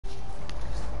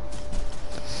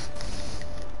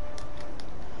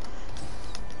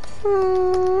I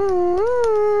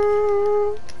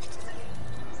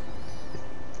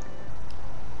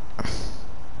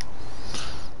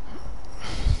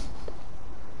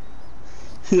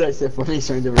said Fortnite's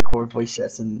starting to record voice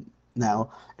chats and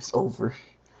now it's over.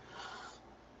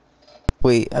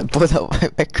 Wait, I pulled out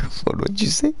my microphone. What'd you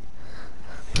say?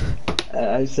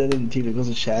 I said in Team Goes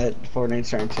to chat, Fortnite's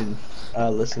starting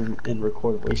to listen and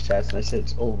record voice chats, and I said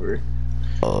it's over.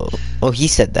 Oh, he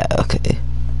said that. Okay.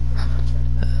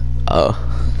 Oh.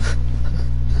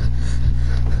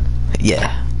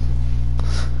 Yeah.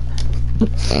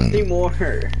 Nothing more.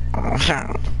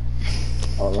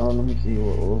 Hold on, let me see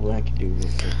what I can do real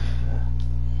quick.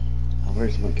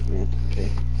 Where's my command? Okay,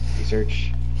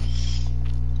 research.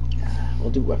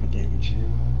 We'll do weapon damage.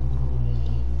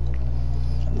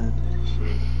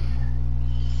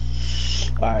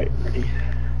 Alright, ready.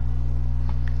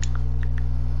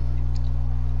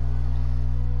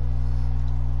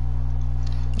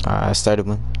 I started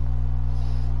one.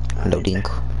 Loading.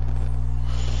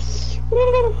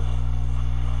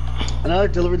 Another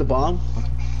deliver the bomb.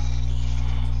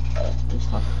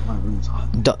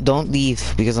 Don't leave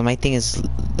because my thing is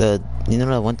the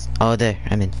one. Oh, there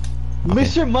I'm in. Okay.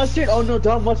 Mr. Mustard. Oh no,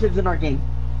 Don Mustard's in our game.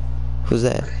 Who's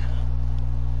that?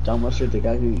 Don Mustard, the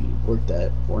guy who worked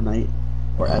at Fortnite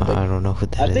or Epic. I don't know who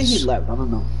that is. I think he left. I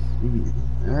don't know. Maybe.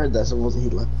 I heard that supposedly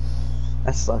he left.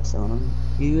 That sucks. I don't know.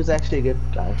 He was actually a good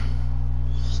guy.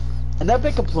 An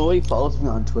Epic employee follows me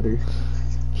on Twitter.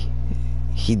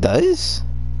 He does?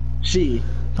 She.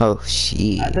 Oh,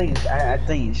 she. I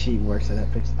think she works at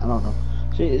Epic. I don't know.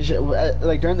 She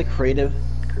like during the creative.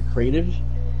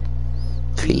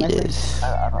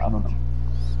 I don't know.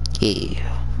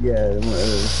 Yeah. Yeah,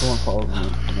 someone followed me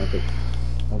on Epic.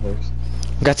 That works.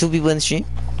 Got 2 people in the stream?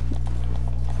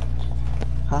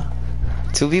 Huh?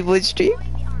 2 people in the stream?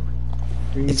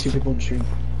 It's 2 people in the stream.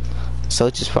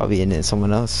 Soch is probably in it.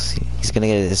 Someone else. He's gonna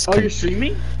get his. Oh, you're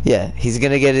streaming? Yeah, he's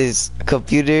gonna get his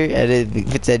computer and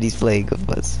it said he's playing with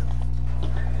us.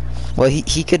 Well,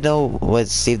 he could know what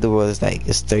Save the World is like.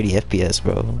 It's 30 FPS,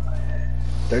 bro.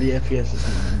 30 FPS is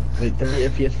wait, 30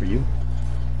 FPS for you?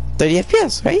 30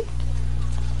 FPS, right?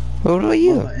 What about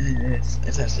you? Oh,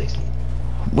 it's at 60.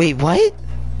 Wait, what?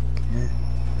 Yeah.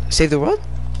 Save the World?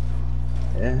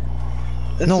 Yeah.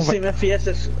 That's No, the same FPS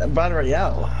as Battle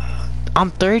Royale.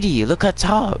 I'm 30. Look at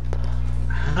top.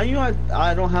 How you?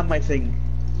 I don't have my thing.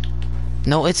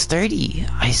 No, it's 30.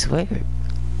 I swear.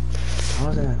 How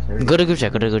is that 30? Go to group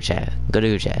chat. Go to group chat. Go to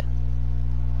group chat.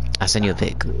 I'll send you a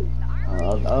pic.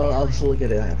 I'll just look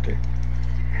at it after.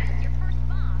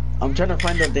 I'm trying to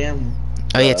find the damn.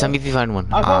 Oh yeah, tell me if you find one.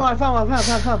 I found.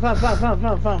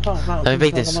 Let me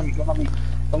break this. Come on.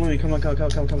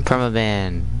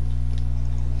 Permaban.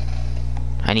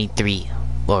 I need 3.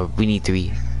 Or we need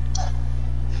 3.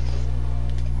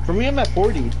 For me, I'm at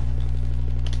 40.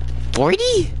 40?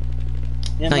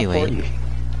 Yeah, No, I'm you at ain't. 40.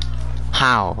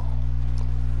 How?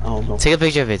 I don't know. Take a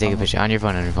picture of it. Take a picture on your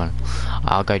phone.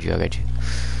 I'll guide you.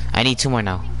 I need 2 more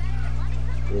now.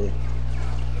 Yeah.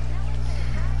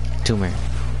 2 more.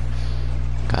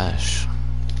 Gosh.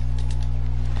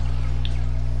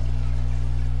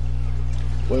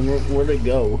 Where'd it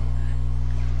go?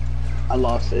 I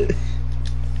lost it.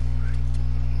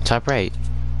 Top right.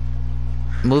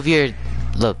 Move your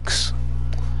looks.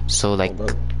 So like,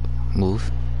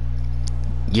 move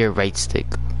your right stick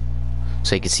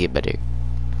so you can see it better.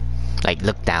 Like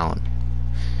look down.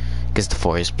 Because the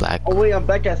 4 is black. Oh wait, I'm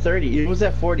back at 30. It was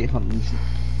at 40.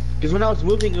 Because when I was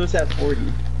moving, it was at 40.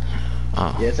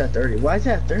 Oh. Yeah, it's at 30. Why is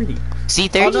it at 30? See,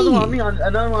 30. Oh, another one on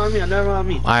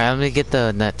me. Alright, I'm gonna get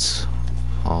the nuts.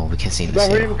 Oh, we can't see this. Bro,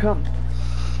 hurry up, come.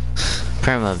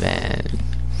 Permaban.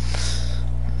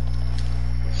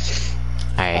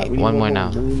 Alright, one more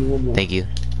now. Thank you.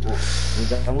 Was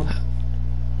that one?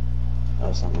 Oh,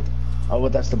 that's not one. Oh, well,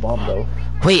 that's the bomb though.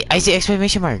 Wait, I see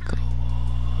exclamation mark.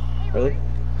 Really?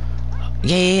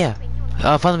 Yeah.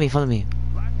 Follow me.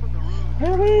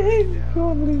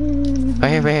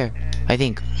 Right here. I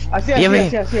think. I see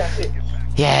it.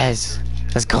 Yes.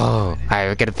 Let's go. Alright,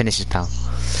 we're gonna finish it now.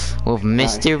 With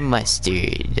Mr.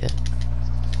 Mustard.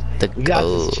 We got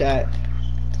this, chat.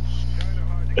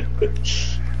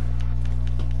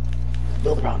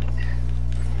 Build around it.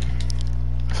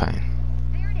 Fine.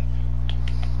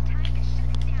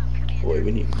 Boy,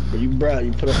 we need. You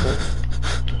put up one.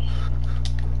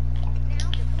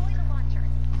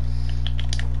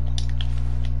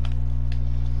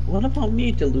 What about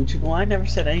me, Delusional? I never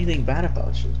said anything bad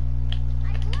about you.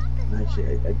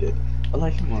 Actually, I did. I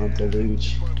like him on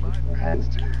Deluge.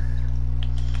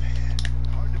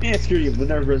 Yeah, screw you.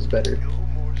 Minerva is better.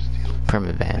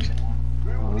 Permaban.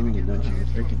 I don't even know how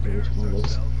freaking Delusional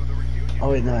looks. Oh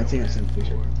wait, no, I think I sent a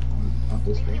picture on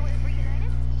Discord.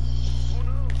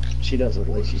 She does look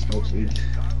like she smokes weed.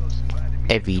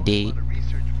 Every day.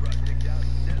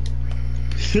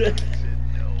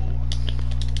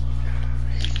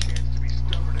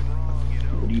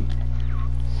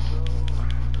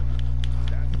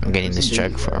 I'm getting this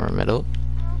truck for our middle.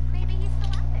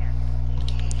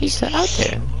 He's still out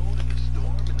there.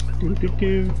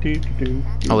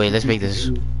 Oh wait, let's make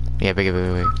this. Yeah, break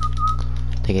it.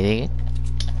 Take it.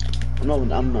 No,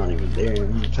 I'm not even there.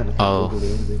 I'm trying to find where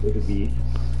they could be.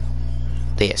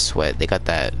 They get sweat. They got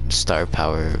that star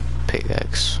power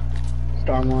pickaxe.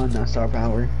 Star 1, not star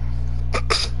power.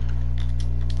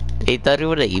 They thought it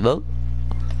was an emote?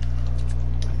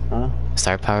 Huh?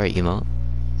 Star power emote?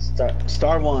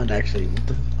 Star 1, actually.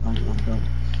 I'm done.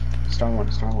 Star 1.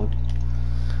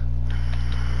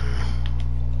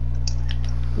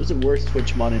 Who's the worst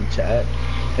Twitch mod in chat?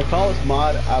 If I was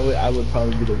mod, I would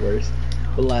probably be the worst.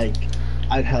 But like,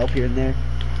 I'd help here and there.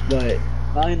 But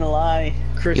not gonna lie,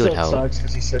 Chris sucks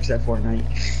because he sucks at Fortnite.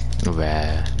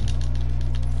 Rah.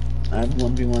 I'd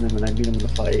 1v1 him and I beat him in the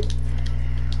fight.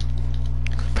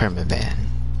 Permaban.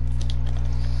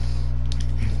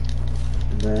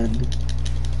 And then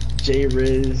J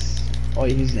Riz. Oh,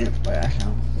 he's in.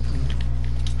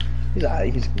 He's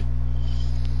alright. He's cool.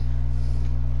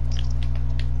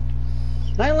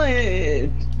 I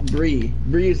like Bree.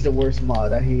 Bree is the worst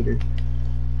mod. I hate her.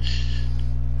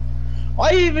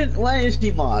 Why is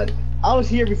she mod? I was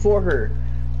here before her,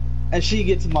 and she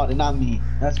gets mod and not me.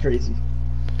 That's crazy.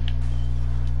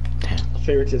 Damn.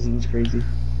 Favoritism is crazy.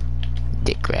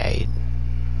 Dick ride.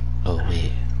 Oh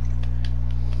wait.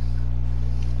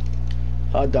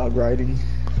 Hot dog riding.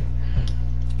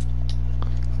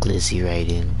 Glizzy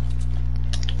riding.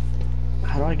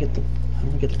 How do I get the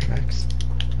tracks?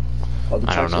 Oh, the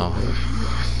I don't tracks know.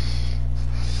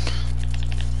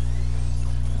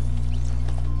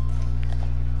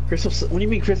 Crystal, what do you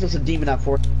mean Crystal's a demon at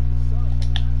Fortnite?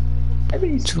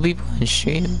 Everybody's 2 people in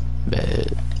stream?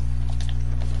 But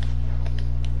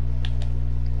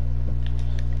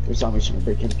there's zombies trying to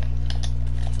break in.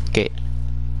 okay.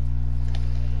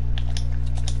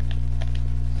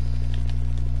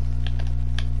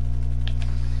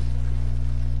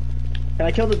 Can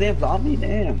I kill the damn zombie?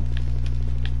 Damn.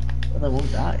 Well, I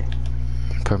won't die.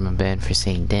 Permaban for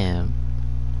saying damn.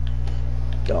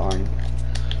 Darn.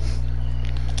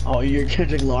 Oh, you're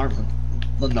Kendrick Lamar.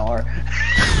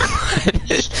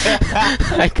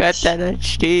 I got that on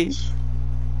stream.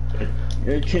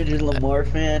 You're a Kendrick Lamar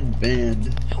fan?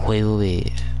 Banned.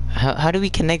 Wait. How do we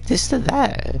connect this to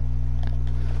that?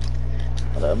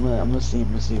 I'm gonna see.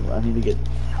 I need to get.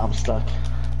 I'm stuck.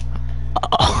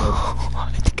 Oh,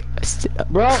 I think I messed it up.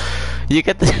 Bro! You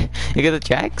got the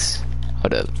tracks?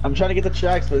 Hold up. I'm trying to get the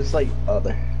tracks, but it's like, oh,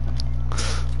 there.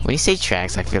 When you say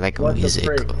tracks, I feel like What music.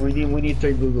 the frick? We need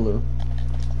 3 boogaloo.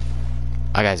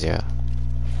 I got 0.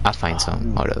 I'll find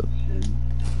some. Hold up.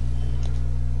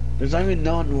 There's not even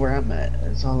knowing where I'm at.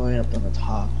 It's all the way up on the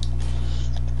top.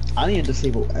 I need to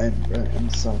disable M, bro. M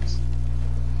sucks.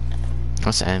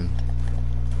 What's M?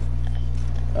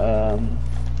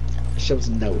 It shows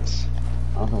notes.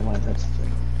 I don't know why that's the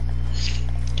thing.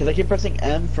 Cause I keep pressing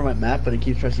M for my map, but it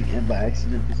keeps pressing M by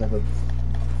accident because I have a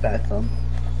bad thumb.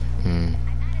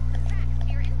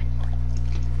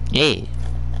 Hey.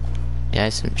 Yeah,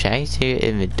 some tracks to your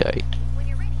inventory.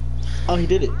 Oh, he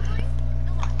did it.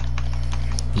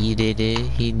 He did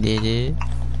it.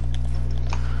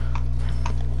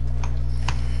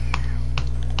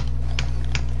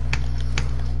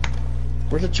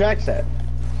 Where's the tracks at?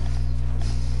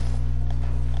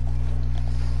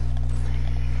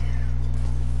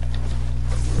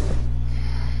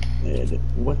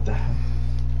 What the hell?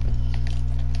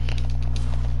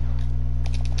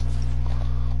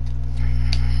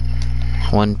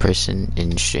 One person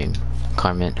in stream.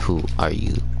 Carmen, who are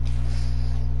you?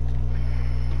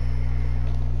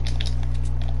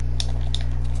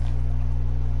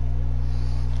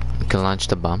 We can launch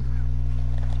the bomb.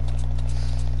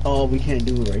 Oh, we can't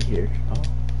do it right here. Oh.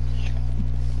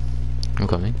 I'm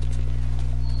coming.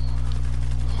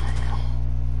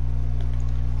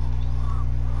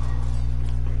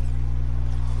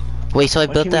 Wait, so I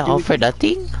built that all for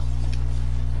nothing?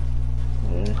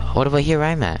 Yeah. What about here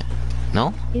I'm at?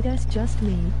 No? It is just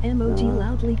me, emoji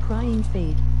loudly crying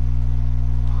fade.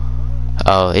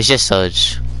 Oh, it's just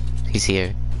Soj. He's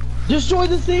here. Destroy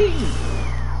the thing!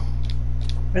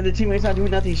 And the teammate's not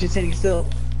doing nothing, she's standing still.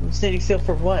 I'm standing still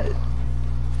for what?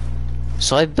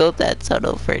 So I built that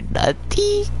tunnel for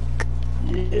nothing?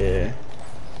 Yeah.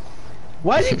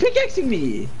 Why is he pickaxing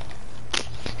me?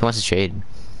 He wants to trade.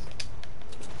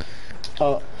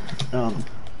 Oh,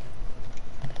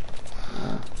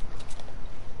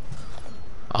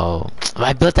 Oh,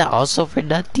 I built that also for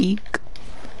nothing.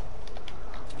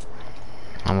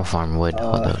 I'm gonna farm wood.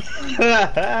 Hold up.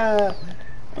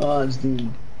 Oh, it's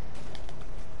dude.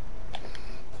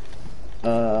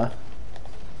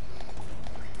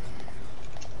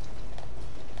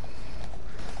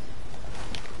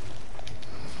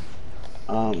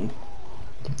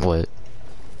 What?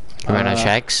 You run out of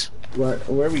tracks? Where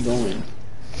are we going?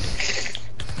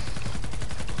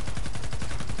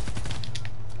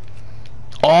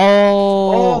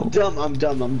 Oh! I'm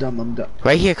dumb.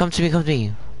 Right here, come to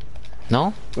me.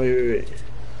 No? Wait.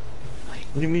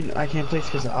 What do you mean I can't place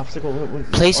because the obstacle?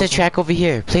 What, Place a track over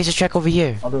here. Place a track over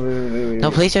here. Oh, wait.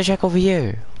 No, place a track over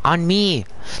here. On me.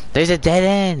 There's a dead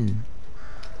end.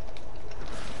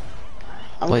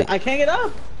 Wait. I can't get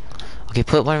up. Okay,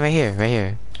 put one right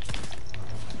here.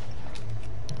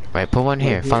 Right, put one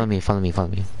here. Here. Follow me.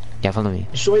 Yeah, follow me.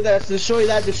 Destroy that.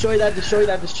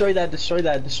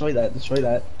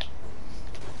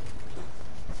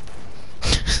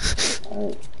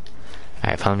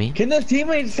 Alright, follow me. Can the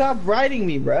teammate stop riding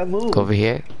me, bro? Move. Go over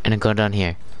here, and then go down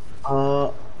here.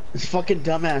 It's fucking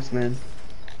dumbass, man.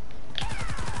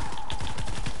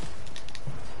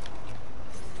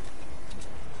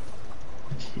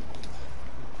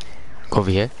 Go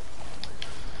over here.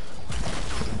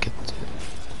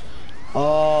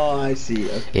 Oh, I see.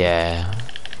 Okay. Yeah.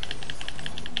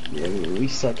 Yeah, we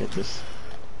suck at this.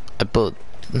 I built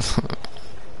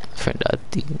for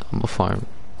nothing. I'm a farm.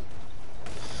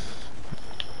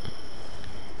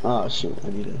 Oh shit, I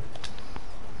need to.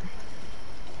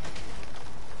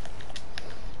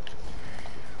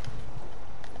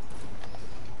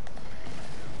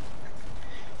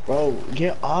 Bro,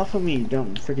 get off of me,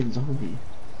 dumb freaking zombie.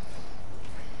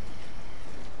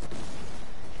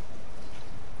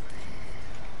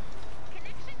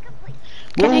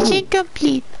 Connection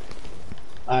complete.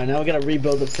 Alright, now we gotta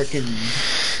rebuild the freaking.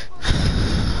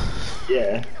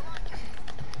 Yeah.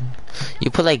 You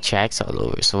put like tracks all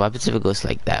over, so what happens if it goes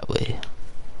like that way?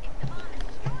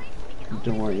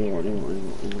 Don't worry.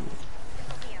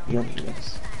 Yep,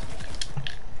 yes.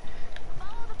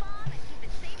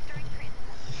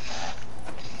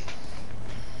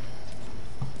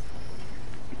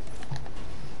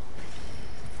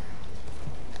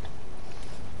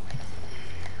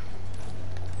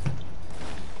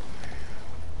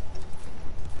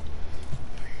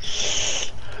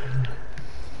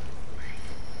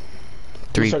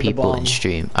 Three Start the people in bomb.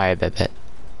 stream. Alright, bet.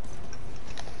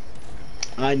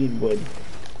 I need wood.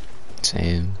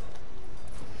 Same.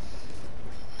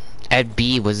 At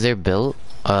B, was there built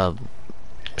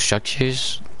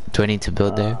structures? Do I need to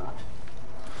build there?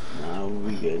 Nah,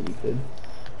 we good.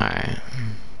 Alright.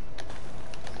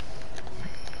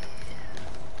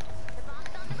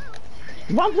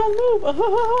 Bombs don't move!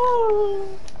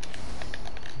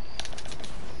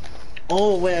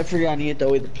 Oh wait, I forgot I need to throw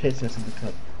away the piss that's in the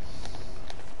cup.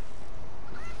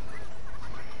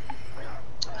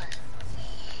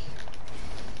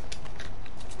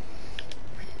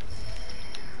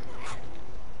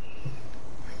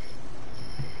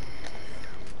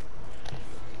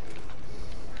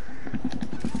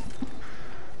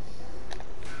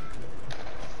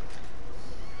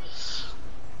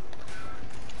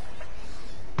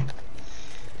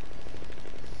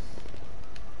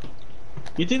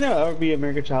 You think that'll ever be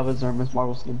America Chavez or Miss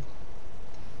Marvel skin?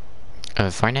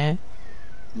 Fortnite?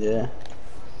 Yeah.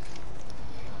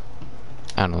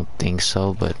 I don't think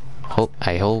so, but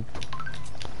I hope.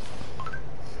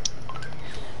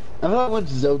 I feel like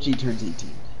once Xochi turns 18,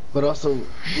 but also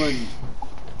when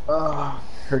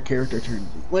her character turns.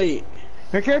 Wait,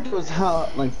 her character was how,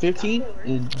 like 15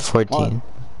 and 14.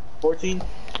 14.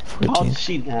 How old is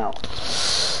she now?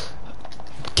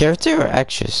 Character or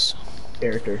actress?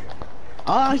 Character.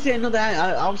 Obviously, I know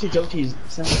that. Obviously, Xochi's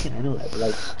 17. I know that, but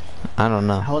like, I don't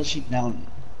know. how old is she now? In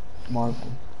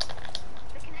Marvel.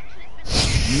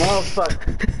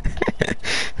 Motherfucker.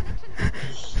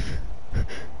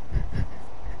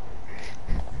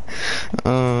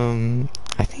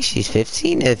 I think she's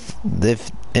 15 if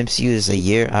MCU is a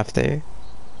year after.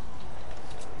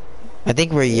 I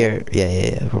think we're a year,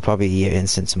 yeah, we're probably a year in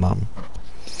since mom.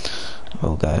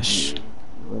 Oh gosh.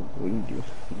 What do you do?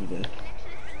 We need to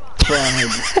put on her.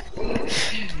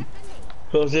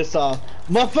 Close this off.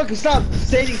 Motherfucker, stop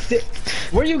saying shit.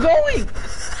 Where you going?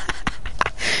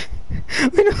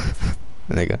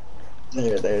 There you go.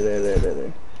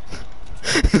 There.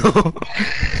 No.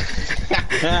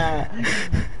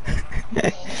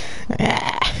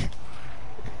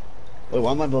 Wait,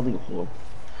 why am I building a floor?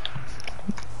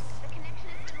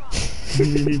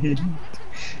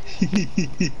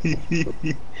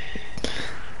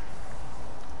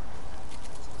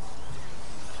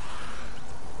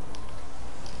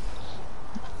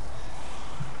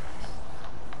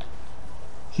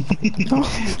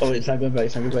 Oh wait, it's not going back.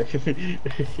 It's not going back.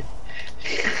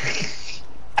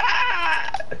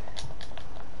 Ah!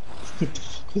 What the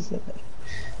fuck was that?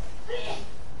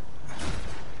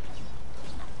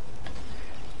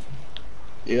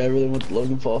 Yeah, I really want the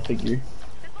Logan Paul figure.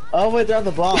 Oh wait, they're on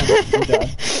the bomb. Oh god.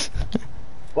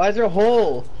 Why is there a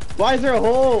hole? Why is there a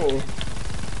hole?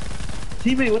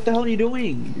 Teammate, what the hell are you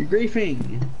doing? You're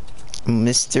griefing.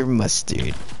 Mr.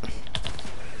 Mustard.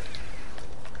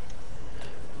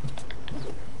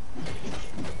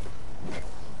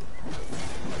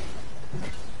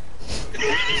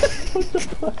 What the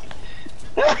fuck?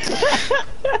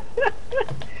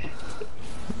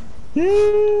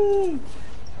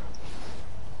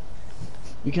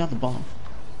 We got the bomb.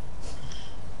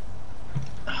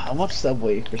 I want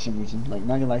Subway for some reason. Like,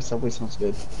 not gonna lie, Subway sounds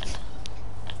good.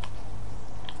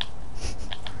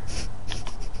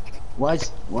 Why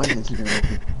is this gonna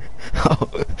open?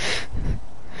 Oh,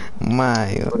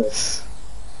 Miles.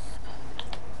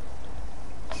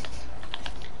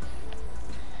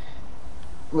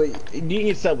 Wait, you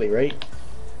need Subway, right?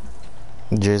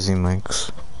 Jersey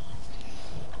Mike's.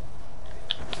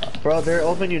 Bro, they're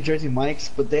opening New Jersey Mike's,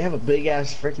 but they have a big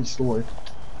ass freaking store.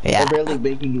 Yeah. They're barely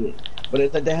making it. But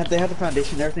it's like they have the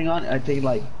foundation and everything on. I think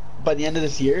like by the end of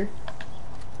this year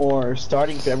or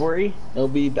starting February, it'll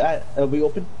be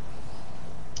open.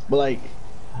 But like,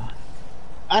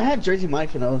 I had Jersey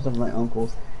Mike's when I was with my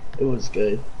uncles. It was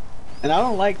good, and I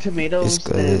don't like tomatoes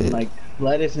and like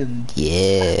lettuce and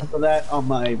stuff like that on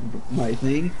my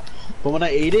thing. But when I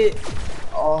ate it,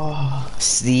 oh,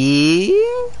 see,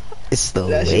 it's the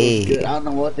that way. shit was good. I don't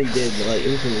know what they did, but like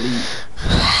it was elite.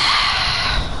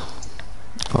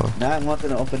 Oh. Now I'm wanting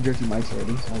to open Jersey Mike's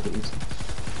already, so I can use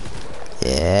it.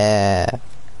 Yeah.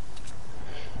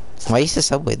 Why you said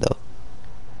Subway though?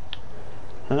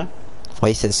 Huh? Why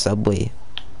you said Subway?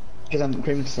 Because I'm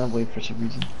craving Subway for some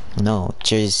reason. No,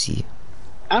 Jersey.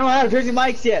 I don't have Jersey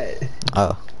Mike's yet.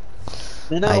 Oh.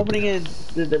 They're not opening it.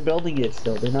 They're building it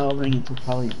still. They're not opening it until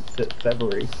probably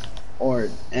February or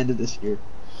end of this year.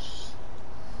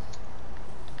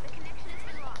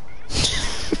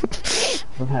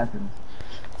 What happened?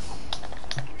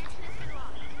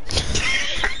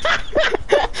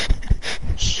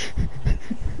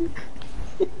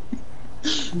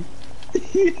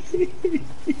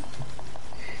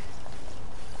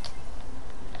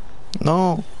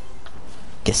 No.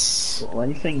 Yes. Why are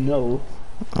you saying no?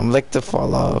 I'm like to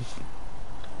fall off.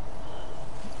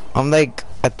 I'm like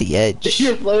at the edge.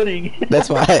 You're floating. That's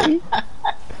why.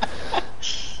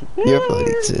 You're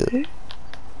floating too.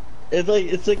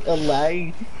 It's like a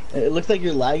lag. It looks like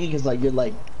you're lagging because like you're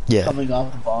like coming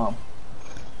off the bomb.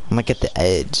 I'm like at the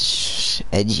edge,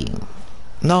 edging.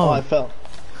 No. Oh, I fell.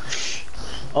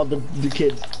 Oh, the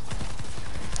kids.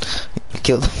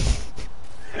 Killed them.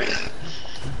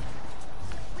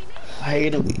 I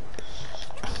hate him.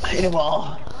 I hate them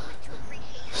all.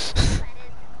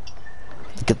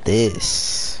 Look at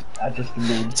this. I just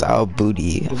meant It's our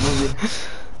booty.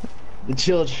 the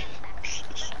children.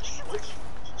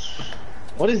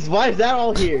 Why is that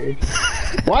all here?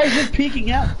 Why is it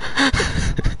peeking out?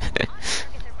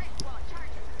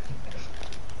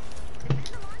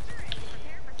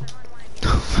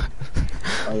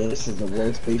 Oh yeah, this is the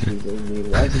worst space we've ever made.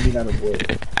 Why is it made out of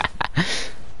wood?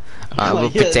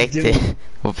 We'll protect it.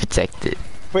 We'll protect it.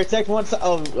 Protect one side.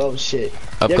 Oh shit.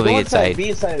 I'm coming inside. Be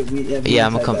inside. Yeah,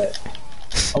 I'm gonna come.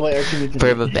 Oh wait,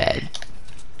 Purple bad.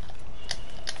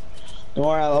 Don't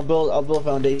worry, I'll build a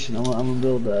foundation. I'm gonna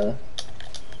build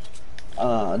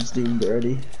just doing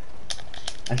dirty.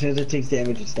 As soon as it takes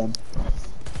damage, it's done.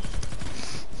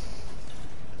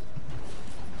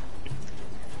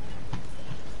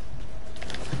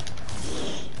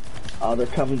 Oh, they're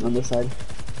coming on this side.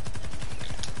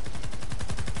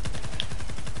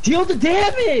 Deal the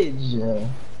damage!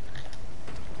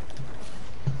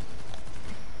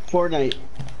 Fortnite,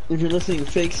 if you're listening,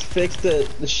 fix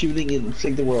the shooting and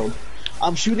save the world.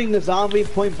 I'm shooting the zombie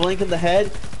point blank in the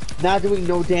head, not doing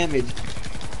no damage.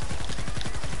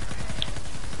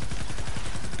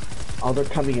 Oh, they're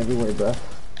coming everywhere, bro.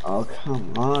 Oh,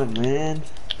 come on, man.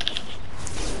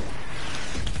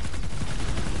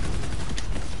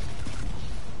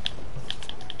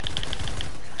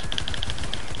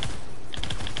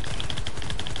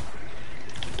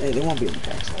 Hey, they won't be on the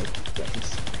backside.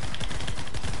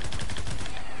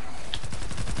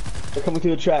 They're coming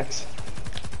through the tracks.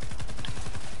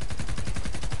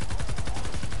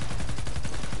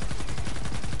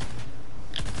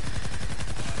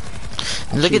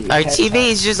 Look at our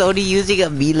teammate is just only using a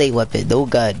melee weapon. No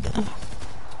gun.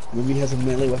 Maybe he has a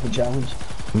melee weapon challenge.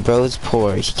 Bro's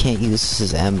poor. He can't use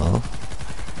his ammo.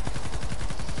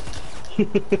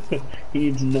 He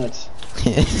eats nuts.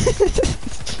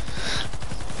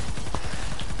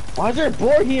 Why is there a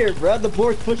boar here, bro? The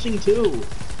boar's pushing too.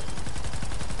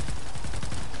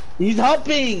 He's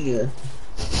humping!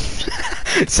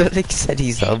 So they said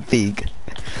he's humping.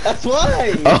 That's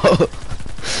why! Oh!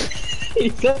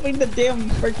 He's humping the damn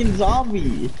freaking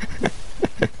zombie!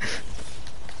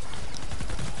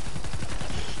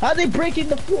 How'd they break in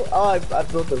the floor? Oh, I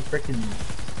built a freaking...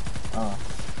 Oh.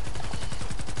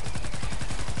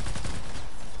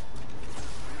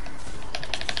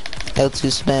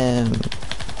 L2 spam.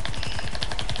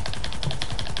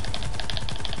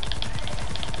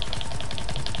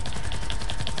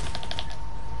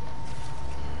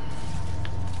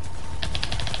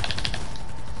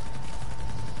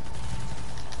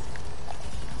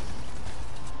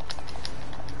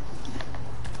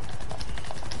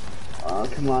 Oh,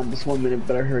 come on, this 1 minute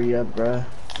better hurry up, bruh.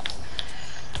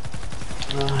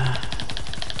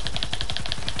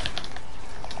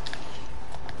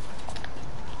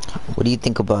 What do you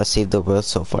think about Save the World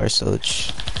so far,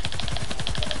 Soch?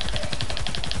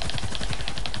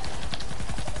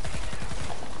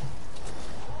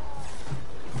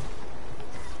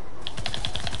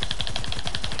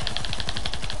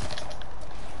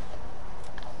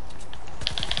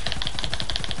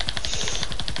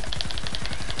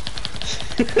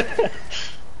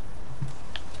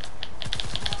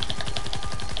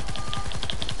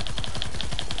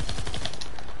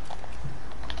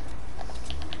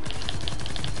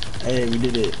 Hey, we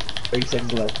did it. 30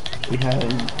 seconds left. We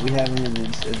have him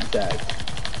in stack.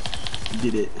 We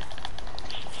did it.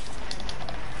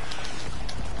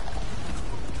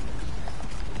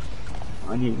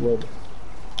 I need wood.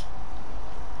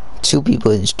 2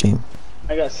 people in stream.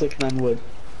 I got 6-9 wood.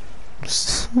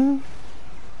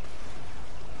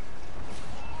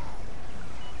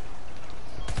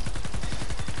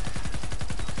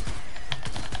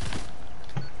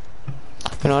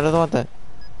 You know what, I don't want that.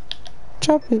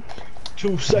 Chop it.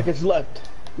 2 seconds left.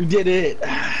 We did it.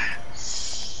 Ah.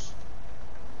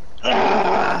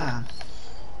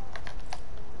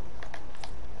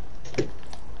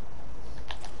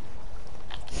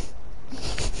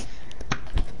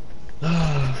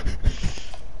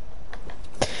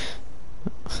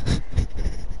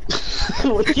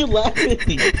 What are you laughing?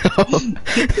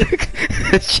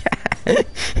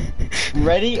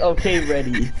 Ready? Okay,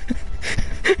 ready.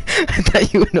 I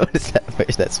thought you would notice that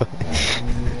first, that's why.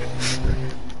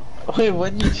 Wait,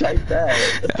 when did you check that?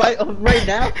 Right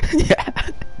now? Yeah.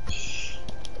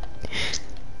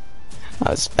 I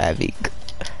was spamming.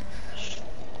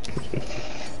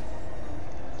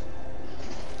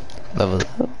 Level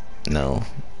up? No.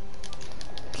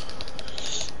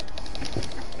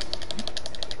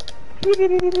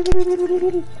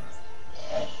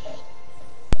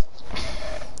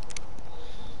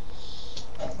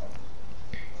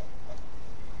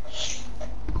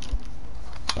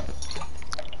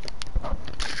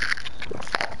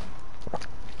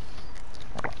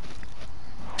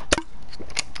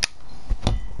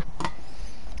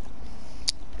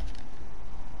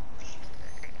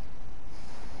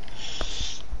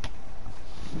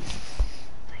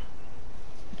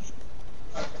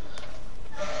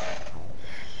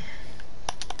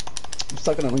 I'm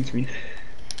stuck on a link screen.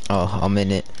 Oh, I'm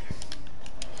in it.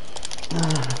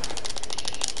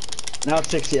 Now it's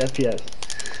 60 FPS.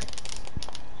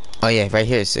 Oh yeah, right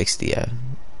here is 60, yeah.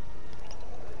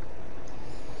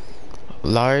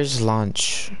 Large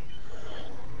launch.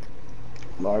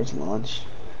 Large launch.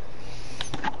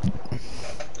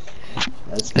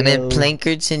 And then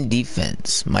plankards in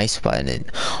defense. My spot in.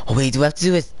 Oh wait, do I have to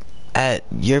do it at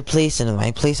your place and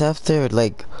my place after? Or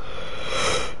like,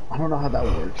 I don't know how that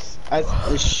works.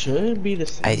 It should be the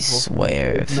same. I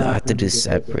swear, if I have to do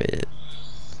separate.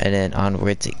 And then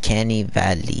onward to Canny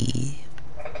Valley.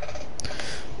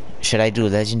 Should I do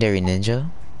Legendary Ninja?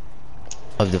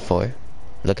 Of the 4?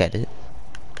 Look at it.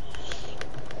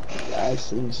 Yeah, I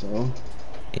assume so.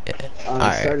 Yeah.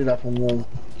 I started off on one.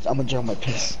 I'm gonna draw my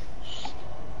piss.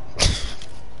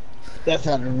 That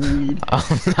sounded rude.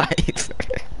 Oh, nice.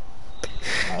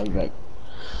 I'll be back.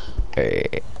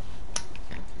 Alright.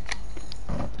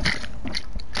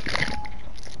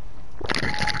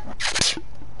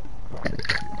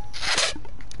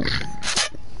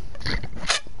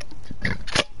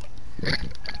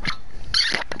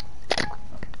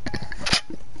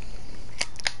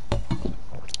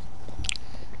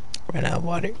 Ran out of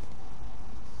water.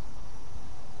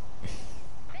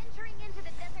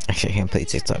 Actually, I can't play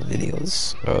TikTok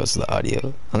videos, or else the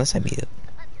audio, unless I mute it.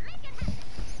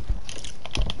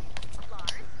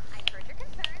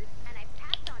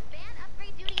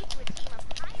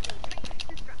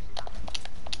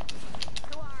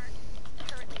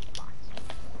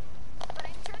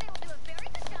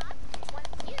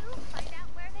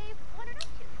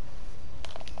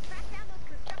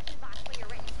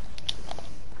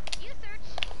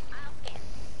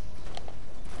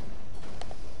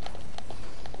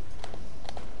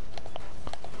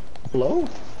 Hello?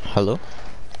 Hello?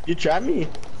 You trapped me.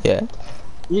 Yeah.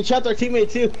 You trapped our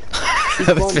teammate too. He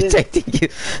I was spawned in. protecting you.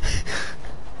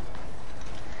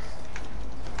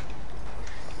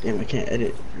 Damn, I can't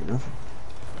edit or nothing.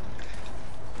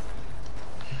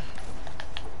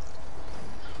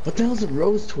 What the hell's a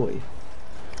rose toy?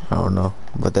 I don't know,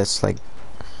 but that's like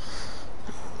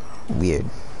weird.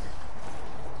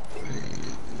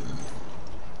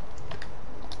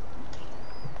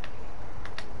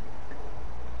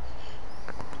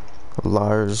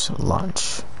 Lars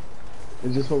launch.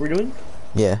 Is this what we're doing?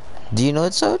 Yeah. Do you know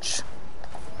it, Soch?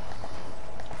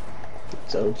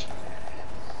 So,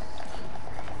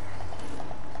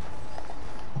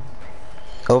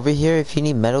 Over here, if you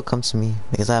need metal, come to me.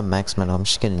 Because I have max metal. I'm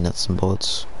just getting nuts and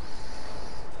bolts.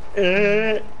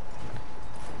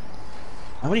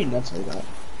 how many nuts I got?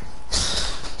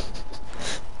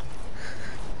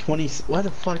 20. Why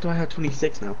the fuck do I have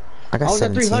 26 now? I got I was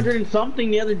at 17. 300 and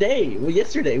something the other day. Well,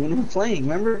 yesterday when we were playing,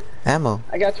 remember? Ammo.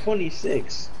 I got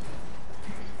 26.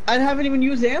 I haven't even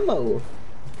used ammo.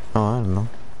 Oh, I don't know.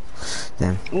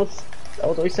 Damn. I was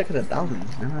always stuck at 1,000.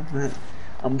 Now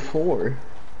I'm 4.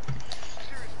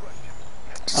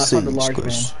 I found the large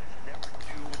man.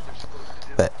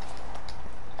 Bet.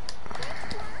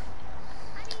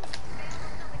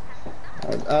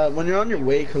 When you're on your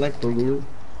way, collect blue.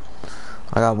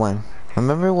 I got one.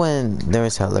 Remember when there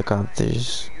was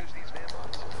helicopters?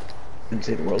 And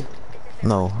save the world.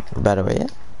 No, Battle Royale?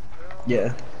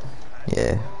 Yeah.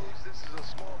 Yeah.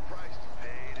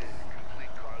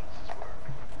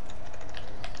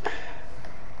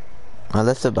 I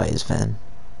left it by his fan.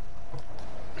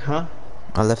 Huh?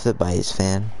 I left it by his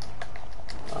fan.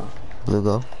 Oh. Blue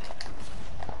go.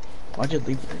 Why'd you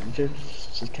leave it? You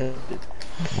just kept it.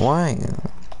 Why?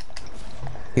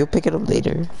 You'll pick it up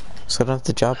later, so I don't have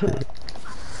to drop it.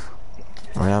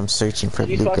 Alright, I'm searching for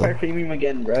You blue saw go. our premium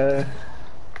again, bruh.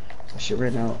 That shit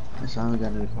right now. I finally got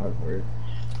in the card for it.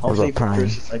 What Hopefully about for Prime?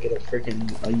 Christmas I get a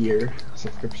freaking a year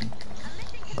subscription.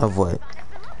 Of what?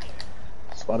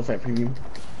 Spotify premium.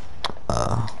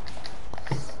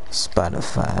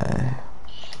 Spotify.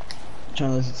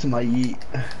 Trying to listen to my yeet.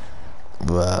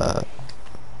 Bruh.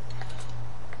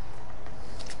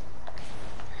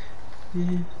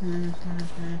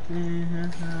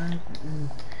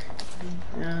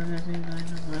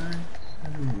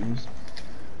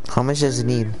 How much does it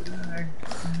need?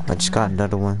 I just got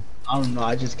another one. I don't know,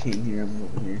 I just came here, I'm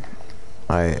over here.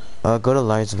 Alright, go to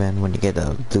Lars van when you get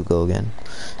a blue go again.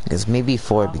 Because maybe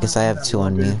 4 because I have 2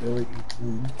 on me.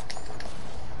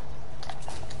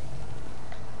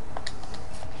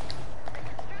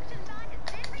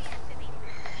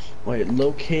 Wait,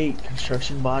 locate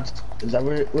construction bots. Is that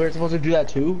where we're supposed to do that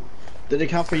too? Did it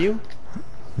count for you?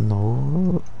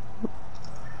 No.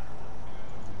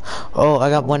 Oh, I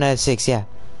got 1 out of 6, yeah.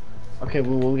 Okay,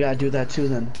 well we gotta do that too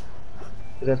then.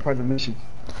 'Cause that's part of the mission.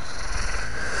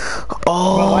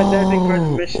 Oh, why is everything part of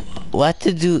the mission? what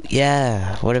to do?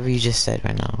 Yeah, whatever you just said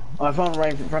right now. Oh, I found it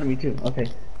right in front of me too. Okay.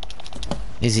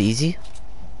 Is it easy?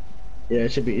 Yeah,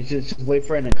 it should be. It's just wait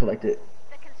for it and collect it.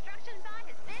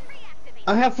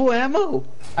 I have full ammo.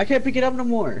 I can't pick it up no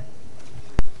more.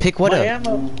 Pick what my up?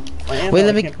 Ammo. My ammo. Wait, I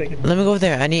let me can't pick it up. go over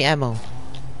there. I need ammo.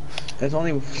 There's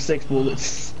only 6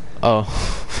 bullets. Oh.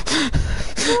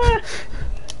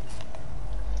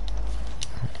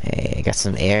 Hey, I got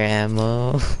some air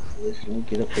ammo. Don't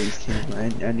get a face cam.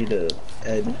 I need a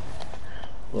Ed.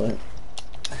 What?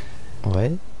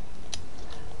 What?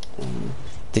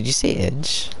 Did you say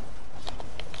Edge?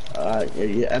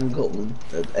 Yeah, Adam Goldman,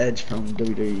 the Edge from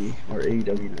WWE or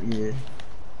AEW. Yeah.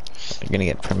 You're gonna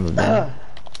get permanent down.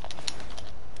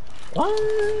 What?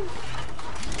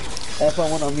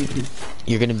 F1 on me too.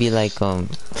 You're gonna be like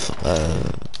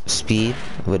Speed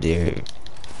with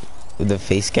the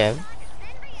face cap.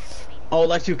 Oh,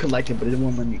 like you collected, but it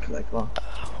won't let me collect. Oh.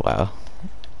 Wow.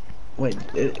 Wait,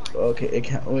 okay, it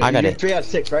can't. Wait, I got you're it. 3 out of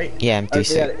 6, right? Yeah, I'm 3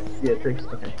 6. Yeah, 3.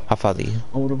 Okay. I'll follow you.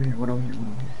 Oh, what over here? What over here? What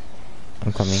over here?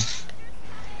 I'm coming.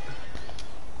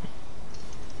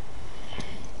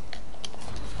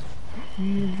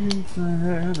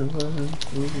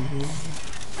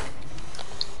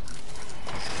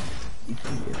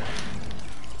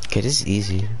 Okay, this is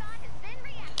easy.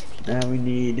 Now we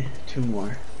need 2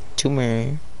 more. 2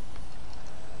 more.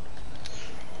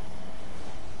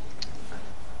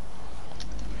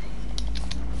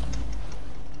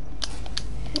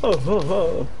 Oh, ho,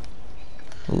 ho.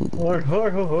 Ooh. Where's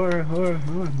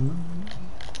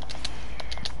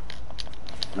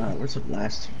the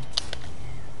last two?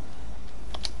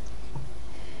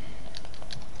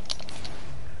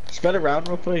 Spread around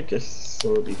real quick, just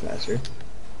so it'll be faster.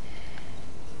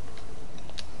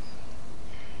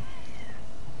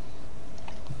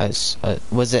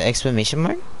 Was it exclamation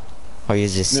mark? Or you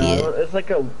just see No, it?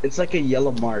 it's like a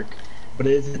yellow mark, but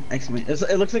it isn't exclamation.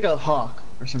 It looks like a hawk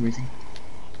for some reason.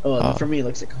 Oh, for me it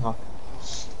looks like a hawk.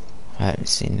 I haven't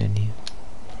seen any.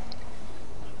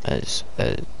 As.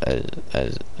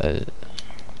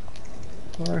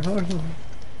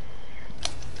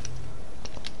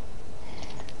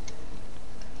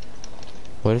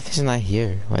 What if he's not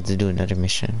here? We have to do another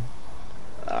mission.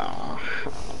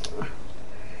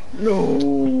 No.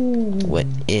 What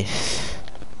if?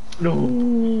 No.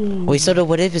 Wait, so the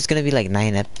what if is gonna be like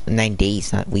 9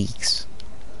 days, not weeks?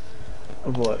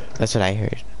 Of what? That's what I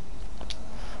heard.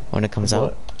 When it comes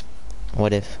out.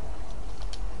 What if?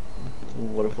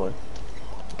 What if what?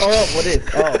 Oh, what if?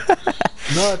 Oh.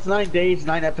 No, it's 9 days,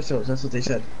 9 episodes. That's what they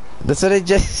said. That's what I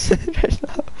just said right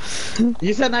now.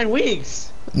 You said 9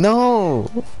 weeks. No.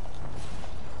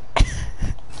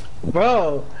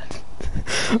 Bro.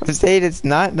 I'm saying it's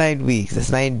not 9 weeks. It's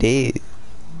 9 days.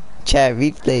 Chat,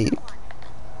 replay.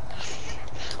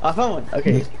 I found one.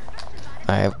 Okay.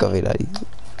 I have covered that.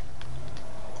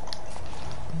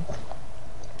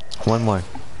 One more.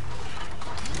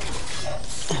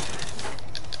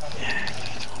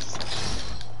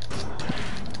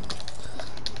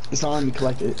 It's not letting me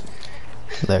collect it.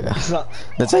 There we go. It's not.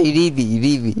 That's how you need me. You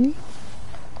need me.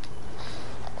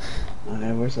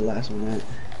 Alright, where's the last one at?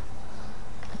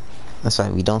 That's why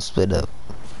we don't split up.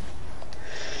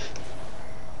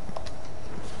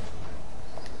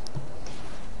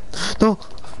 No.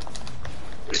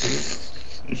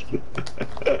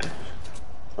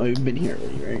 Oh, you've been here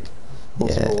already, right?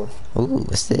 Yeah. Ooh,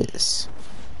 what's this?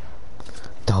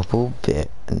 Double bit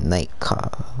night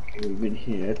car. Okay, we've been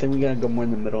here. I think we gotta go more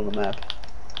in the middle of the map.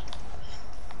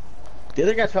 The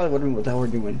other guy's probably wondering what the hell we're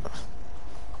doing.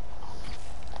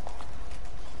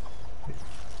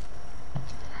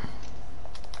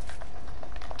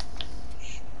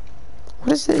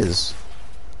 What is this?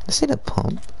 This ain't a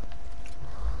pump.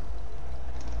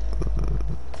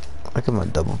 Look at my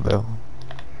double barrel.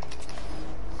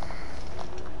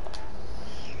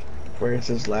 Where is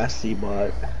this last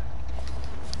C-bot?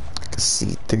 I can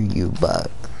see through you,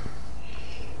 bot.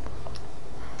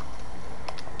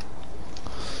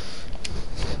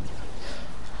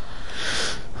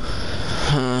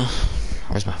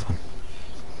 Where's my phone?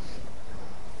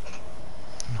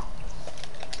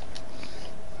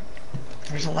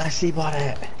 Where's the last C-bot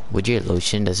at? Would your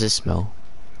lotion, does it smell?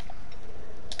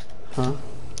 Huh?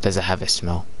 Does it have a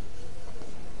smell?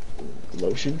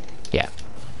 Lotion? Yeah.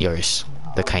 Yours.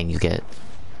 The kind you get.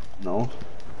 No.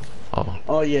 Oh.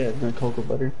 Oh yeah, the cocoa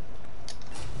butter.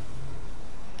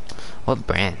 What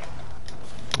brand?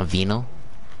 A Vino?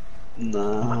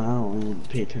 Nah, I don't even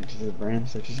pay attention to the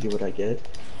brands. I just get what I get.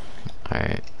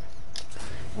 Alright.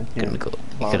 I You're can't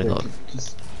gonna go.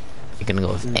 just You're gonna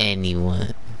go with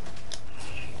anyone.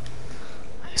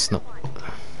 It's no.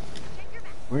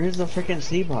 Where's the freaking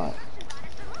C-bot?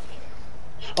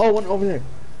 Oh, one over there.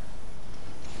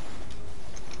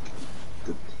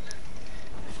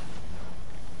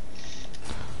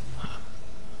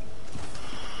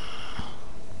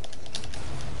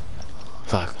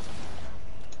 Fuck.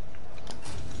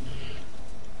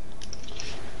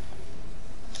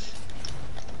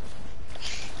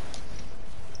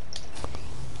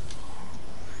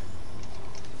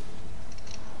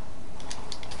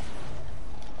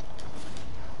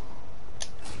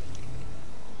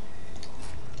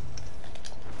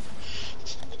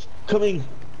 Coming.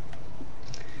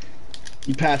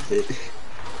 You passed it.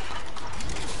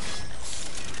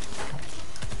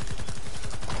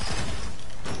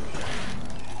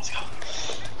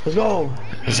 Let's go.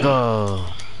 Let's go.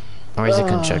 Where's the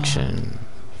construction?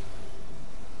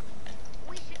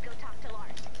 We should go talk to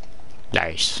Lars.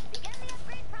 Nice. Begin the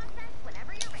upgrade process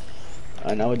whenever you're ready.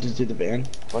 I know. Just do the van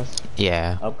plus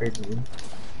Yeah. upgrade the van.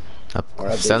 Or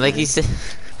update Sound like the he van. said.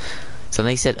 Sound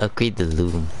like he said upgrade the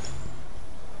loom.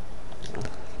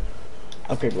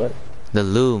 Upgrade what? The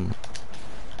loom.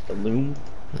 The loom?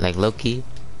 Like Loki.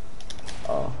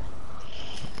 Oh.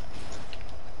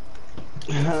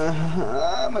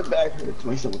 My back hurts.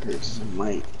 My stomach hurts.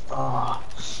 My. Oh.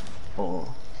 Oh.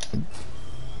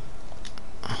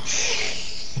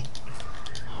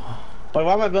 Wait,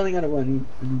 why am I building out of one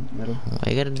metal?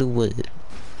 Why you gotta do wood?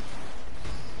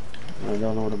 I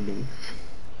don't know what I'm doing.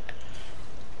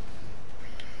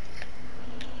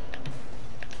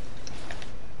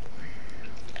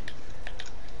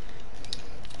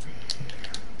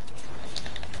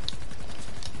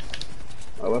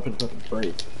 My weapons fucking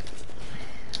break.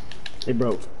 They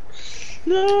broke.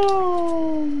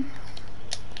 No.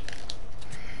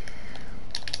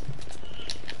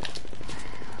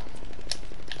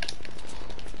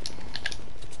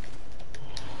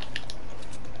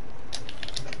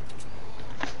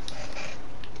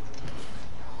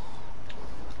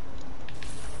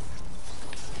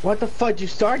 What the fuck? You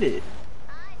started?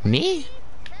 Me?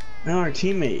 No, our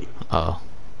teammate. Oh,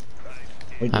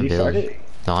 Wait, did I'm he start building. it?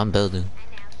 No, I'm building.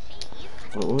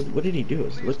 What did he do?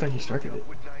 It looks like he started it.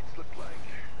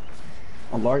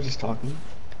 Oh, Lars is talking. I'm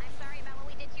sorry about what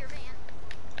we did to your van.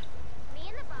 Me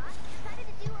and the boss decided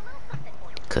to do a little something for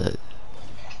you. Cause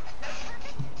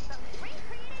Nothing, but we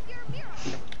recreated your mural.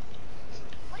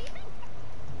 What do you think?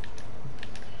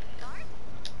 Lars?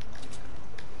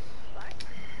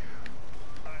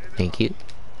 Lars? thank you.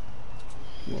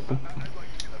 Welcome.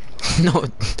 No,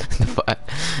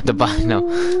 the bot, no.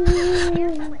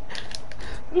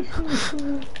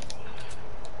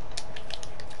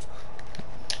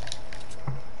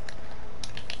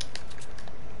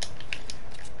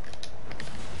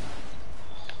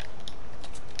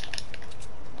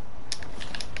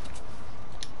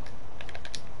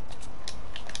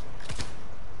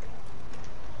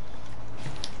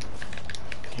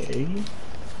 Okay.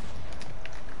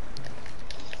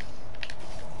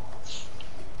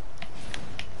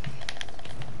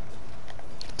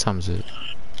 What time is it?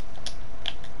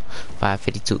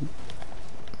 5:52. You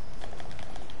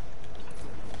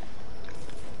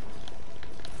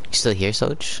still here,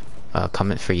 Soch?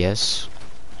 Comment for yes.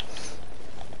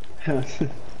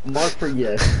 Mark for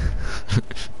yes.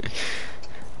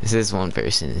 This is one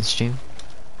person in stream.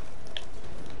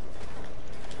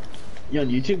 You on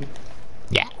YouTube?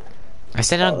 Yeah. I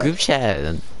sent it on group chat.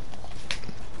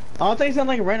 I think it sounds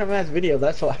like a random ass video.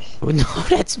 That's why. No,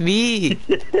 that's me.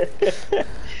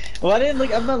 Well, I didn't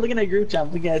look. I'm not looking at group chat.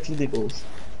 I'm looking at tentacles.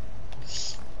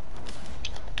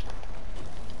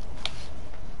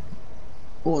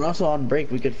 Oh, and also on break,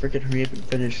 we could freaking hurry up and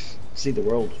finish See the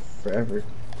World forever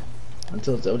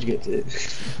until Zelda gets it.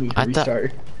 We can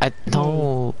restart.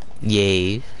 No.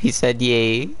 Yay. He said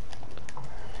yay.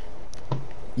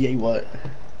 Yay! What?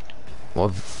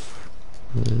 What?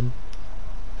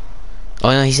 Oh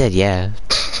no, he said yeah.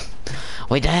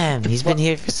 Wait, damn, he's been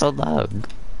here for so long.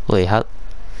 Wait, how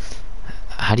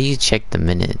do you check the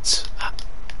minutes?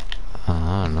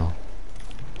 I don't know.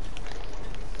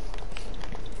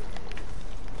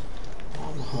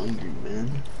 I'm hungry,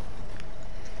 man.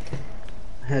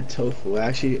 I had tofu. I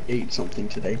actually ate something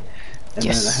today. And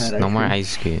Yes, then I had no more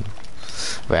ice cream.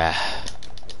 Bruh.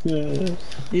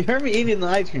 You heard me eating the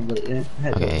ice cream, but yeah. I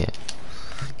had Okay, tofu.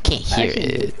 can't hear Actually,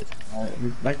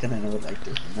 it. back then I know it like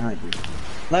this. Now I do.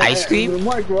 Like, Ice cream? The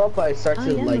more I grow up, I start I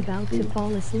to am like. about to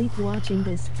fall asleep watching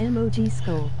this emoji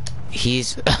skull.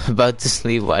 He's about to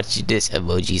sleep watching this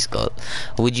emoji skull.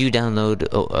 Would you download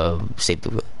Save the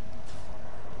World?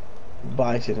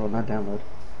 Buy shit or not download.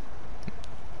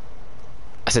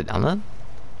 I said download?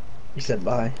 You said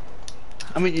buy.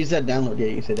 I mean, you said download. Yeah,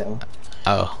 you said download.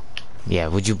 Oh. Yeah,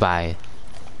 would you buy?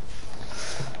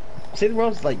 Save the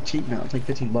World's like cheap now. It's like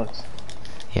 $15.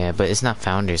 Yeah, but it's not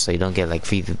founder, so you don't get like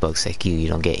free V-Bucks like you. You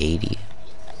don't get 80.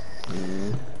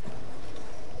 Yeah.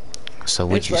 So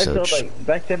would you search? Like,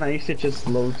 back then, I used to just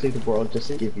load Save the World just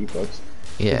to get V-Bucks.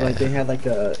 Yeah. Like they had like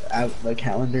a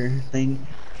calendar thing.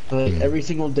 But like, every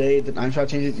single day that I'm trying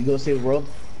to change it, you go Save the World.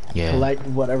 Yeah. Collect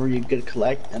whatever you could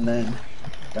collect, and then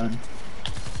done.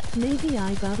 Maybe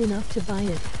I got enough to buy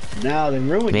it. Now they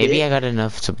ruined it. Maybe I got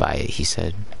enough to buy it, he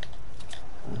said.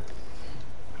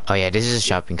 Oh yeah, this is a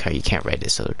shopping cart. You can't ride it,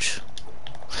 Soch.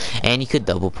 And you could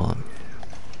double pump.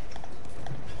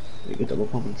 You could double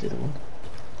pump and Save the World.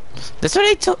 That's what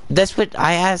I told. That's what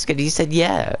I asked, and he said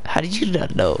yeah. How did you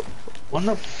not know? When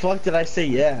the fuck did I say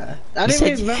yeah? I You didn't said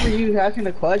even remember you asking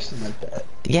a question like that.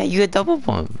 Yeah, you had double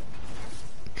pump.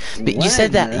 But you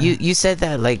said When? that you said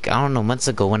that like I don't know months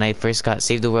ago when I first got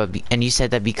Save the World, and you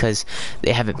said that because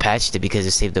they haven't patched it because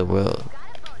it Saved the World.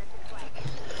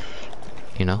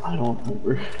 You know? I don't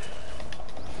remember.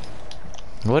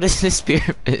 What is this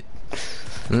pyramid?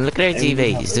 Look at our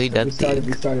teammate. He's doing nothing.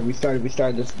 We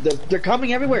started. They're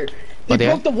coming everywhere. They Oh, they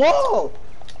broke the wall.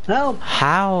 Help!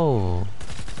 How?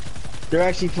 They're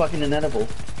actually fucking inedible.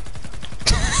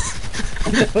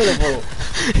 Inedible.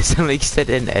 It sounded like you said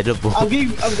inedible. I'm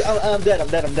dead.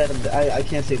 I'm dead. I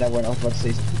can't say that word. I was about to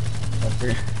say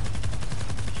something.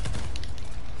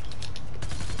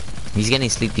 He's getting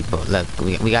sleepy, but look,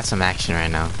 we got some action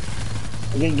right now.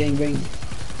 Gang.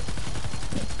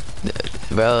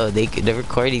 Bro, they're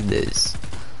recording this.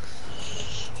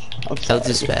 I'm Tell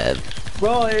sorry. to spam.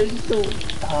 Bro, it's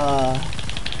just so,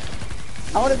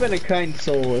 I would have been a kind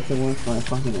soul if it weren't for my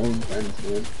fucking old friends,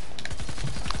 man.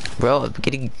 Bro, I'm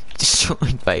getting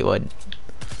destroyed by one.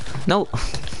 No.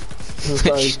 I'm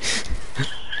sorry.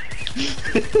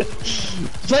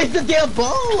 Place the damn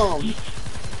bomb!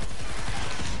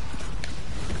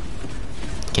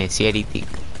 Can't see anything.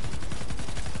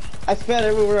 I spat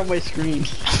everywhere on my screen.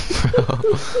 Bro.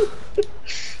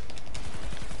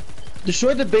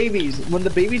 Destroy the babies. When the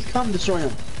babies come, destroy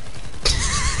them.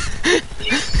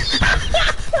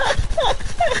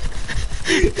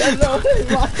 That's all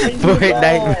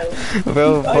Fortnite,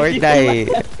 bro, Fortnite.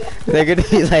 They're gonna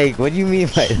be like, what do you mean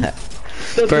by that?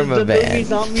 The baby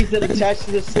zombies that attach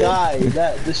to the sky.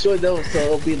 That destroy those, so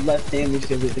it'll be less damage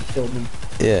because they kill them.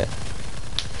 Yeah.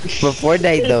 But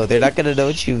Fortnite though, they're not gonna know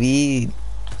what you mean.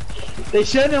 They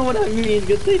should know what I mean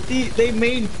because they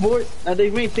made they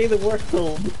made Save the World.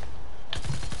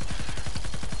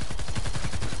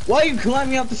 Why are you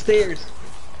climbing up the stairs?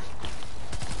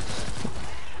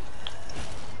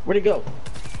 Where'd he go?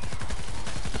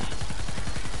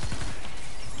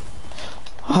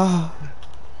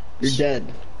 You're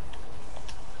dead.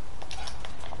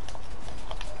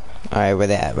 Alright, where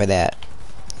they at? Where they at?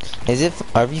 Is it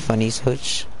RV funny,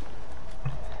 Coach?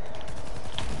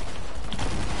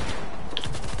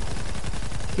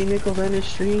 He nickel on his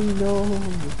stream, no.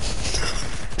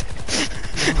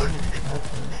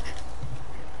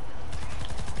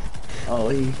 Oh,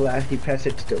 he passed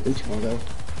it to Delusional though.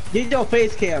 Get your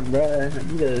face cam, bruh. I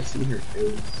need to see her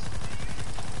face.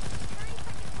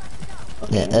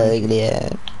 Okay,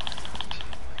 Ugly.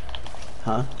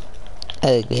 Huh?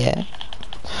 Ugly.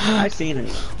 I seen her.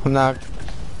 I'm not.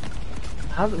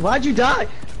 Why'd you die?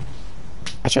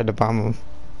 I tried to bomb him.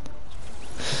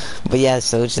 But yeah,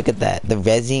 so just look at that. The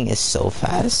rezzing is so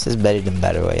fast. It's better than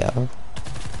Battle Royale.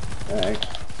 Alright.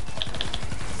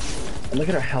 And look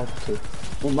at her health too.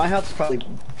 Well, my health's probably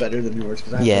better than yours.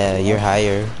 Cause Yeah, you're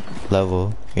higher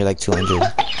level. You're like 200.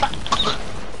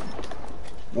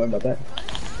 What about that?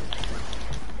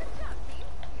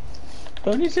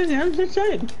 Bonnie says, I'm just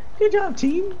saying. Good job,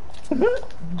 team. Not bad. I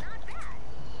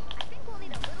think we'll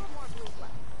need a little more blue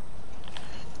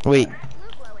glow. Wait, Blue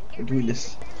glow in We're here. doing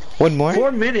this. one more?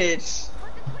 4 minutes. Flip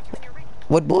the switch when you're ready.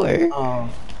 What more? Oh.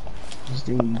 Just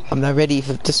doing. I'm not ready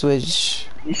for the switch.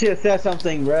 You should have said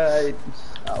something, right?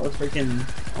 I was freaking.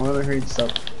 I wanna hear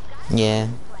stuff. Yeah.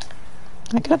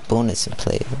 I got a bonus in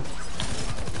play.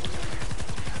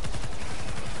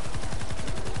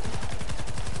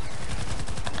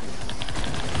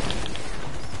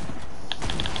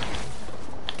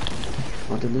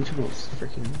 Oh, Delusional's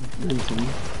freaking 19.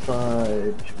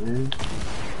 Fudge, man.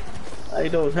 I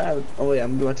don't have. Oh wait,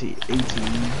 I'm going to 18.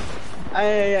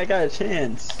 I got a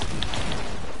chance.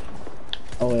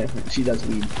 Oh wait, she does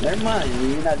weed. Never mind,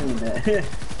 we're not doing that.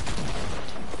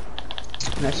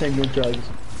 Hashtag no drugs.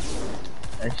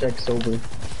 Hashtag sober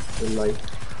for life.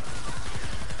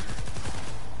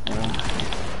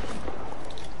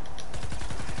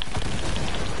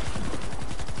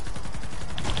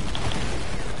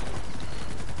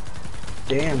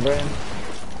 Damn, bro.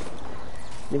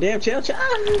 You damn chill.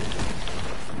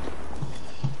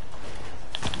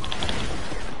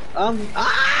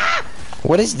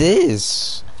 What is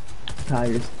this?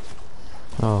 Tires.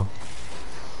 Oh.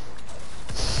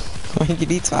 Why you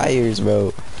need tires,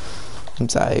 bro? I'm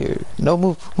tired. No,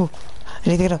 move. I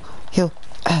need to get up. Heal.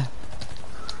 Ah.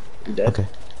 You dead? Okay.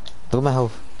 Look at my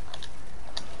health.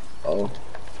 Oh.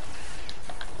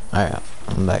 Alright,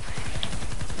 I'm back.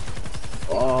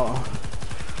 Oh.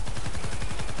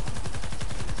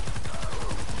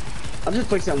 I'm just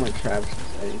fixing on my traps.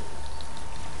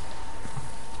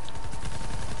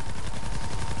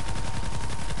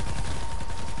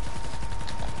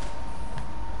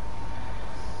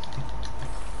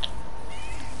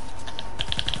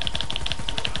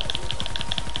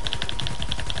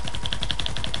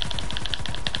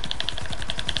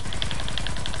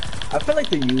 I feel like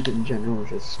the youth in general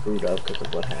is just screwed up because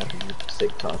of what happened with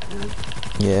TikTok, man.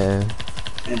 Yeah.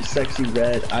 And Sexy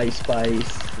Red, Ice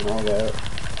Spice, and all that.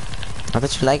 I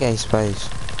thought you like Ice Spice.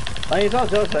 Like, it's all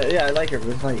jokes, like, yeah, I like her, but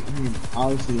it's like, I mean,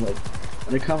 honestly, like,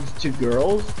 when it comes to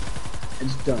girls,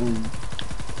 it's dumb.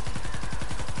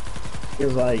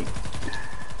 It's like,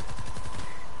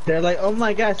 they're like, oh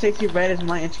my god, Sexy Red is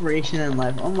my inspiration in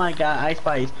life. Oh my god, Ice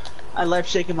Spice, I love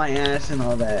shaking my ass and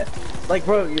all that. Like,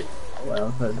 bro, you're,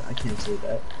 well, but I can't say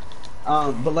that.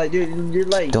 But like, dude, you're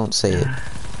like... Don't say it.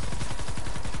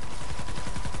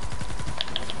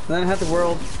 Then I have the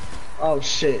world... Oh,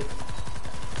 shit.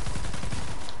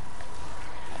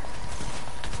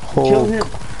 Kill him.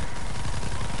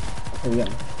 There we go.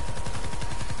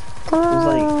 It's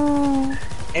like...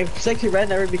 If Sexy Red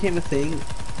never became a thing...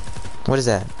 What is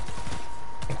that?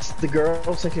 It's the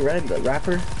girl, Sexy Red, the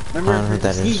rapper. Remember? I don't know what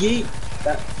that is. Yeet.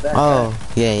 That Oh,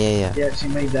 yeah. Yeah, she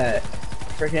made that.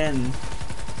 Freaking.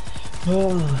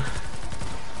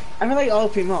 I feel like all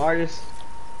female artists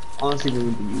honestly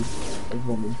would be used as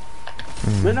women.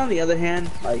 But on the other hand,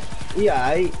 like, yeah,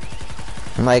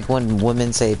 Like when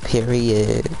women say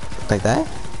period, like that?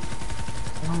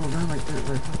 No, not like that.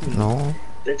 Like fucking, No.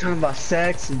 they're talking about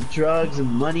sex and drugs and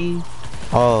money.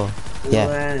 Oh, And yeah. all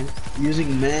that.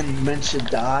 Using men should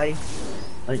die.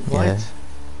 Like what? Yeah.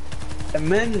 If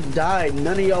men died,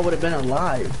 none of y'all would have been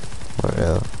alive. For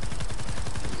real.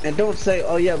 And don't say,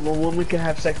 oh yeah, well women can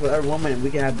have sex with other women and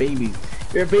we can have babies.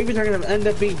 Your babies are gonna end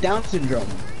up being Down syndrome.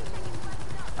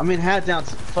 I mean, had Down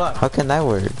syndrome. Fuck. How can that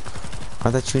work? I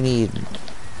thought you need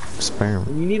sperm.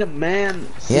 You need a man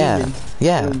Yeah. semen.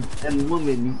 Yeah. And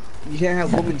woman. You can't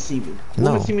have woman semen.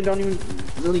 No. Woman semen don't even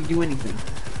really do anything.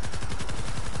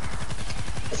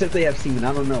 Except they have semen.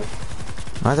 I don't know.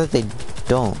 I thought they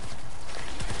don't.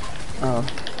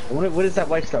 What is that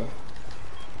white stuff?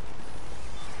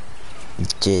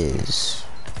 Jizz.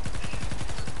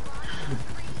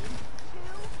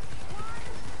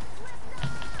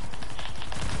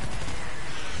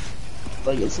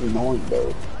 Like it's annoying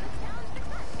though.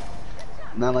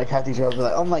 Not like half these girls are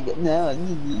like, oh my god, no,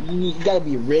 you gotta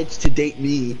be rich to date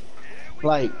me.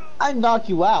 Like, I knock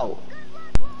you out.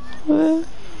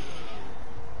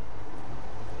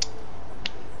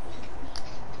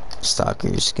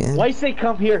 Stalker skin. Why say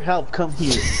come here, help, come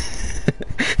here?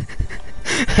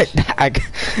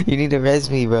 You need to res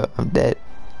me, bro. I'm dead.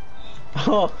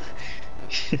 Oh.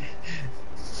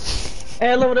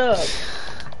 Hey, load up.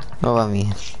 What about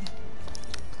me?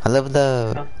 I leveled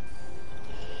up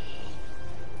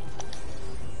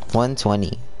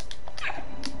 120.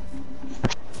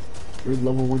 You're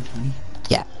level 120.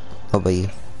 Yeah. What about you?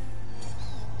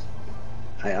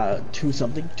 I 2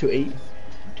 something, 2.8,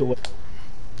 to what?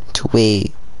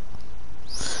 2.8.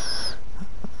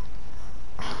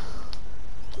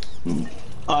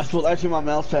 Oh, I suppose actually my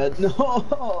mouse pad.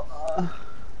 No.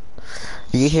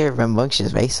 You hear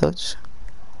rambunctious, right, Soch?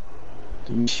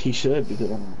 He should because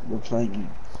we're playing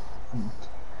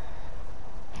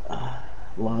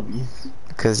lobby.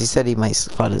 Because he said he might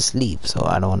fall asleep, so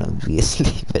I don't want to be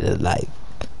asleep in the live.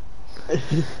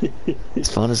 His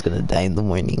phone is gonna die in the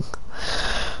morning.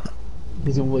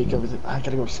 He's gonna wake up and say, I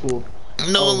gotta go to school.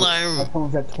 No My alarm.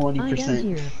 phone's at 20%. I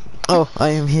am here. Oh, I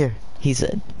am here. He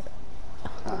said.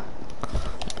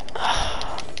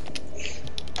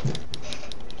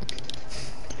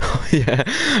 Yeah.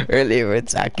 Earlier we were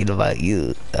talking about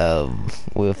you.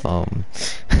 With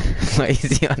why is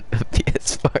he on the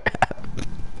PS4 app?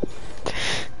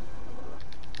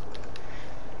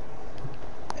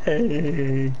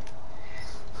 Hey.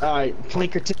 Alright,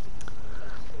 flanker 2.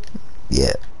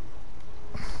 Yeah.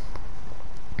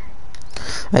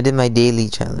 I did my daily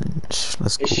challenge.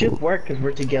 Let's go. It should work because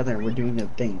we're together and we're doing a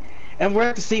thing. And we're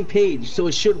at the same page, so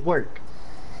it should work.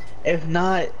 If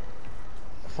not,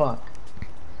 fuck.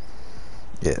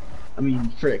 Yeah. I mean,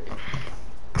 frick.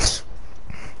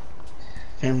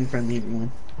 Family friendly,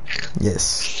 everyone.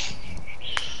 Yes.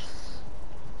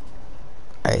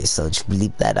 Alright, so just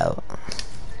bleep that out.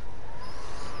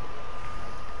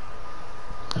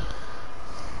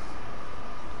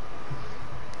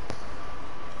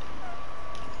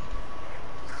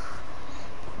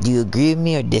 Do you agree with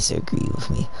me or disagree with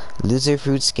me? Loser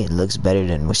fruit skin looks better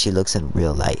than what she looks in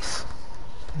real life.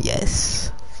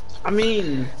 Yes. I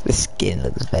mean, The skin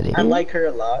looks better. I like her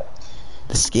a lot.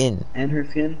 The skin. And her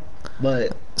skin,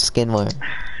 but Skin more.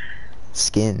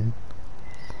 Skin.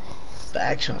 the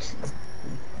actual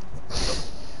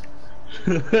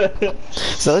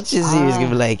So it's just serious gonna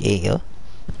be like, hey yo.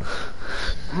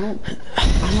 I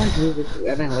like her.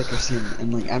 I didn't like her skin,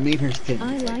 and like I made her skin.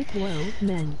 I like whoa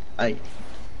men. Like,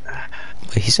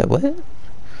 Wait, he said what?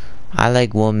 I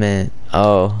like woman.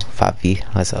 Oh, Poppy.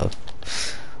 What's up?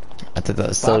 I thought that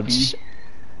was so.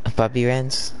 Poppy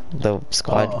Rans, the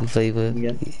squad we played with.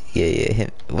 Yeah. Yeah, him.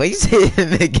 Why you say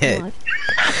him again? What?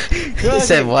 He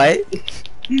said what?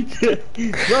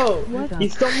 Bro, What he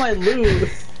up? stole my loot.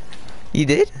 You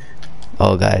did?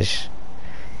 Oh gosh.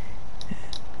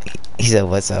 He said,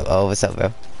 "What's up?" Oh, what's up,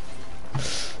 bro?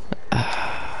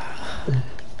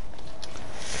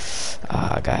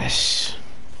 Oh gosh.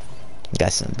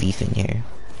 Got some beef in here.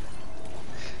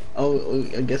 Oh,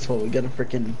 guess what? We gotta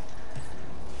freaking.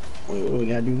 What we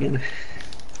gotta do again?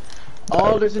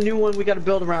 Oh, there's a new one we gotta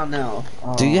build around now.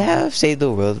 Do you have Save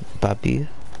the World, Poppy?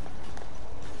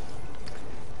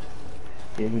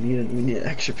 Yeah, we need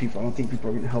extra people. I don't think people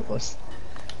are gonna help us.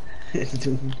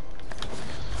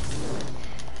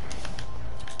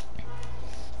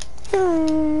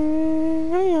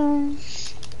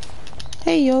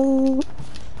 Hey yo.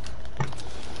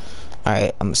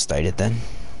 Alright, I'm gonna start it then.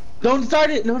 Don't start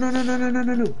it! No. We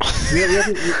have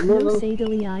to, No say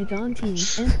dilly I don't and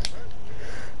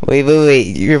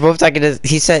Wait. You're both talking to.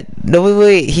 He said no.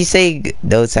 Wait. He's saying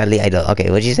no. Sadly, I don't. Okay,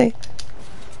 what'd you say?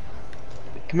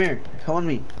 Come here. Come on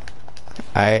me.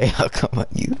 I'll come on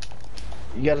you.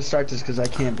 You gotta start this because I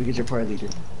can't because you're party leader.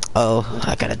 Oh,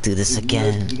 I gotta do this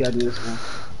again. You gotta do this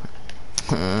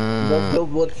one.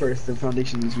 Build wood first. The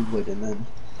foundation needs to be wood, and then.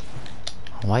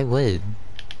 Why wood?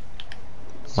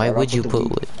 Why Start would off you with the put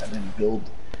wheat wood? And then build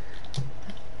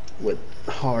with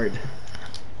hard.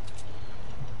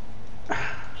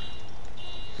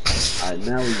 Alright,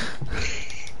 now we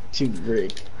to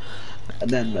brick. And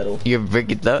then metal. You're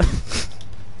breaking up.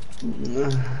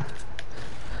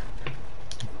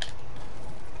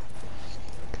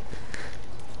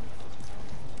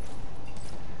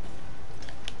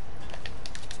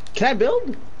 Can I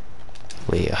build?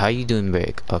 Wait, how you doing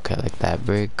brick? Okay, like that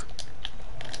brick.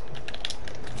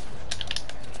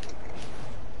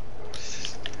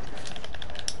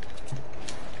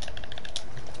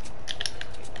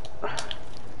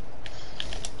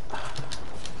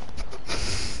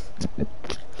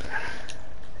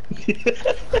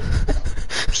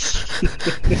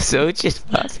 So just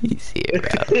puppies here,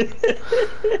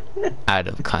 bro. Out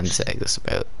of context,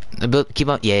 bro. Keep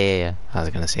on. Yeah. I was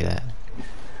gonna say that.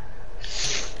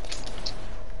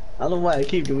 I don't know why I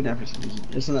keep doing that for some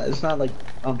reason. It's not like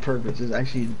on purpose. It's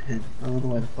actually intent. I don't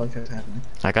know why the fuck that's happening.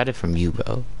 I got it from you,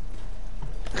 bro.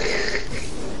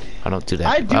 I don't do that.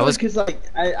 I do it because like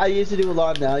I used to do a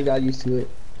lot. Now I got used to it.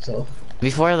 So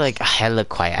before, like hella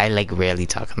quiet. I like rarely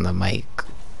talk on the mic.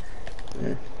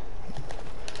 yeah.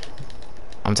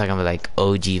 I'm talking about like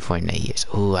OG Fortnite years.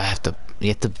 Ooh, you have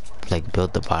to like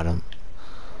build the bottom.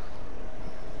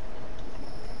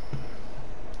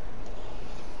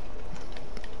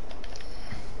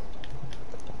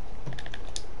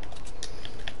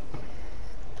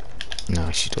 No,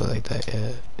 I should do it like that.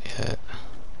 Yeah.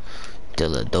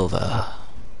 Diladova.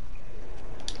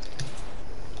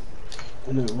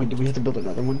 And then, wait, do we have to build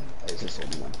another one? Or is this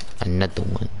only one? Another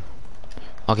one.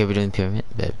 Okay, we're doing pyramid.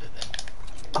 Bet.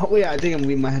 Oh yeah, I think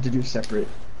we might have to do separate.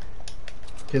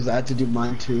 Because I had to do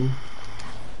mine too.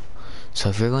 So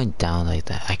if you're going down like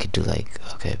that, I could do like,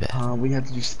 okay, bet. We have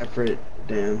to do separate.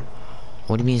 Damn.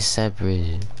 What do you mean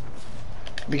separate?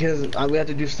 Because we have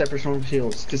to do separate storm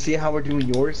shields. To see how we're doing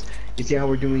yours, you see how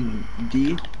we're doing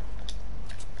D?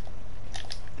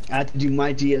 I have to do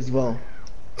my D as well.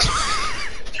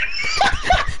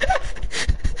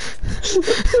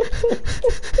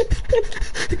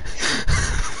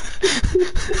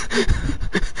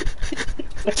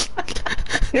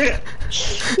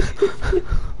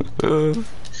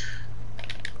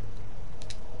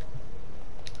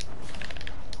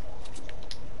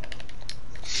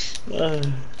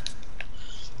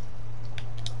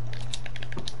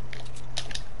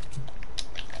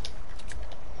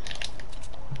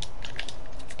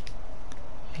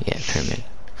 Yeah, pyramid.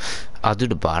 I'll do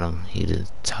the bottom. You do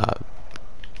the top.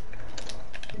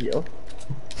 Yo.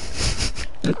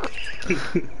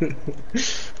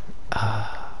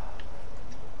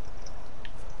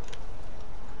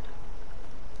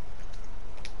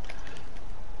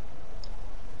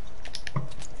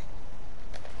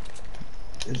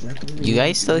 Is that the You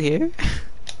guys still here?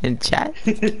 In chat?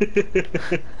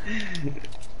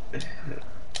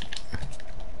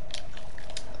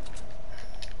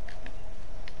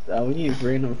 We need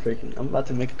random freaking. I'm about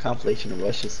to make a compilation of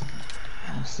us just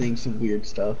saying some weird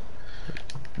stuff.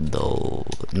 No,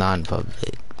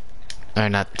 non-public. Or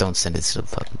not, don't send it to the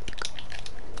public.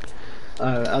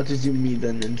 I'll just do me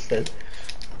then instead.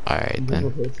 Alright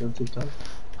then.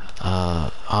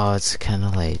 Oh, it's kind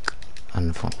of like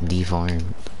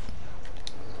deformed.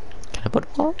 Can I put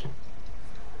a wall?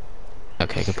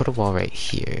 Okay, I can put a wall right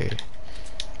here.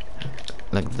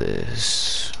 Like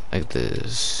this. Like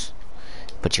this.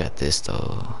 But you got this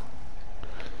though.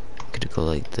 Could it go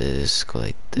like this? Go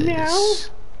like this.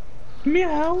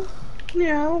 Meow.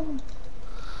 Meow.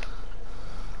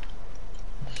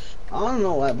 I don't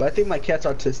know why, but I think my cat's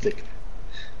autistic.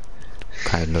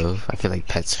 Kind of. I feel like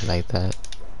pets are like that.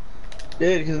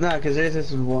 Yeah, because there's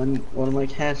this one of my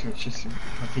cats which just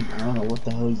fucking, I don't know what the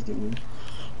hell he's doing.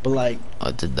 But like,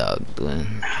 What's the dog doing?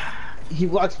 he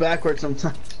walks backwards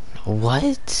sometimes.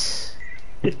 What?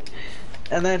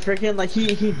 And then freaking like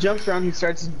he jumps around, he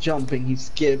starts jumping, he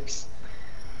skips.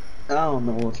 I don't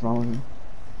know what's wrong with him.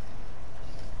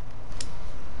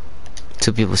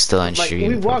 Two people still on Like stream.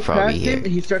 we walk probably past here. him,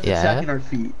 he starts attacking our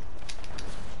feet.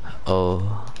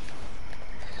 Oh.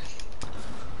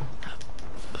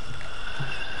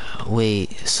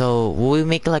 Wait, so will we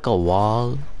make like a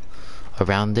wall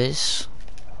around this?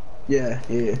 Yeah.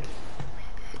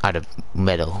 Out of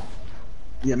metal.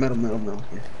 Yeah, metal,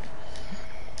 yeah.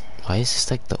 Why is this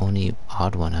like the only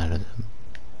odd one out of them?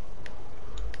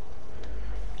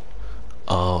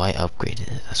 Oh, I upgraded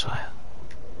it, that's why.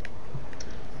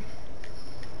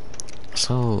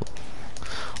 So,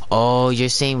 oh, you're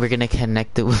saying we're gonna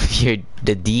connect it with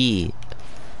the D.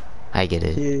 I get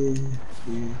it. Yeah,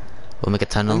 yeah. We'll make a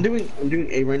tunnel. I'm doing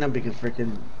A right now because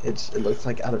freaking it looks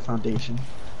like out of foundation.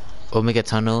 We'll make a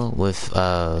tunnel with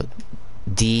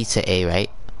D to A, right?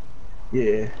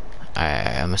 Yeah. Alright,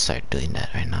 I'm gonna start doing that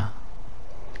right now.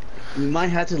 We might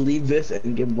have to leave this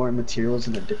and get more materials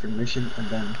in a different mission, and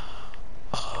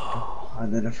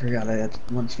then I forgot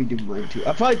once we do mine too.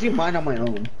 I'll probably do mine on my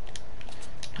own.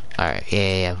 Alright,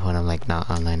 yeah, when I'm like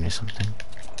not online or something.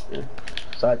 Yeah.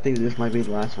 So I think this might be the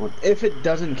last one. If it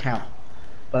doesn't count.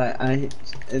 But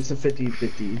it's a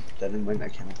 50-50, then it might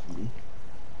not count for me.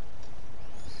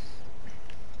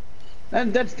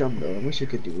 And that's dumb though, I wish I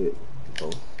could do it.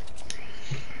 Oh.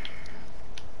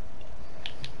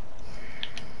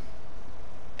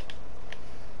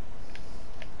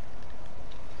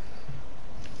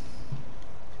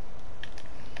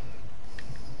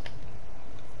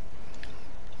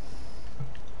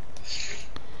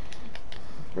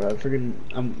 Bro,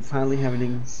 I'm finally having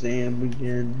an exam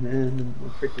again, man.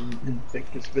 I'm freaking in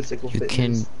physical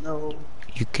fitness. No.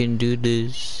 You can do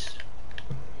this.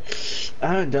 I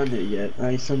haven't done it yet.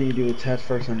 I still need to do a test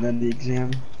first and then the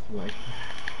exam. Like,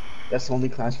 that's the only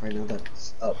class right now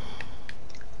that's up.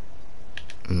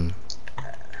 Mm.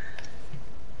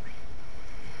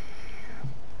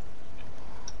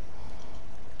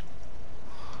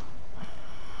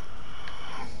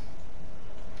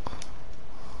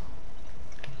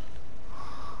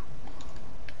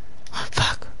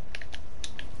 Fuck.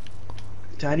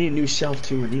 I need a new shelf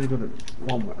too. I need to go to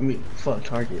Walmart. I mean, fuck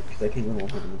Target because I can't go to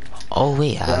Walmart anymore. Oh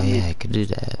wait, yeah, I could do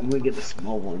that. I'm gonna get the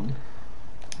small one.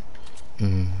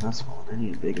 Not small. I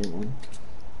need a bigger one.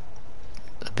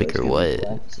 A bigger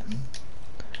what?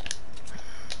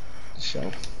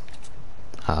 Shelf.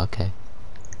 Oh, okay.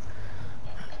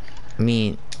 I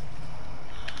mean,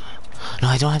 no,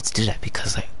 I don't have to do that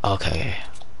because like, okay.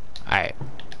 Alright.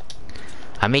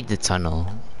 I made the tunnel.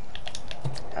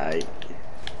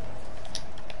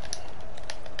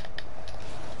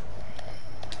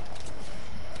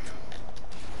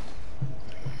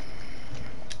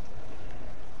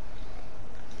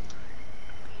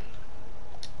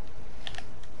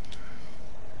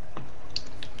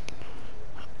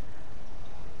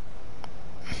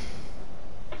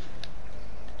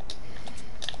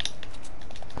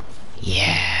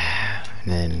 Yeah.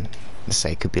 And then the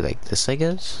side could be like this, I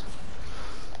guess.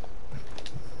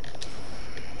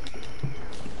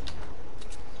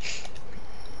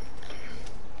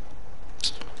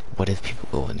 What if people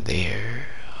go in there?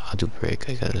 I'll do brick,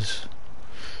 I guess.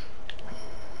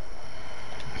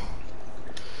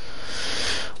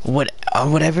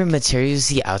 Whatever materials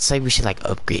you see outside, we should like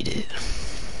upgrade it,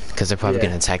 because they're probably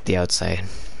gonna attack the outside.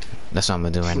 That's what I'm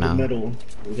gonna do right now. Metal,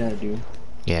 we gotta do.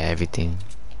 Yeah, everything.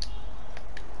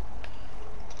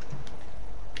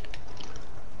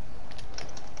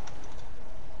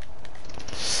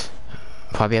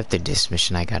 Probably after this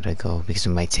mission, I gotta go because it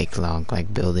might take long,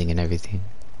 like building and everything.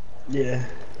 Yeah.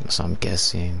 So I'm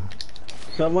guessing.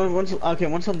 So once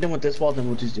I'm done with this wall, then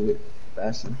we'll just do it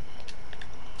faster.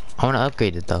 I wanna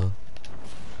upgrade it though.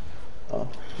 Oh. Okay.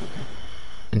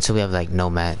 Until we have like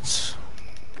no mats.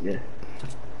 Yeah.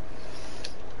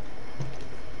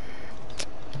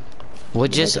 We'll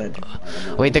just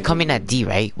wait. They're coming at D,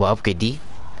 right? We'll upgrade D.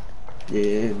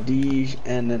 Yeah, D,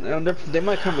 and then they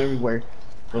might come everywhere,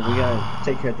 but we gotta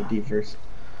take care of the D first.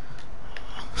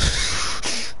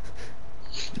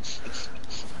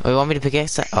 Oh, you want me to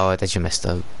pickaxe that? Oh, I thought you messed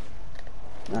up.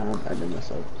 Nah, I didn't mess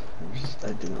up.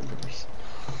 I did on purpose.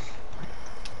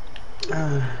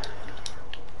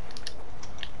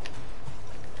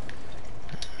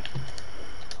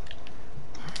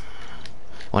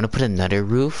 Want to put another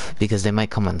roof because they might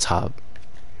come on top.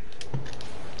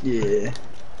 Yeah.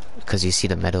 Because you see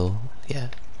the metal. Yeah.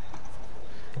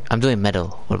 I'm doing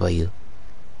metal. What about you?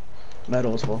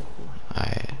 Metal as well.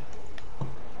 Alright.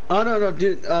 Oh no,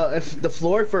 dude. If the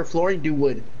floor for flooring, do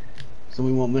wood, so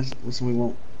we won't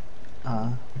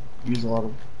use a lot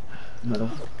of metal.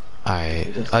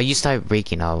 Alright. Oh, you start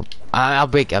breaking. I'll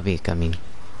break. I mean,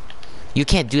 you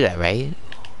can't do that, right?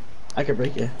 I could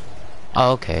break it.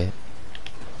 Oh, okay.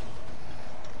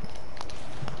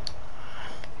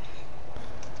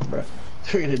 Bruh,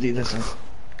 we're gonna do this one.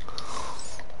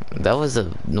 That was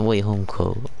a No Way Home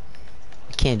quote.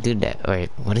 You can't do that.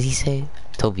 Alright, what did he say?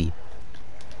 Toby.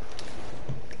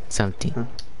 Something. Huh?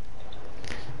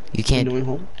 You can't. No Way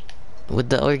Home? With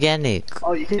the organic.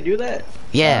 Oh, you can do that?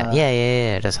 Yeah,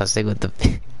 yeah. That's how I say with the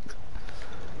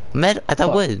metal. I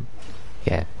thought wood.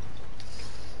 Yeah.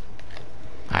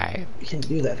 Alright. You can't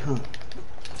do that, huh?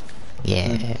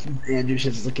 Yeah. And Andrew's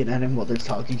just looking at him while they're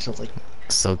talking. So I was like,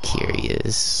 So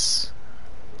curious.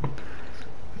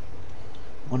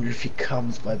 wonder if he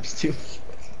comes vibes too.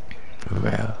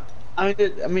 Bro. I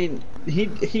mean, he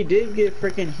did get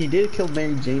freaking. He did kill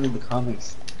Mary Jane in the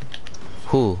comics.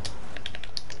 Who?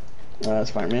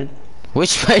 Spider-Man. Which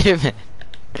Spider-Man?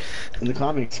 In the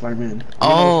comics, Spider-Man.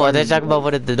 Oh, I thought you talking about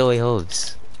one of the No Way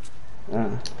Homes.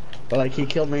 But like he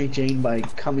killed Mary Jane by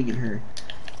coming in her,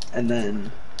 and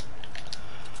then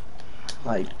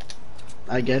like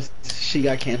I guess she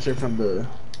got cancer from the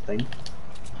thing.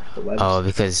 The webs. Oh,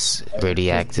 because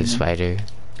radioactive spider,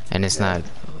 and it's not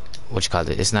what you call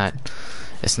it. It's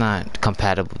not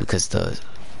compatible because the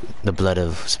blood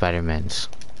of Spider-Man's.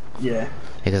 Yeah.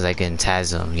 Because like in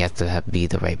TASM, you have to be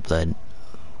the right blood.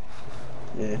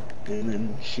 Yeah, and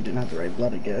then she didn't have the right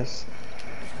blood, I guess.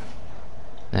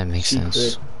 That makes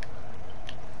sense.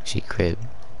 She crib.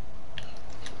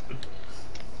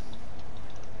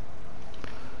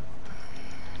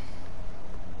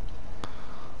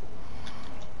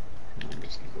 I'm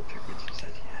just gonna go pyramids, he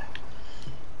said,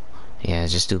 Yeah,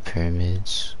 just do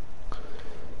pyramids.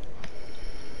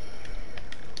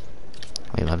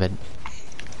 Wait, my bad.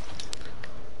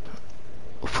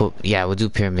 Yeah, we'll do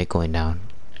pyramid going down.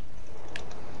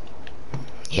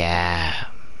 Yeah.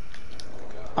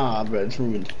 Ah, bro, it's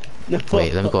ruined. No.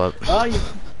 Wait, let me go up. Oh, you...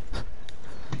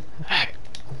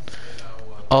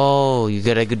 Oh, you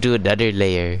gotta go do another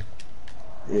layer.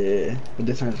 Yeah, but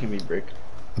this time it's gonna be brick.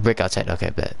 Brick outside, okay,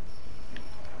 bet.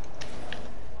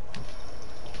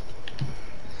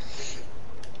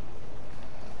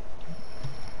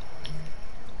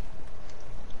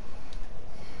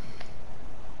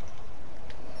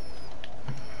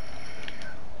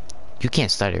 You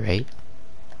can't start it, right?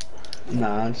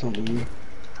 Nah, it's only you.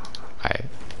 Alright.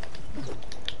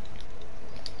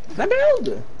 Can I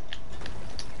build?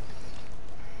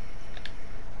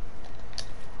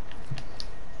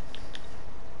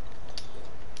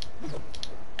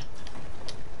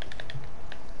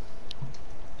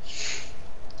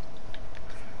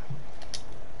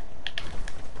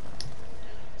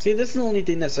 See, this is the only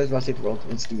thing that says about Save the World.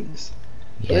 Let's do this.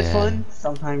 Yeah. It's fun.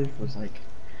 Sometimes it's like,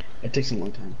 it takes a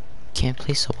long time. Can't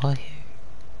play so well here.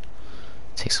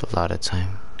 Takes a lot of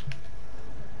time.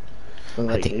 But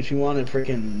like, if you want to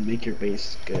freaking make your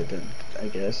base good, then I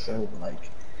guess I would like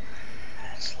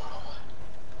slow.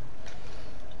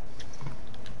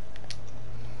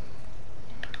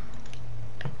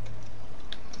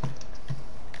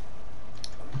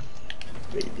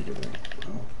 Wait, you did it right.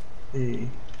 Oh, hey.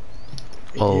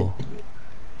 Oh,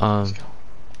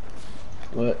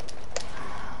 What?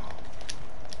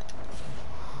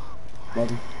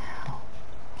 Bobby.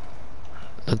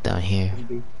 look down here.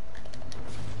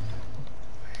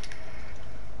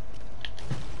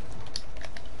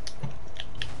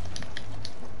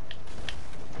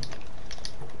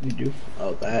 You do?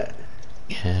 Oh, that.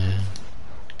 Yeah.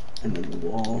 And then the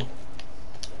wall.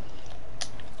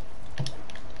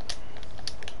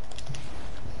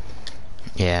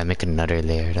 Yeah, make another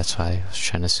layer, that's why I was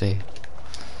trying to say.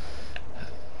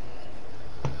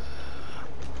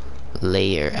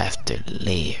 Layer after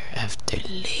layer after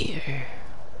layer.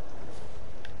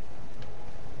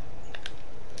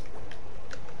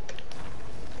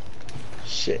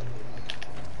 Shit.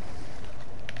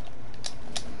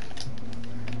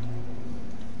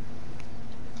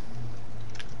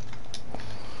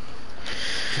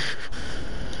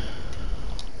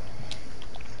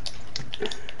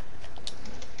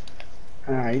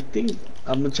 I think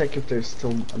I'm gonna check if there's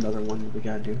still another one we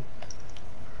gotta do.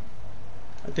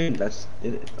 I think that's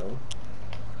it though.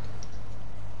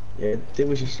 Yeah, I think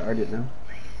we should start it now.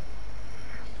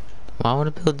 Well, I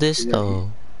want to build this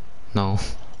though. No.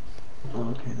 Oh,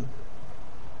 okay.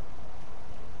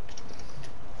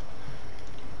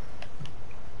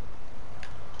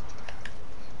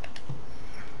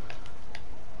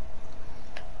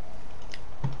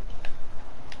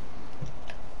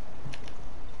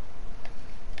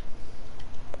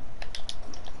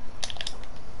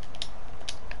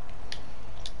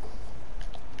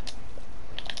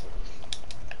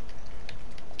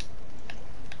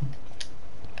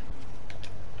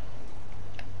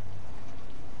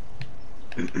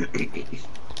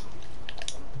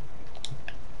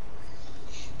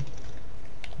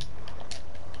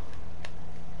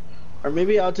 Or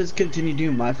maybe I'll just continue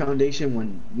doing my foundation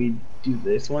when we do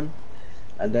this one,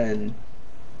 and then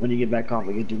when you get back on,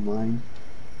 we can do mine.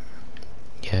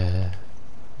 Yeah.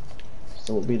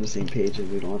 So we'll be on the same page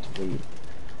and we don't have to wait.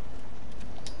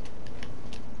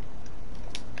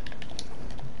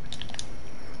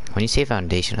 When you say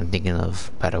foundation, I'm thinking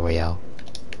of Battle Royale.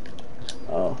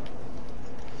 Oh.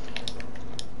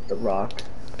 The Rock.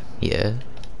 Yeah.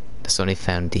 That's the only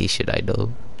foundation I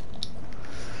know.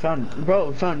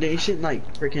 Foundation,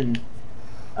 like freaking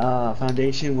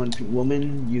foundation when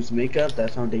women use makeup,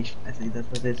 that's foundation. I think that's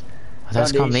what it is. Oh,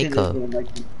 that's called Foundation is makeup. when like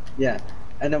yeah.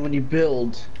 And then when you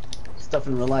build stuff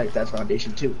in real life, that's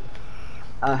foundation too.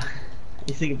 You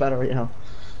think about it right now.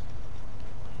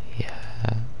 Yeah.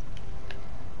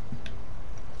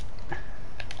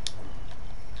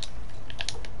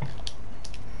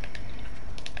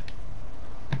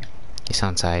 You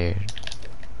sound tired.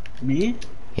 Me?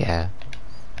 Yeah.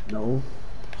 No.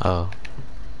 Oh.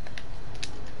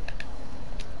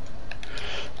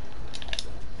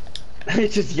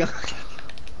 It's just young.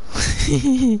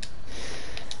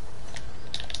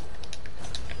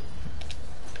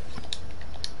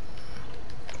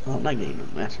 Oh, I'm not getting no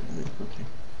master. Okay.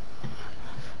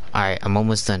 Alright, I'm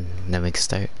almost done. Then we can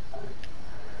start.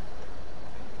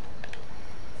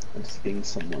 I'm just getting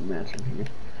some more master here.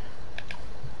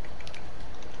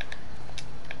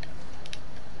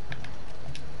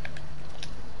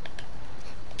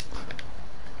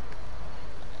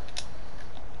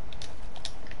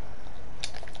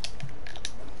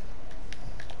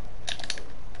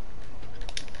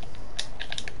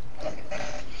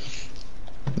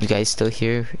 You guys still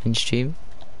here in stream?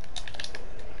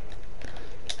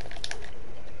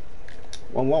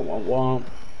 Womp womp womp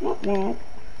womp womp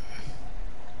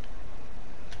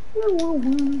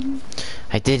womp.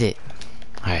 I did it.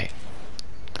 Alright.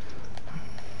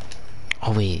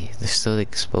 Oh wait, there's still the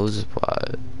exposed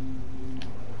spot.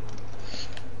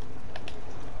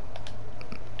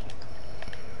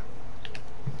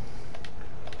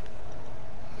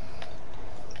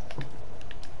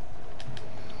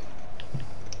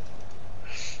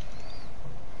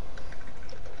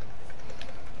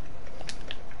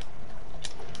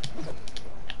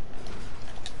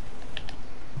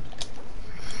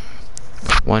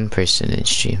 One person in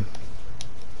stream.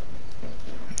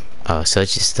 Oh,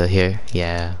 Soch is still here?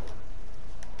 Yeah.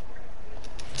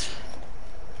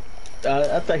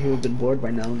 I thought he would have been bored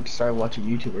by now and started watching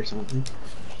YouTube or something.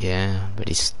 Yeah, but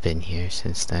he's been here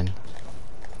since then.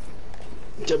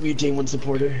 WJ1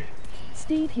 supporter.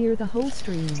 Stayed here the whole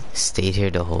stream. Stayed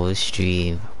here the whole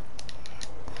stream.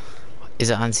 Is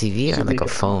it on TV or like a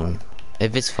phone?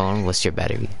 If it's phone, what's your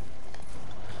battery?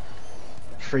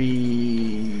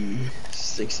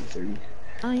 363.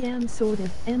 I am sort of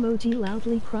emoji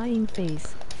loudly crying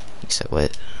face. You said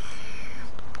what?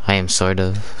 I am sort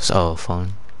of. Oh,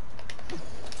 phone.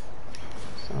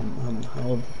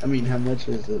 How much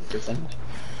is the percentage?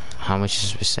 How much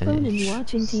is the Phone and percentage?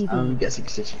 watching TV. I'm guessing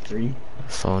 63.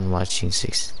 Phone watching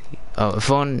 60. Oh,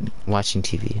 phone watching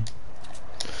TV.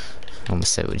 I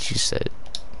almost said what you said.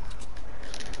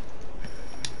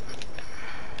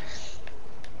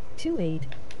 28.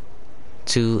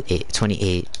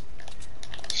 28.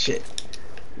 Shit.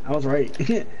 I was right. I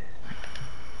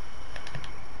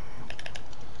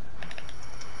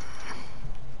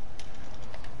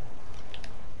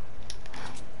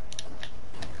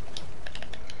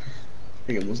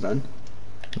think almost done.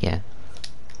 Yeah.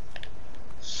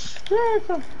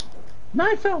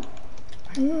 Knife fell.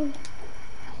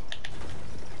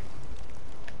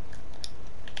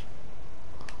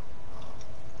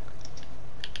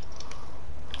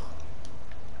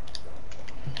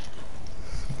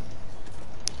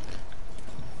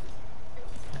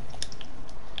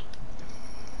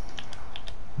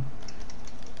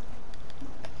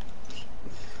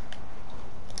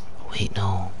 Wait,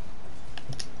 no.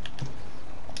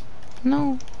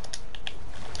 No.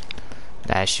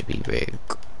 That should be big.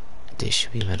 This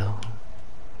should be middle.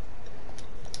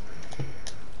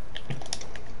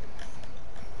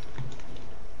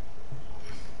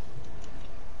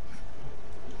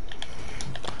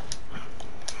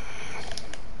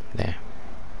 There.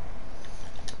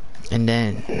 And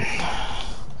then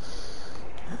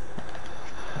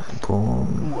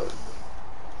boom.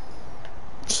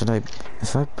 Should I,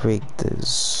 if I break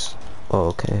this, oh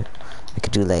okay, I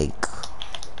could do like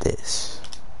this.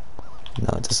 No,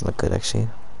 it doesn't look good actually.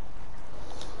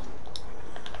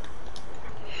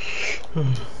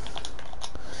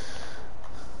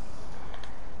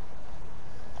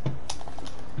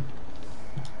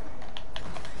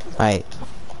 Alright,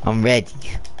 I'm ready.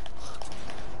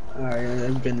 Alright,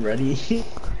 I've been ready.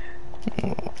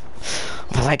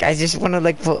 But like, I just want to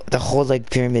like put the whole like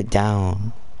pyramid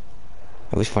down.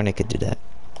 I wish Fortnite could do that.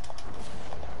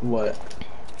 What?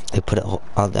 Like put it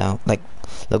all down. Like,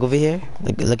 look over here.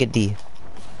 Like, look at D.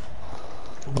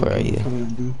 Where are you?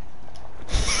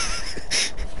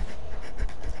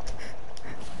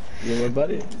 Yeah, what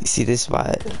about it? You see this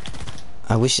spot?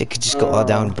 I wish it could just go all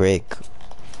down brick.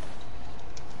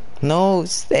 No,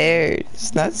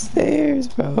 stairs. Not stairs,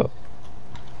 bro.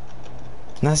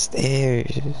 Not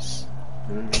stairs.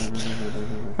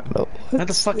 No, How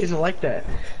the fuck is it like that?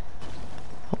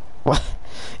 What?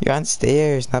 You're on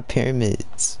stairs, not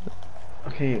pyramids.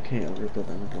 Okay, I'll rebuild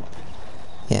that.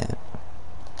 Yeah.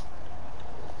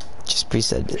 Just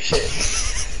preset it. Shit.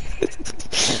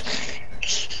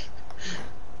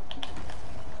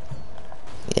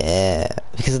 Yeah,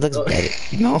 because it looks Oh. better.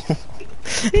 No,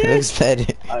 it looks better.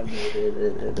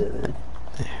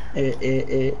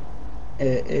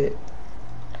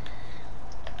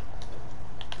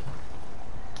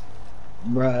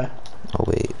 Bruh. Oh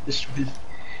wait.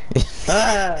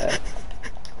 Ah!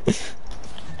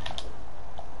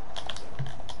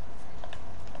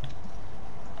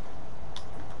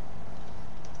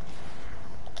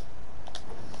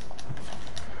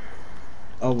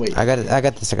 Oh wait. I got it. I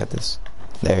got this.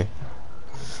 There.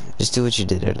 Just do what you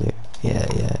did earlier.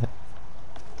 Yeah.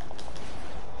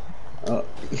 Oh.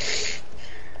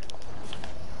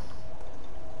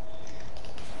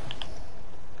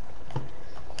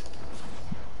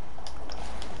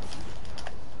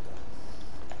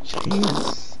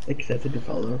 Jeez. Accepted the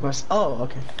follow request. Oh,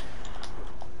 okay.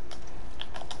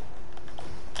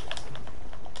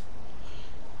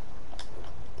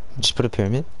 Just put a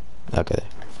pyramid. Okay.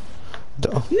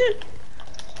 There. Yeah.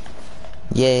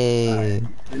 Yay. Right.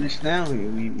 Finished now.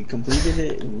 We completed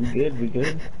it. We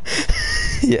good.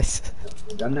 Yes.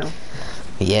 We're done now.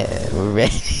 Yeah, we're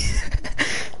ready.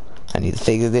 I need to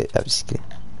figure it. I'm just kidding.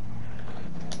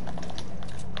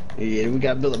 Yeah, we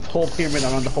gotta build a whole pyramid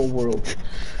around the whole world.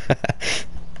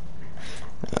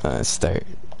 Start.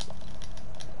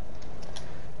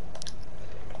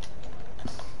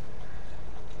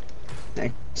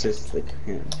 It's just like,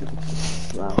 yeah, I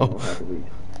don't know how to read.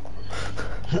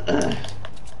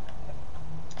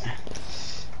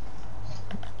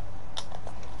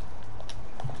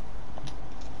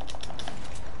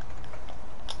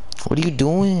 What are you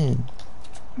doing?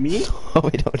 Me? Oh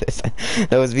wait, no,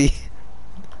 that was me.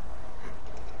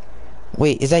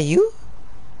 Wait, is that you?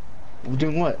 We're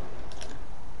doing what?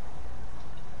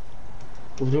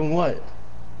 We're doing what?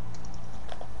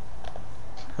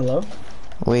 Hello?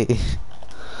 Wait.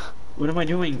 What am I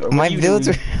doing? Or what My are you builds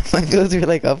doing? my builds are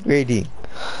like upgrading.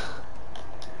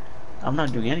 I'm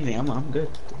not doing anything. I'm good.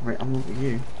 I'm over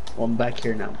here. Well, I'm back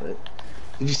here now, but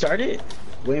did you start it?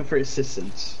 Waiting for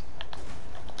assistance.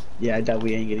 Yeah, I doubt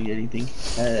we ain't getting anything.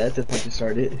 That's the point to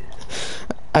start it.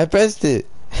 I pressed it.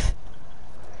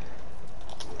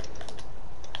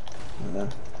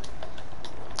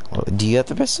 Oh, do you have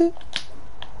to press it?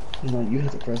 No, you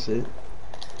have to press it.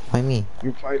 Why me?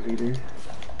 You're part leader.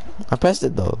 I pressed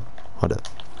it though. Hold up.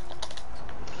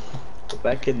 Go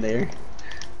back in there.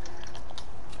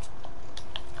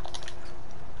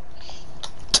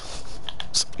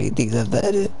 So many things I've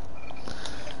added.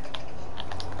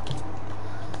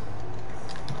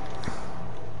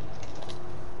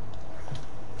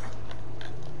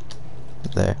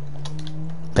 There.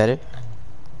 Better?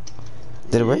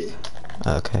 Did it work?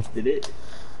 Oh, okay. Did it?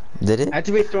 Did it?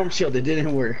 Activate storm shield. It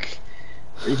didn't work.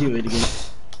 Redo it again.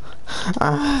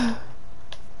 Ah.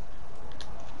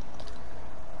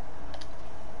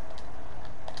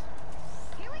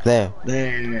 There.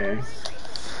 There.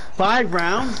 5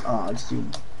 rounds? Oh, it's too.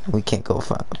 We can't go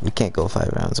 5. We can't go 5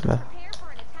 rounds, bro. Prepare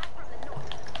for an attack from the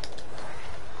north.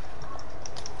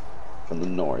 From the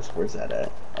north. Where's that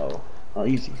at? Oh. Oh,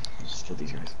 easy. Just kill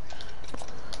these guys.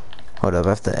 Hold up, I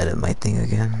have to edit my thing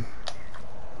again.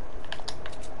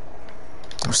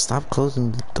 Oh, stop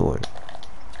closing the door.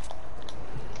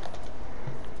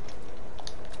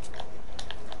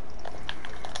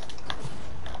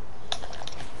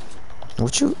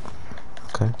 What you?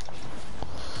 Okay.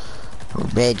 We're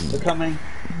ready. They're coming.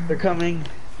 They're coming.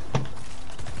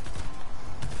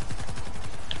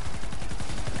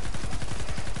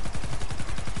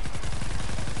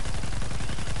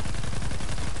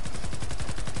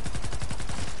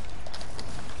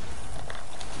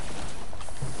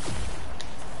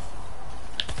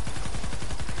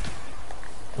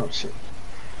 Oh shit.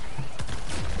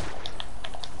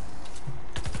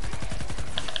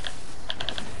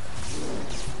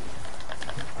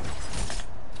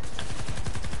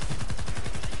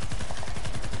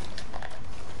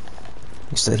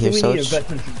 You still I here, think we need Soch?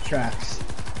 investment in traps.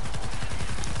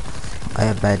 I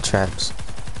have bad traps.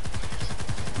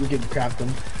 We can craft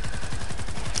them.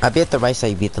 I be at the right side,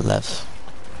 you be at the left.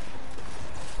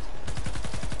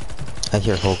 I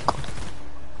hear Hulk.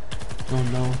 Oh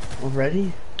no.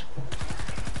 Already?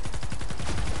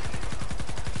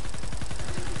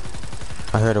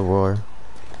 I heard a roar.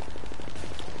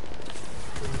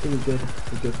 I think we're good.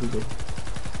 We're good.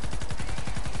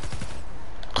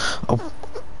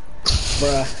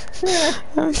 Bruh.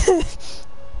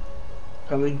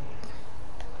 Coming.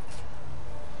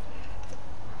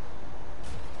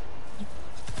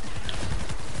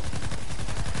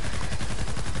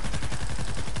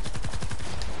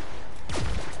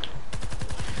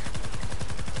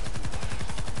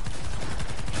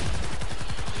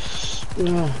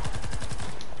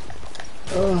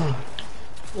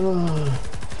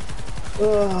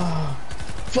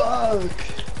 Fuck!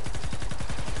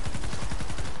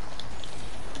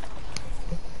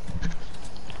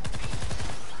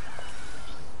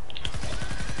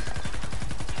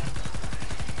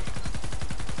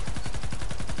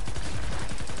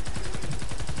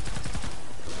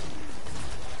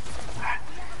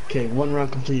 Okay, one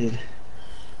round completed.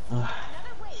 Another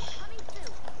wave coming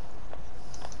soon.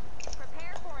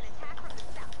 Prepare for an attack from the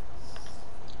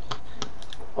south.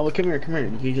 Oh, come here, come here. You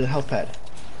can do the health pad.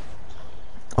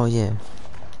 Oh yeah.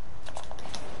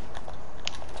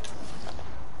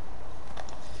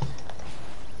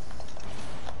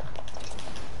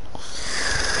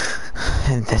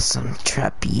 And there's some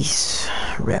trappies,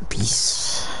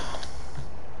 rappies.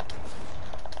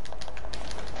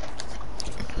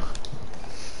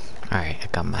 Alright, I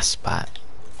got my spot.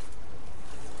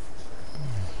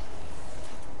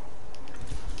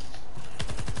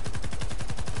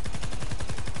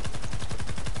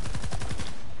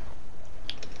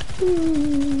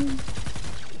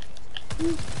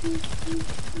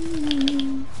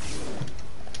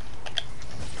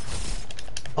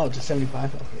 Oh, just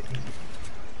 75? Okay.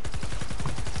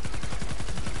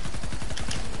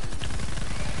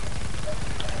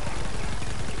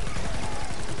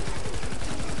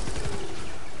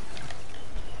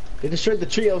 They destroyed the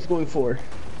tree I was going for.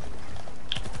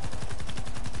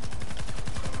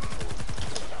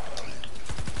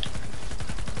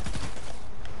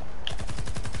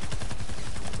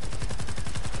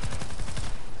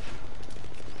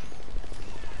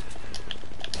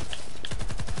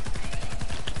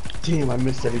 Damn, I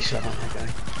missed every shot on that guy.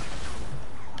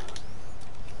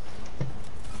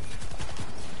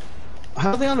 How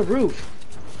are they on the roof?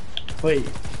 Wait.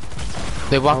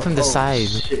 They walk from the side.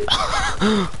 Shit.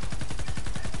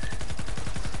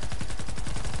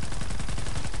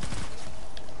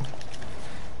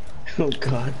 Oh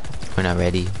god. We're not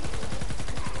ready.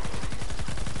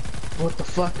 What the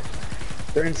fuck?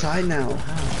 They're inside now.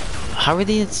 How are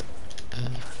they inside?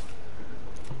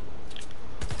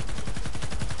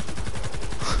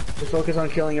 Just focus on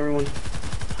killing everyone.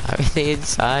 How are they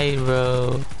inside,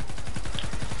 bro?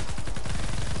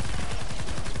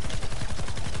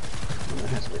 That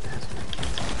has to work, that has to work.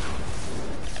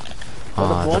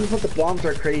 Oh, Oh, the ones with the bombs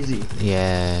are crazy.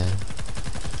 yeah.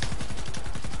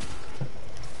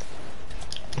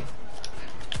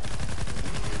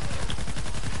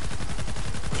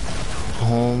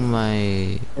 Oh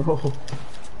my. Oh,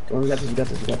 come on, we got this, we got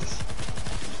this, we got this.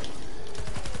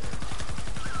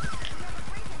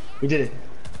 We did it.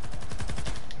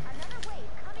 Another wave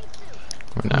coming soon.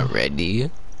 We're not ready.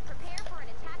 Prepare for an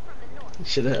attack from the north.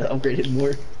 Should have upgraded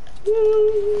more.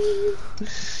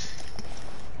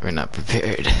 We're not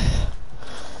prepared.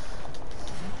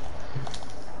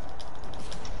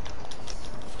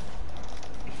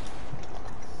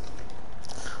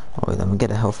 Oh wait, let me get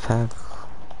a health pack.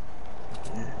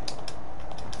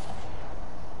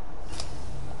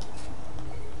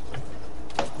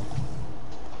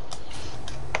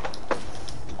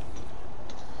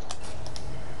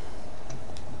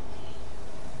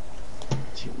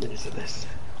 Of this.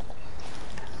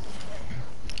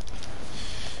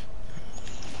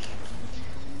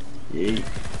 Yeet.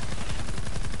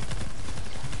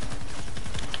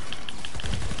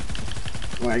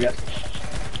 Oh my god.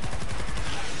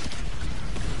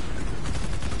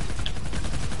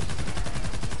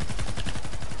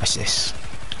 Watch this.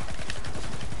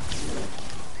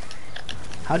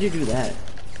 How'd you do that?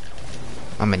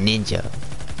 I'm a ninja.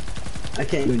 I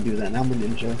can't even do that. I'm a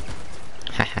ninja.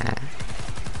 Haha.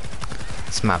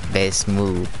 It's my best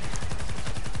move.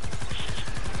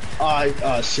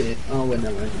 Oh shit. Oh wait,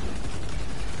 never mind.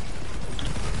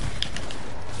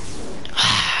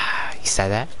 You saw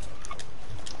that?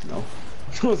 No.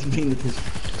 I was being with this.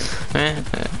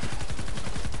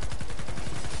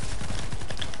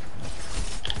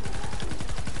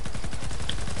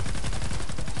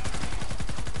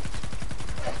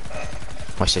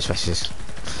 Watch this, watch this.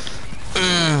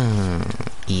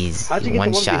 Easy. How'd you get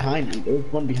One the one shot. behind you? There was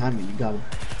one behind me. You got him.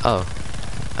 Oh,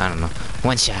 I don't know.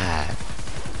 One shot.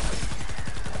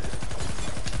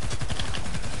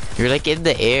 You're like in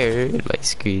the air, my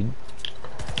screen.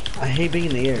 I hate being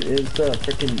in the air. It's the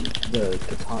freaking the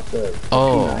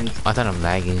Oh, nice. I thought I'm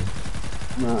lagging.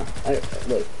 Nah.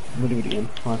 Look. I'm gonna do it again.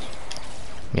 Watch.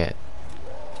 Yeah.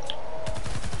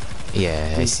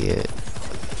 Yeah, I see it.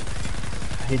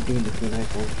 I hate doing this with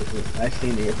iPhone because I stay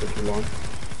in the air for too long.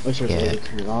 Or should I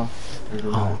turn it off?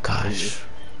 Oh gosh.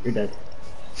 You're dead.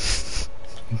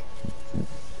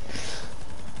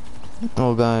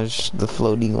 Oh gosh, the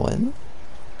floating one.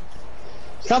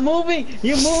 Stop moving!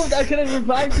 You moved! I couldn't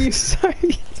revive you!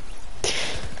 Sorry.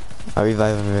 I'll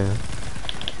revive him.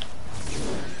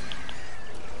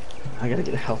 I gotta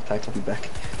get a health pack, I'll be back.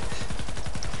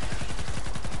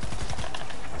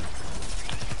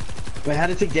 Wait, how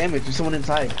to take damage? There's someone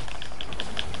inside.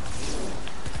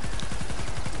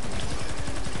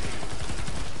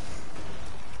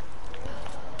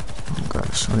 Oh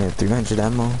gosh, only have 300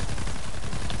 ammo.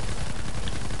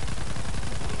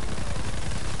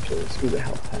 Okay, screw the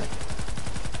health pack.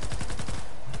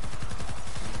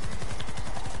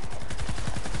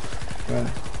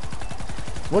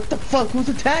 What the fuck? Who's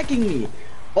attacking me?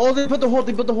 Oh, they put the hole,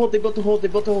 they built the hole, they built the hole, they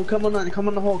built the hole. Come on, come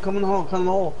on the hole, come on the hole, come on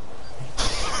the hole.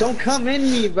 Don't come in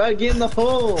me, bro. Get in the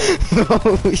hole.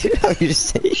 No, you know you're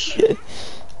saying shit.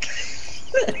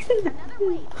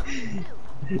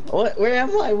 What? Where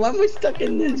am I? Why am I stuck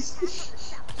in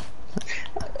this?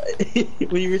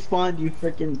 When you respond, you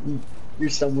freaking, you're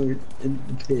somewhere in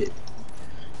the pit.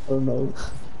 Oh no.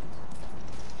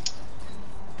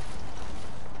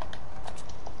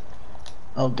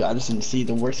 Oh god, it's in C,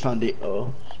 the worst foundation.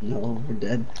 Oh no, we're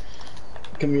dead.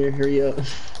 Come here, hurry up.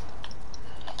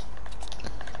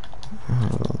 I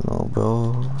don't know,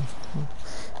 bro.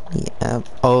 Yeah.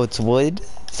 Oh, it's wood?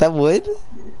 Is that wood?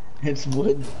 It's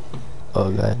wood.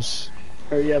 Oh gosh.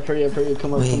 Hurry up, hurry up, hurry up.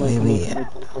 Come on, come on, come on, come on,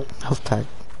 come on. Health pack.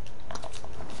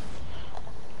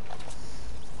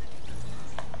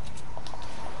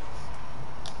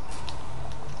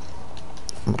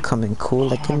 I'm coming cool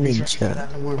like a ninja.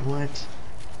 What?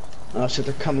 Oh shit,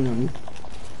 they're coming on me.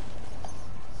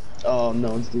 Oh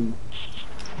no, it's doing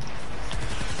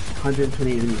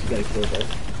 120 enemies, you gotta kill though.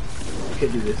 I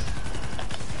can't do this.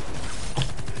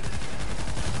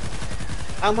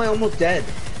 How am I almost dead?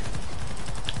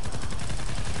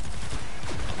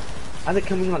 How are they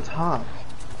coming on top?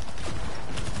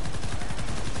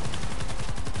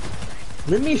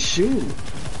 Let me shoot.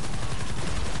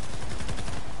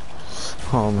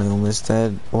 Oh, I'm almost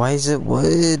dead. Why is it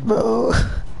wood, bro?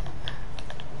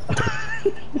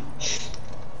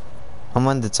 I'm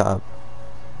on the top.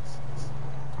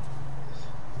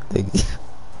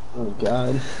 Oh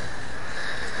god.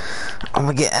 I'm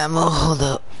gonna get ammo. Hold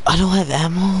up. I don't have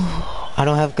ammo. I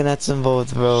don't have grenades in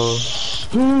both, bro.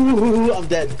 Ooh, I'm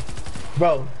dead.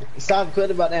 Bro, stop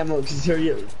quitting about ammo. Just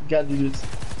hurry up. You gotta do this.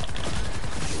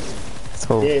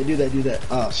 So, Yeah, do that, do that.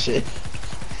 Oh shit.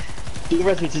 Do the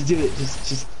rest of it, just do it.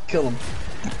 Just kill him.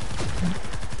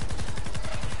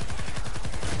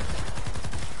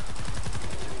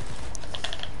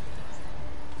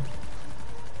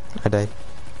 I died.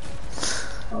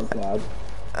 Oh god.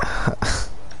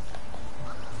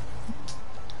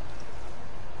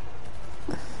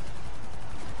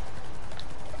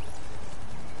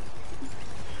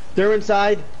 They're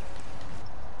inside.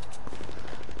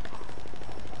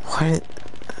 What?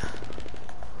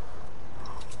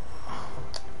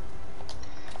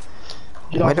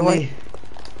 Why do I?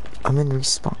 I'm in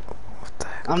respawn. What the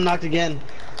heck? I'm knocked again.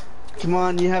 Come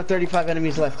on, you have 35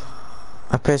 enemies left.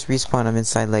 I pressed respawn. I'm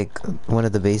inside like one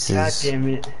of the bases. God damn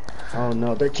it. Oh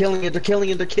no, they're killing it, they're killing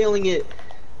it, they're killing it.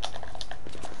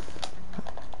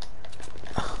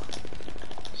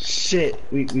 Shit,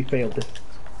 we failed this.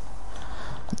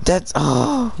 That's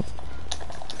oh.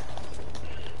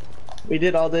 We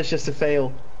did all this just to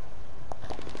fail.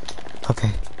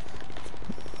 Okay.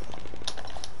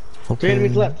 3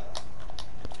 enemies left.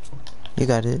 You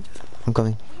got it. I'm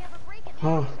coming.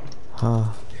 Oh.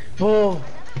 Oh. Oh.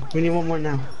 We need one more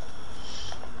now.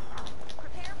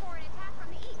 Prepare for an attack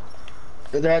from the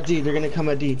east. They're at D, they're gonna come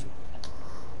at D.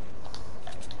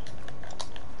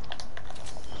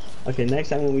 Okay, next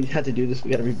time when we have to do this,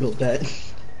 we gotta rebuild that.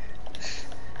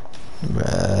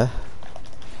 Bruh.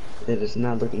 It is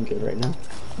not looking good right now.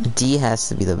 D has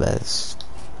to be the best.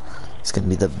 It's gonna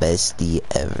be the best D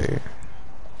ever.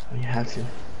 We have to.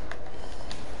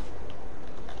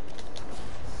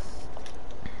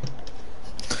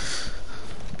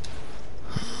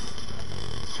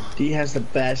 D has the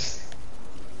best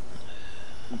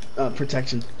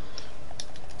protection.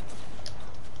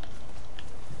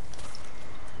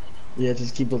 Yeah,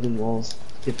 just keep building walls.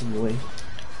 Get them away.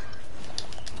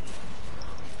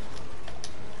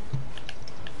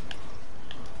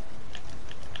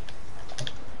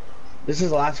 This is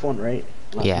the last one, right?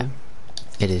 Last Yeah, one?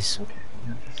 it is. Okay.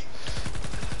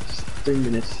 Just 3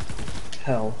 minutes.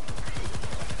 Hell.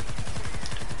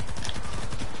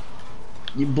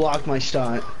 You blocked my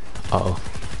shot. Oh.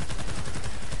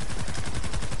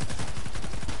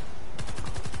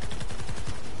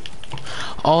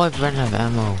 Oh, I've run out of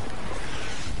ammo.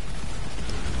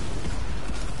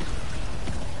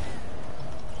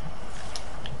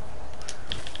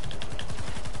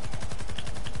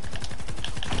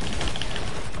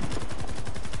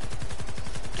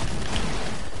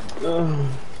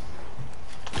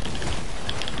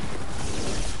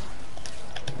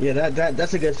 Yeah,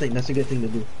 that's a good thing. That's a good thing to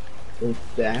do. The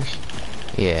dash.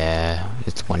 Yeah,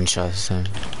 it's one shot. So.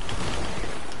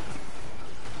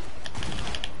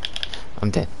 I'm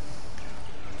dead.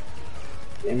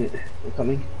 Damn it! They're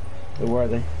coming. Where are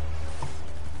they?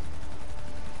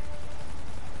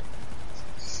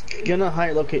 Gonna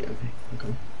higher locate.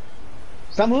 Okay.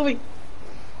 Stop moving.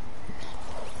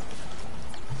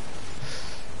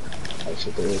 Oh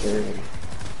shit! There.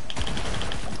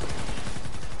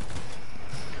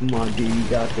 Come on, D. You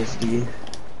got this, D.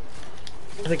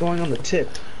 Are they going on the tip?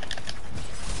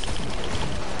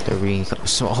 The ring.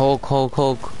 So Hulk.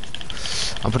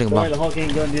 I'm putting a Don't worry, bomb. the Hulk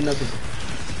ain't gonna do nothing.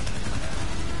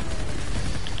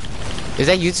 Is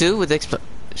that you too with the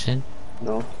explosion?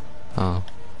 No. Oh,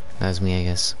 that was me, I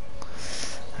guess.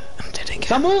 I'm dead again.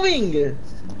 Stop moving!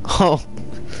 Oh.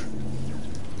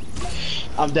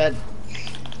 I'm dead.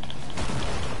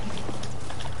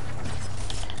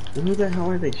 Who the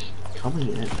hell are they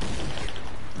coming at?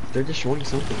 They're destroying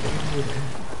something.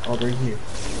 Oh, they're in here.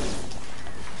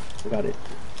 I got it.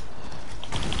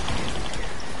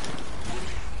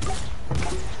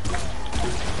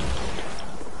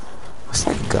 What's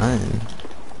that gun?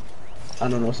 I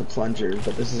don't know, it's a plunger,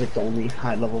 but this is like the only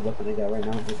high level weapon I got right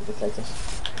now. Look at the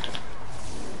Texas.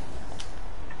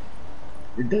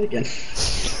 You're dead again.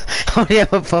 I only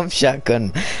have a pump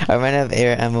shotgun. I might have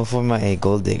air ammo for my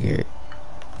gold digger.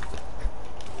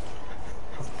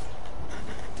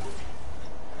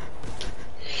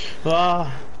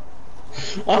 Ah.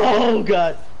 Oh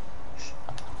god.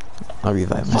 I'll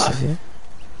revive myself here.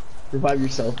 Revive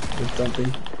yourself with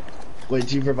something. Wait,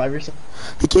 did you revive yourself?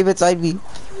 He came inside me.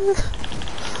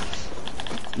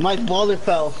 My wallet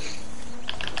fell.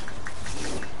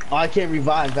 Oh, I can't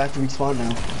revive. I have to respawn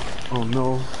now. Oh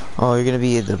no. Oh, you're gonna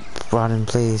be in the rotten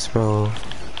place, bro.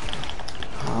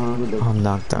 I'm I'm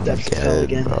knocked down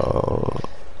again, bro.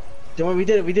 Don't worry, we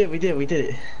did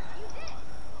it.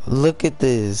 Look at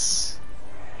this.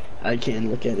 I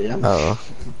can't look at it. I'm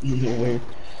nowhere.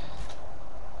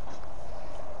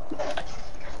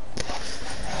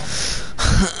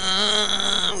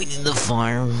 We need the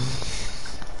farm.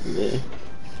 Yeah.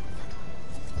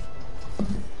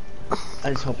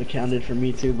 I just hope it counted for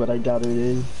me too, but I doubt it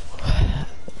is.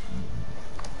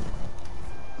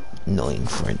 Annoying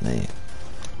Fortnite.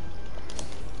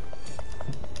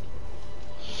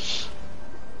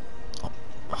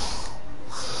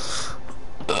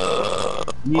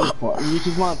 You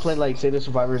just want to play like say the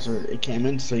survivors or it came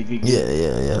in so you could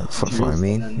Yeah. For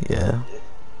farming, yeah.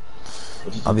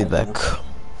 I'll be back.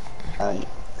 Alright.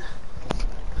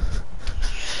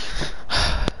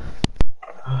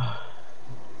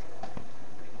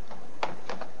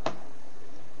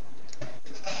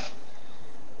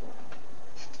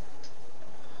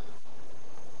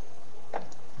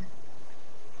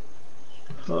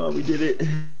 Oh, we did it.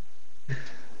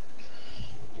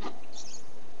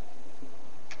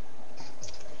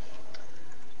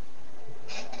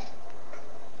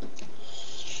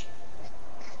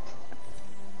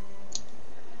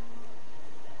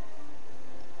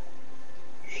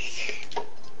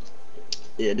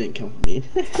 Yeah, it didn't come from me.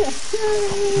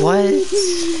 What?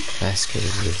 That's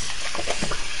crazy.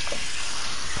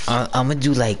 I'm gonna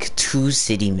do like 2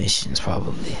 city missions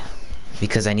probably.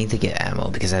 Because I need to get ammo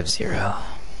because I have 0.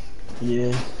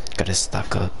 Yeah. Gotta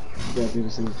stock up. Gotta do the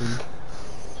same thing.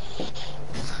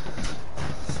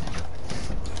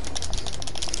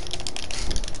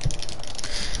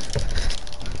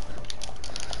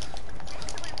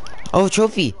 Oh,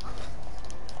 trophy!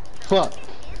 Fuck.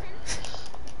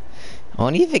 I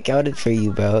won't even count it for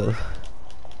you, bro.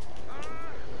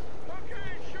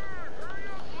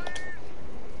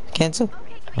 Cancel?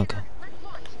 Okay.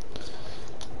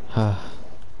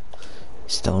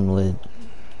 Stonewood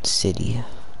City.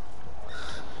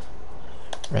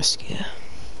 Rescue.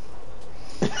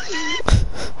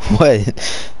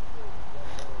 What?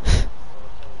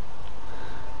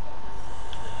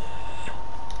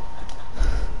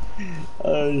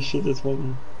 Oh shit, that's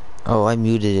funny. Oh, I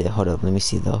muted it. Hold up, let me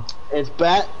see though. It's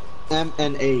Bat M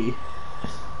and A.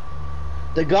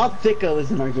 The God Thicko is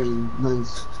in our game.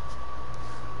 Nice.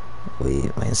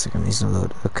 Wait, my Instagram needs to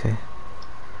load. Okay.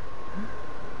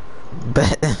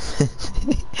 Bet.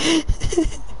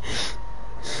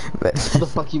 But How the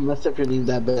fuck you messed up your name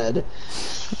that bad?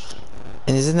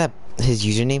 and isn't that his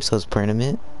username? So it's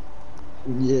Permanent.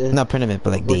 Yeah. Not Permanent,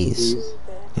 but like days.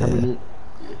 Yeah. Peppermint.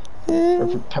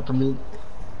 Yeah. Peppermint.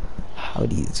 How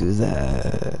do you do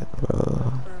that,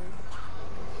 bro?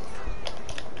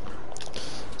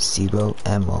 Zero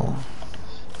ammo.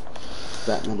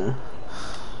 Batman.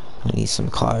 I need some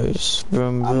cars.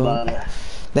 Vroom, I'm vroom.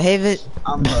 They haven't.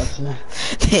 I'm about to.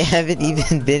 They haven't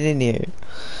even been in here.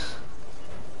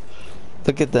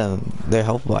 Look at them. Their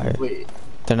health bar. Wait.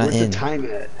 They're not Where's in. the time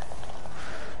at?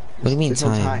 What do you mean There's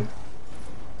time? no time.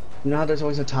 You know how there's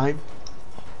always a time?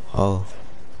 Oh.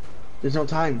 There's no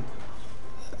time.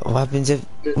 What happens if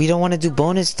we don't want to do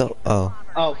bonus though? Oh.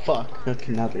 Oh fuck.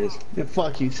 Okay, now there is. Yeah,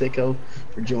 fuck you, sicko,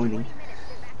 for joining.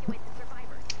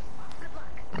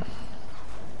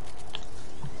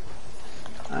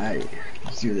 Alright,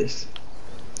 let's do this.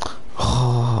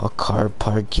 Oh, a car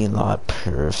parking lot.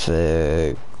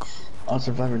 Perfect. I'll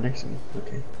survivor next to me.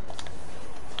 Okay.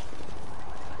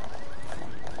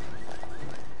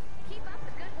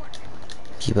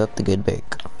 Keep up the good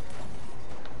work.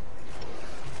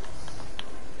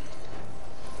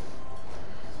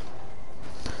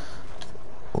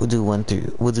 We'll do 1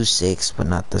 through. We'll do 6, but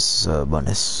not this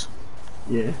bonus.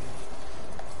 Yeah.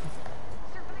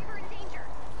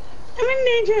 I'm in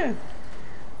danger.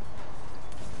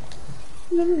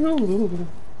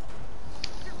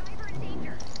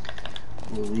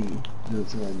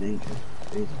 That's what danger.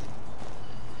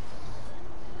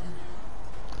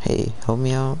 Hey, help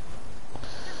me out.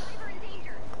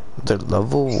 They're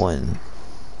level 1.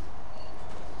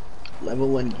 Level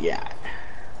 1, yeah.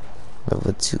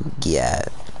 Level 2,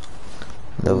 get.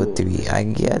 Level Ooh. 3, I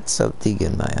get something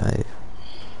in my eye.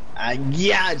 I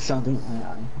got something.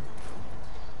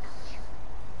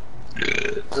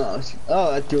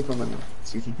 Oh, I threw it from my mouth.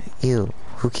 Excuse me. Ew,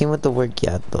 who came with the word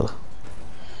get though?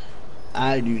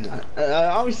 I do not.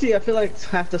 Obviously, I feel like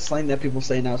half the slang that people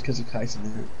say now is because of Kai's in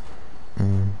there.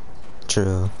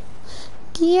 True.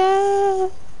 Yeah.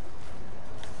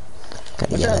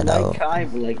 Gotta Which get I that like out. Kai,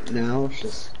 but like now it's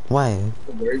just Why?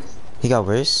 the words. He got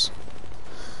worse?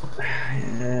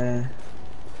 Yeah.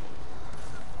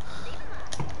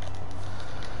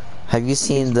 Have you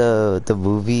seen the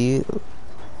movie?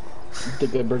 The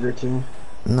Good Burger too.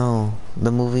 No,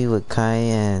 the movie with Kai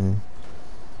and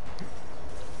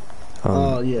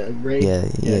Oh yeah, Ray. yeah.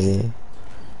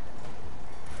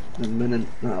 The Men in,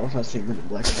 no, I was about to say Men in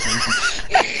Black.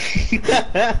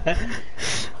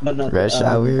 But not Rush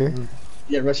Hour?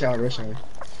 Yeah, Rush Hour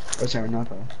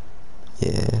knockoff.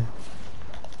 Yeah.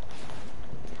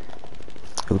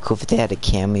 It would be cool if they had a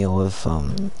cameo of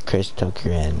Chris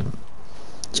Tucker and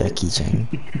Jackie Chan.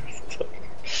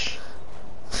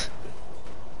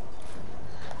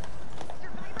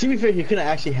 To be fair, you could have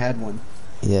actually had one.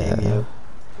 Yeah. Cameo.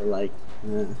 Or like,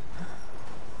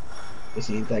 this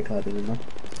ain't that caught enough.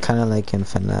 Kinda like in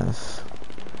FNAF.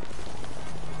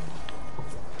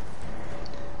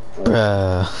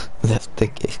 Bruh, left the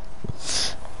game.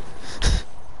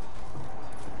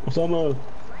 Osama.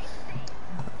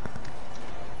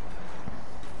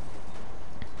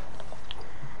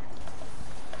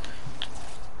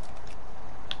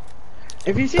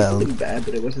 If you say something bad,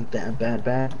 but it wasn't that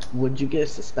bad, would you get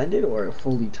suspended or a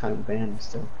fully time ban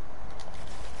still?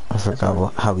 I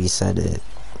forgot how he said it.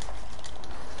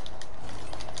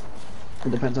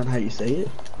 It depends on how you say it.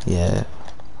 Yeah.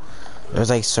 There's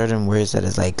like certain words that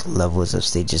is like levels of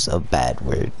stages of bad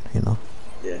word, you know?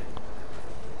 Yeah.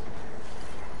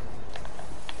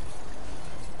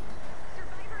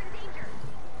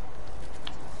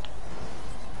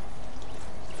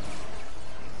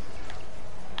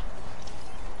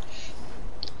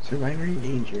 Survivor in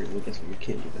danger. I guess we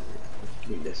can't do that.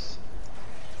 Give me this.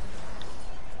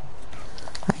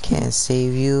 I can't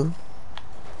save you.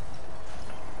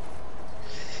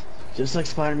 Just like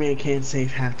Spider-Man can't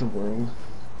save half the world.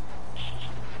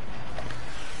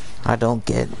 I don't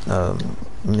get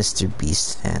Mr.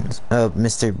 Beast fans.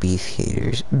 Mr. Beef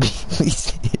haters.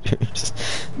 Beast haters.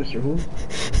 Mr. Who?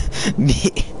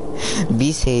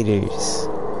 Beast haters.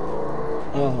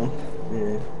 Oh,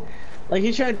 yeah. Like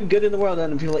he's trying to do good in the world,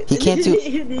 and people like He can't do.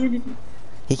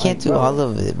 He can't Like, do bro. all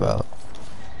of it, bro.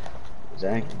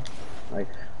 Exactly. Like,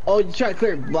 oh, you try to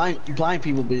clear blind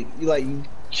people, but you like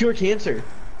cure cancer,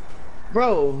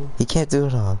 bro. He can't do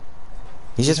it all.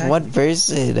 He's just one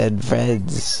person and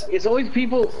friends. It's always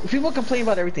people complain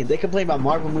about everything. They complain about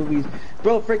Marvel movies,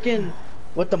 bro. Freaking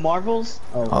what the Marvels?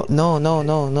 Oh, no.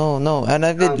 And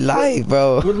I've been live,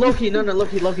 bro. With Loki, no,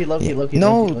 Loki. No, Loki.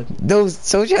 no,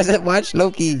 Soji hasn't watched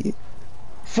Loki.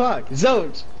 Fuck,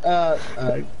 Zoj.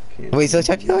 Wait, so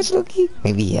have you watched Loki?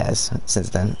 Maybe he has since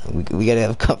then. We gotta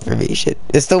have confirmation.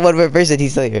 It's still one more person.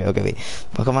 He's still here. Okay, wait.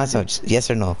 Pokemon Soch,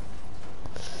 yes or no?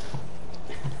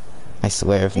 I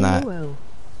swear, if not, AOO.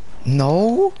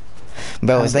 no.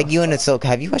 Bro, it's like you and Ahsoka.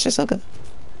 Have you watched Ahsoka?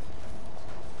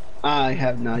 I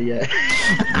have not yet.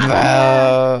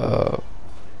 Bro.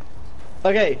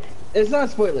 Okay, it's not a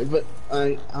spoiler, but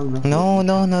I don't know.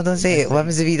 No, don't say it. What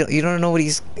happens if you don't know what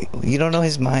you don't know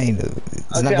his mind?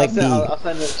 It's Okay, not like me. I'll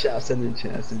send it in chat. I'll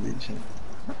send it in chat.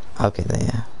 Okay,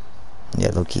 then yeah,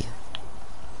 Loki.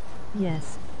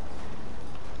 Yes.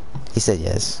 He said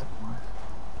yes.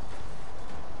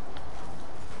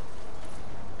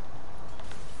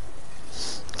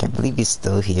 Can't believe he's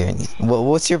still here. And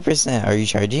what's your percent? Are you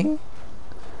charging?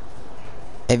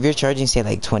 If you're charging, say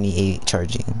like 28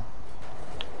 charging.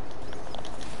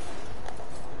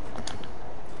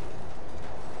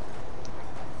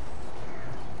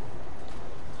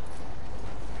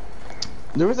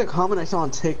 There was a comment I saw on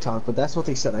TikTok, but that's what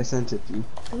they said. I sent it to you.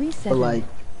 But 37. like,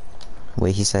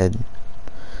 Wait, he said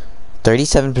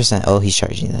 37%. Oh, he's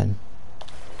charging then.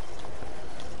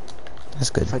 That's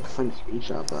good. if I could find a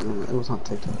screenshot, but I don't know. It was on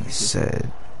TikTok. He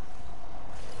said,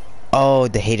 oh,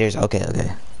 the haters. Okay.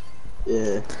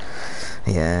 Yeah.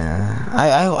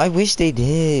 Yeah. I wish they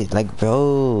did. Like,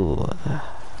 bro.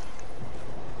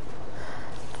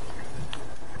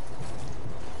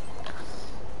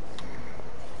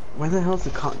 Where the hell's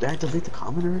the did I delete the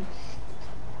comment already?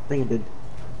 I think I did.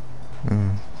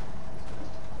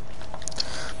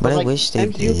 But I like, wish they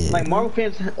did. Like, Marvel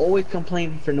fans always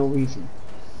complain for no reason.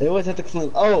 They always have to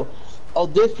complain. Oh,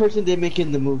 this person didn't make it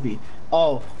in the movie.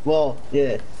 Oh, well,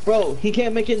 yeah. Bro, he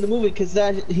can't make it in the movie because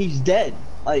he's dead.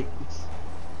 Like,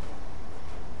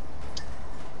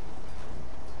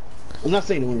 I'm not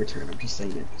saying it won't return. I'm just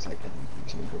saying it. It's like an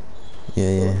example.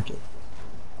 Yeah. Okay.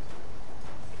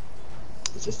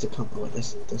 It's just a combo with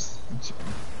this.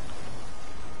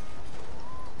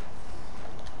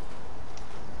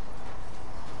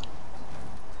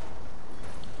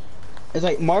 It's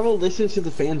like Marvel listens to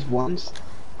the fans once,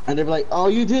 and they're like, "Oh,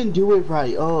 you didn't do it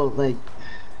right." Oh, like.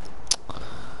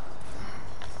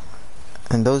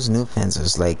 And those new fans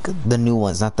is like the new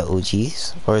ones, not the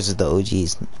OGs, or is it the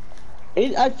OGs?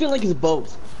 I feel like it's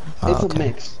both. It's okay. a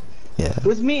mix. Yeah.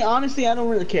 With me, honestly, I don't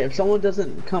really care if someone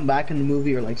doesn't come back in the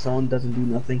movie or like someone doesn't do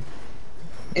nothing.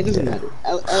 It doesn't matter.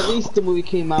 At least the movie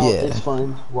came out. Yeah. It's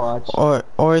fun to watch.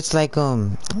 Or it's like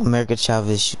America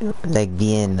Chavez like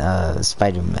being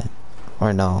Spider-Man,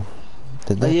 or no?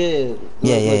 Yeah.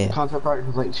 Yeah. The concept art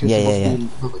was like she was supposed to be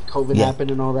when COVID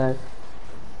happened and all that.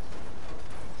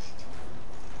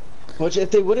 Which if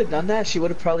they would have done that, she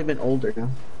would have probably been older now.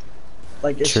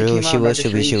 Like if True, she came out she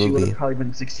will would be. have probably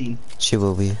been 16. She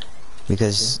will be,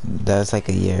 because that's like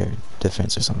a year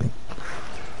difference or something.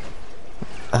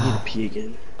 I need to pee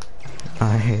again.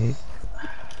 I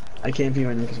can't pee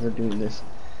right now because we're doing this.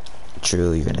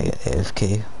 True, you're gonna get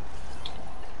AFK.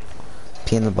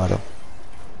 Pee in the bottle.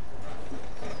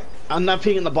 I'm not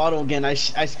peeing in the bottle again. I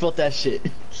spilled that shit.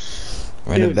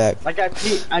 Run it back. Like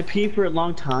I pee for a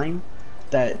long time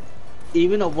that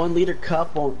even a 1 liter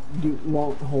cup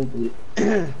won't hold it.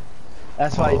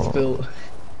 That's why it's spilled.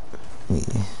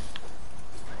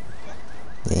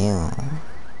 Damn.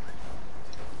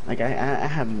 Like I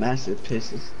have massive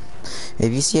pisses.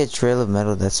 If you see a trail of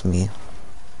metal, that's me.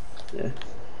 Yeah.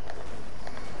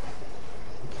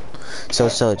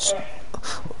 So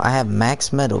I have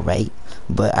max metal, right?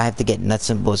 But I have to get nuts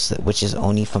and bolts, which is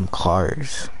only from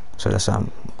cars. So that's why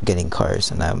I'm getting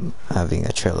cars, and I'm having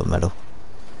a trail of metal.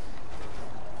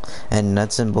 And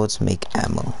nuts and bolts make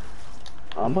ammo.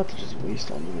 I'm about to just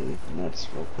waste all my nuts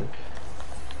real quick.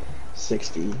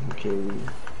 60. Okay.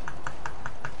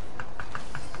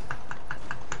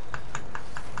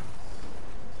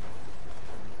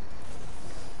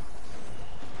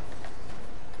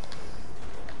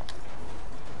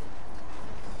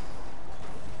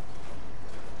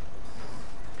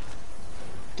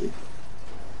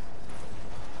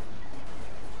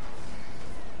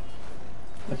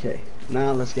 Okay,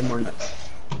 now let's get more nuts.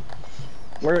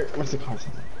 Where's the car?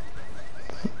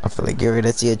 I feel like you're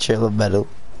gonna see a trail of metal.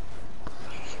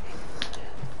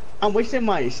 I'm wasting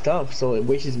my stuff, so it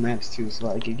wastes max too, so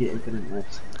I can get infinite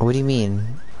nuts. What do you mean,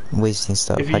 wasting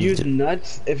stuff? If you use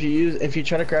nuts, if you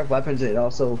try to craft weapons, it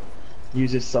also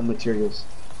uses some materials.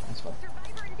 That's why.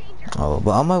 Oh,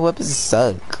 but all my weapons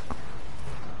suck.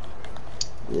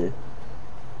 Yeah.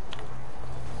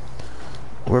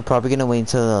 We're probably gonna wait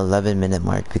until the 11-minute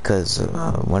mark because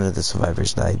one of the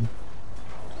survivors died.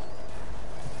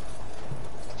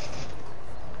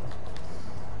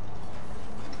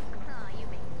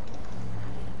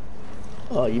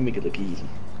 Oh, you make it look easy.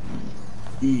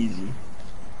 Easy.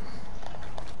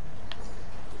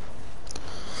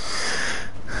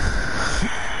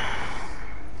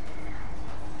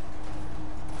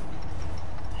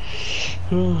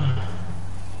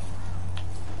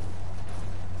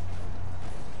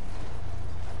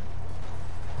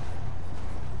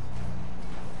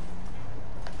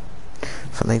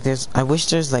 But like, I wish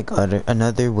there's like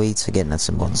another way to get nuts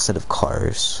and bolts instead of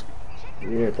cars.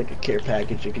 Yeah, it's like a care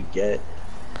package you could get.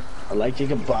 Or like you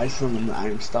could buy some in the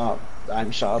item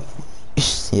shop.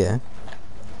 Yeah.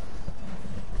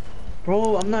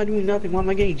 Bro, I'm not doing nothing. Why am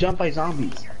I getting jumped by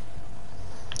zombies?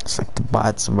 It's like the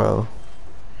bots, bro.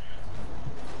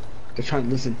 They're trying to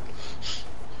listen.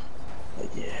 But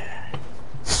yeah.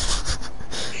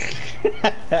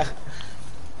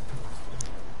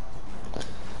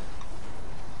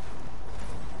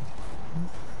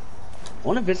 I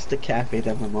want to visit the cafe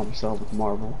that my mom saw with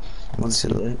Marvel. I want to see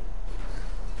that.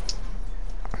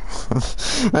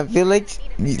 I feel like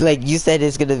you said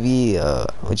it's gonna be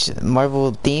which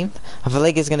Marvel themed. I feel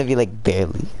like it's gonna be like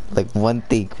barely like one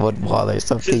thing, one wall or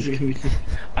something.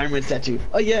 Iron Man statue.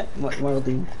 Oh yeah, Marvel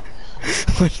theme.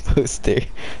 One poster.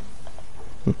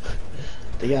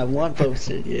 They got one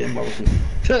poster. Yeah, Marvel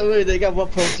theme. Wait, they got one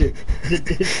poster.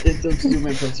 It's a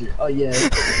Superman poster. Oh yeah,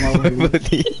 Marvel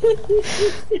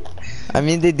theme. I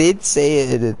mean, they did say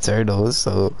it in Eternals,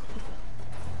 so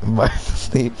Marvel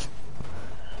theme.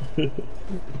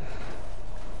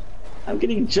 I'm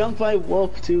getting jumped by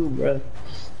wolf too, bro.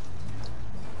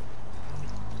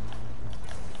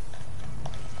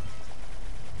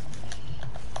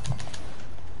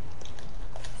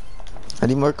 I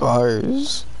need more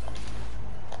cars.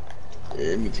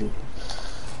 Yeah, me too.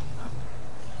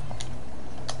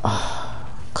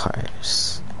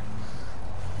 Cars.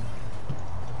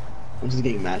 I'm just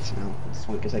getting mats now. This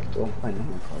one because I don't find any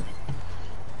more cars.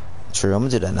 True, I'm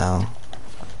gonna do that now.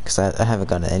 Cause I haven't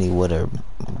gotten any wood or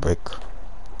brick.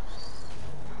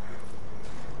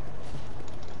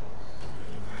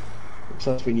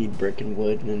 Plus we need brick and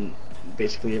wood and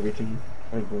basically everything.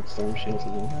 Like with storm shields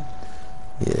and all that.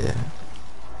 Yeah.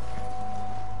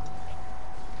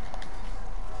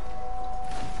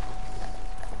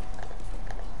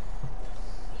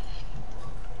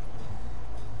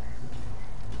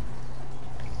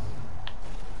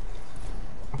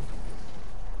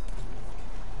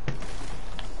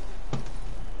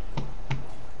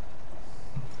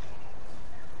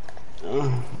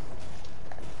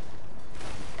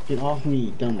 Get off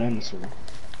me, dumb dinosaur.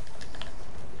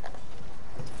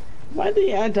 Why'd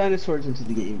they add dinosaurs into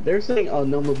the game? They're saying, oh,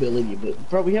 no mobility, but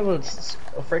bro, we have a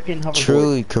freaking hoverboard.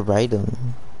 True, you could ride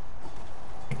them.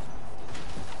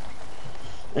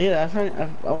 Yeah,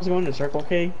 I was going to Circle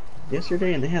K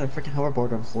yesterday, and they had a freaking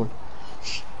hoverboard on the floor.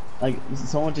 Like,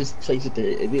 someone just placed it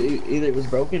there. Either it was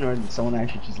broken, or someone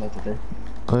actually just left it there.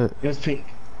 What? It was pink.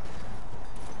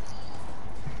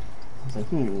 I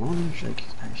was like,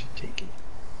 I should take it.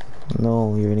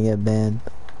 No, you're gonna get banned.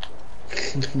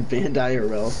 Banned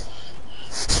IRL.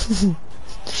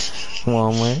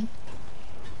 Walmart.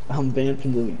 I'm banned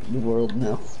from the world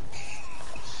now.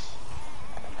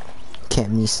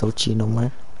 Can't meet Sochi no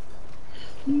more.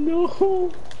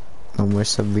 No. No more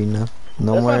Sabrina.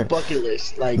 No That's more. my bucket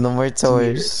list. Like, No more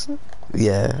tours.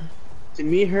 Yeah. To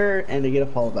meet her and to get a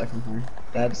follow back from her.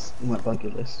 That's my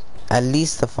bucket list. At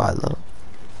least a follow.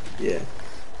 Yeah.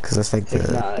 Cause that's like If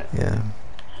the not, yeah.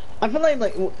 I feel like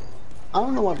I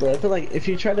don't know what, but I feel like if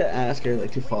you try to ask her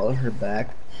like to follow her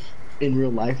back in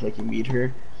real life, like you meet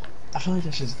her, I feel like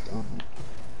that's just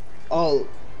oh,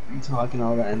 you talking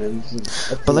all that and then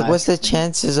just, But like, what's the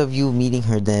chances of you meeting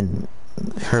her then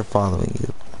her following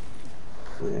you?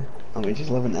 Yeah. I mean, just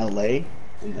live in LA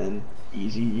and then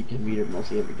easy. You can meet her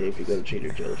mostly every day if you go to Trader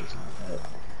Joe's or something like that.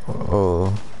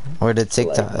 Oh, or the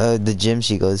TikTok, like, the gym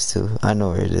she goes to. I know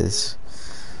where it is.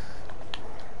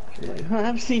 She's like, huh,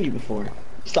 I've seen you before.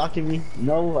 Stalking me?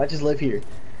 No, I just live here.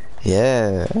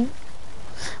 Yeah.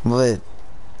 But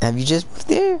have you just moved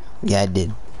there? Yeah, I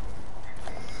did.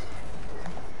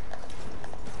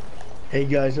 Hey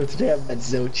guys, so today I'm at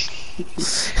Xochi.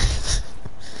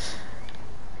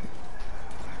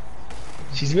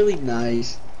 She's really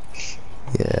nice.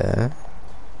 Yeah.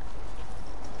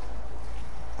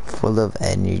 Full of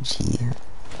energy.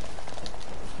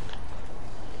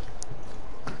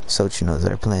 Sochi knows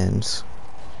our plans.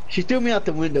 She threw me out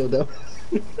the window though.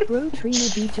 Bro Trina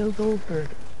beat Joe Goldberg.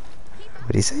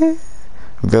 What'd he say?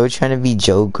 Bro trying to be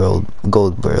Joe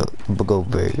Goldberg.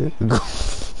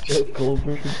 Joe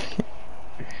Goldberg.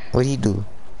 What'd he do?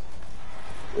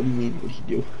 What do you mean? What'd he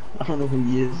do? I don't know who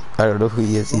he is. I don't know who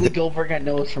he is The only either. Goldberg I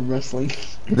know is from wrestling.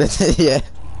 That's it, yeah.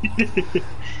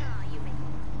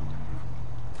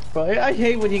 Bro, I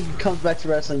hate when he comes back to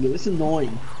wrestling. Dude. It's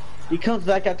annoying. He comes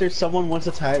back after someone wants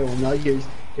a title, and now you hear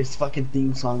his fucking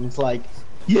theme song. It's like,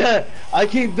 yeah, I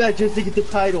came back just to get the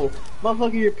title.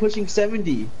 Motherfucker, you're pushing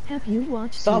 70. Have you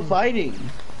watched Stop fighting.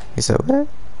 You said what?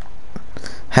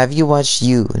 Have you watched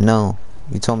You? No.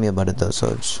 You told me about it though,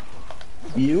 Soj.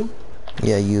 You?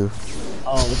 Yeah, You.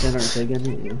 Oh, what's that say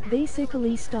again?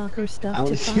 Basically stalker stuff I to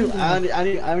don't see. find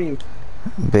I out. don't even.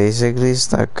 Basically,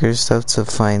 stalker stuff to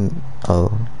find.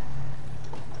 Oh.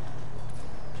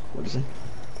 What is it?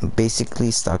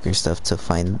 Basically, stalker stuff to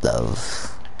find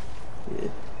love. Yeah.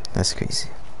 That's crazy.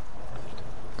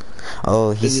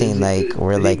 Oh, he's saying like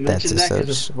we're did like he that to mention that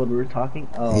 'cause such. of what we were talking?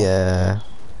 Oh. Yeah.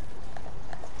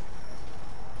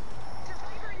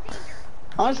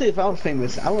 Honestly, if I was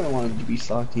famous, I wouldn't want to be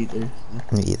stalked either.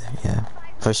 Me either. Yeah.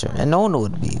 For sure. And no one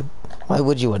would be. Why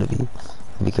would you want to be?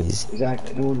 It'd be crazy.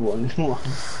 Exactly. No one would want.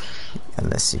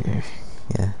 Unless you're.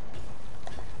 Yeah.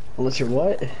 Unless you're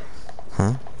what?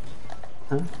 Huh?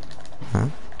 Huh? Huh?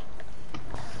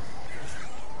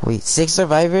 Wait, 6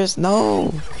 survivors?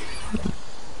 No!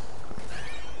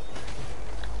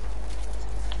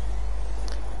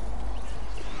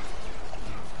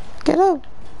 Get out!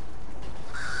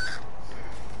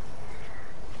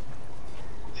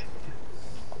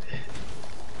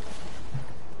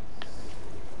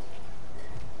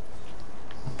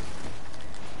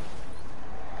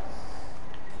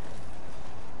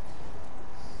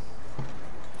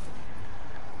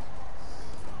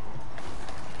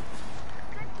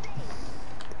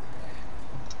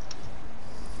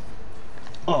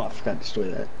 Oh, I forgot to destroy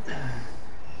that.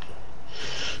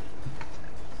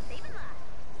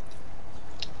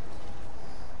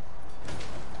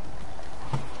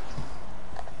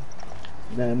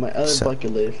 Man, my other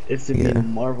bucket list is to be in a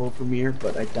Marvel premiere,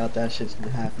 but I doubt that shit's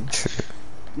gonna happen. True.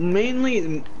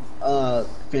 Mainly,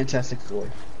 Fantastic Four,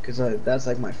 because that's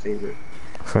like my favorite.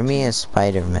 For me, it's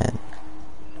Spider-Man.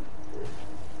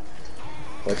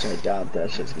 Which I doubt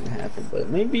that shit's gonna happen, but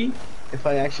maybe if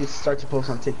I actually start to post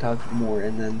on TikTok more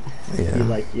and then be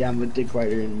like, yeah, I'm a dick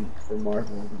writer for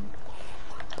Marvel,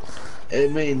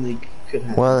 it mainly could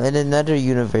happen. Well, in another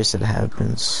universe it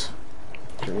happens.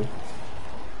 True.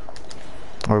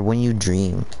 Or when you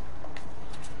dream.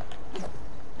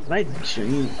 My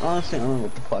dream, honestly, I don't know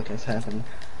what the fuck is happening.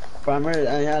 But I remember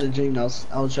I had a dream. I was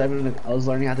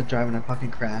learning how to drive and I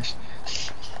fucking crashed.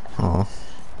 Oh.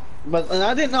 But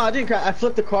I didn't crash. I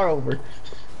flipped the car over.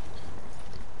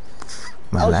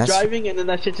 My I was last... driving and then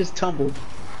that shit just tumbled.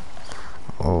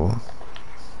 Oh.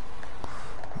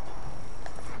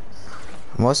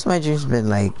 Most of my dreams been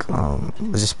like,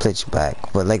 just pitch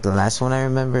black. But like the last one I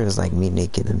remember was like me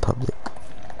naked in public.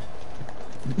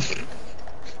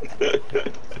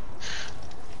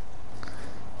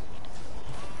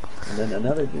 And then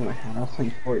another dream I had, I was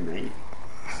playing Fortnite.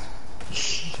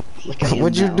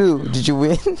 What'd you do? Did you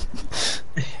win?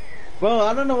 Well,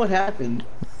 I don't know what happened.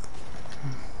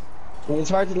 Well, it's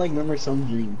hard to like remember some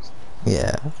dreams.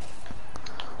 Yeah.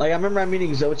 Like I remember I'm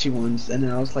meeting Xochi once, and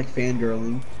then I was like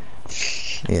fangirling.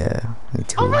 Yeah, me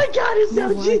too. Oh my god, it's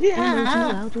Xochi! Emoji Yeah.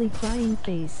 loudly crying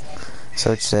face.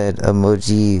 Soch said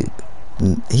emoji.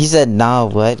 He said nah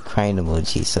what? Crying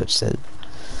emoji. Soch said.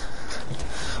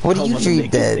 What do you dream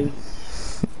dead?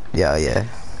 Yeah, yeah.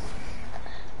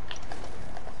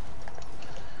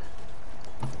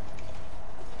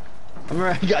 I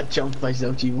remember I got jumped by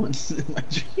Xochi once in my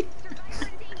dream.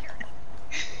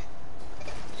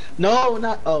 No,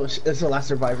 not. Oh, it's the last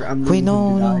survivor. I'm Wait, leaving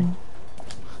him to die. no.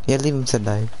 Yeah, leave him to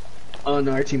die. Oh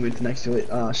no, our teammate's next to it.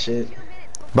 Oh shit.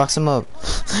 Box him up.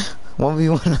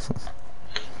 1v1.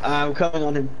 I'm coming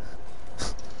on him.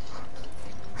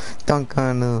 Dunk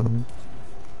on him.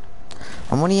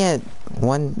 I'm only at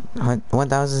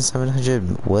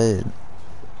 1,700 wood.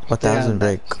 1,000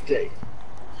 brick. Stay.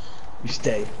 You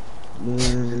stay.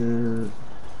 I'm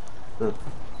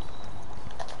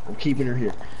keeping her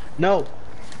here. No.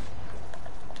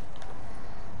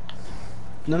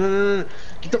 No, no, no, no.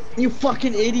 Get the, you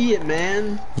fucking idiot,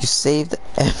 man. You saved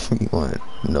everyone.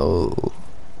 No.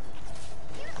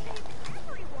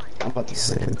 I'm about to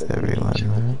Saved everyone,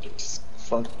 man.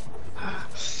 Fuck.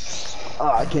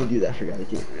 Oh, I can't do that. I forgot I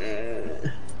can't.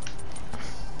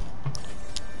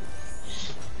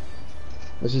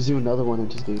 Let's just do another one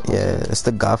and just do. Yeah, it's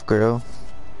the golf girl.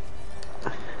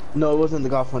 No, it wasn't the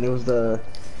golf one. It was the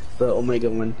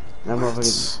Omega one. That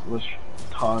motherfucker was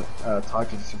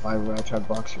talking to Survivor. I tried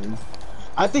boxing.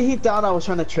 I think he thought I was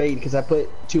trying to trade because I put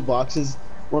 2 boxes,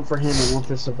 one for him and one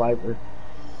for Survivor.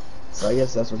 So I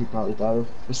guess that's what he probably thought of.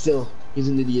 But still, he's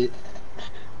an idiot.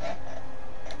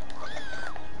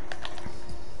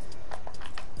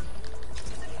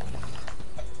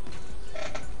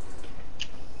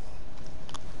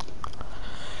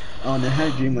 Oh, and I had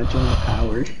a dream I joined the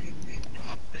power.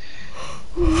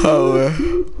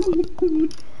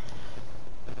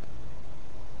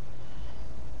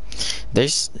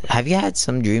 Have you had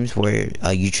some dreams where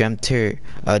you dreamt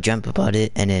about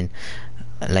it, and then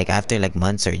like after like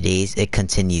months or days it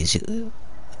continues?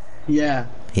 Yeah.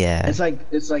 Yeah. It's like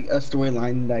a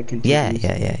storyline that continues.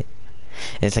 Yeah.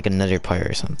 It's like another part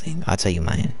or something. I'll tell you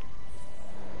mine.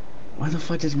 Why the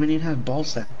fuck does Minion have ball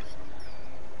sack?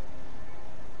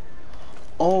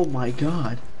 Oh my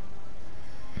god.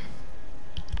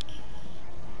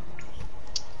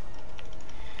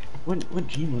 What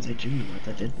dream was I dreaming about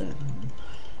that did that?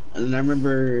 And then I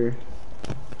remember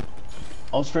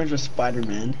I was friends with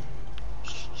Spider-Man.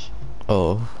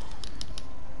 Oh.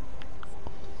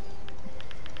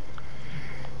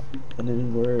 And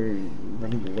then we're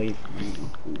running away from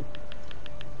him.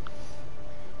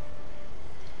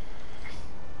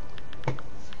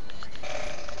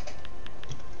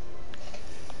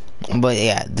 But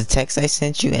yeah, the text I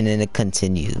sent you, and then it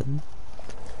continued,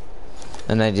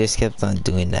 and I just kept on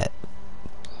doing that.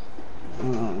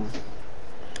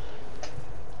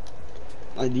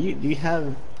 Do you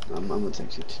have? I'm gonna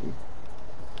text you too.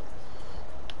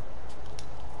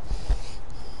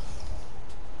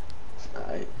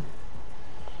 Alright.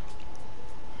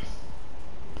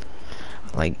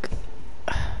 Like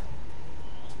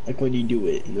when you do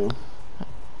it, you know.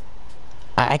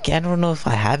 I don't know if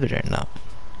I have it or not.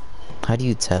 How do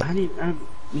you tell? You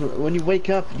know, when you wake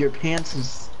up, your pants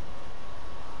is.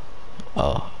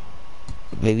 Oh,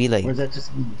 maybe like. Or is that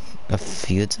just me? A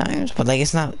few times, but like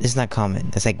it's not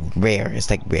common. It's like rare. It's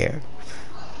like rare.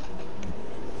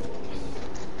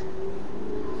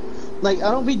 Like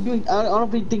I don't be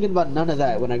thinking about none of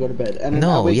that when I go to bed. And then I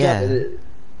No, wake yeah. up and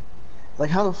like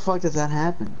how the fuck does that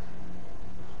happen?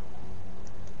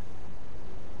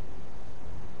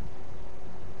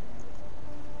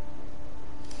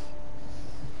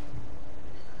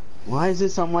 Why is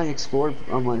this on my explore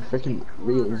on my freaking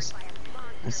reels?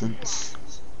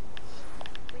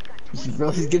 Bro,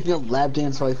 he's giving a lap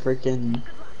dance while freaking.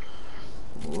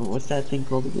 What's that thing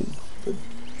called again?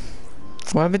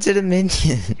 What happened to the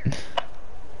minion?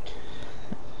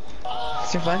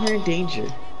 Survivor in danger.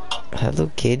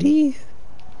 Hello Kitty?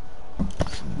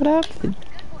 What happened?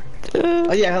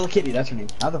 Oh yeah, Hello Kitty, that's her name.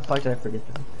 How the fuck did I forget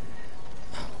that?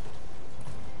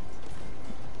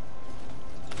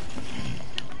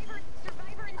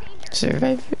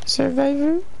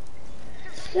 Survivor.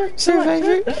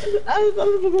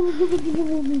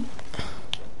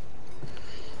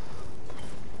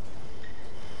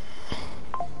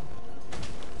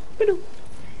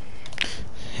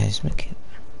 Here's my kid.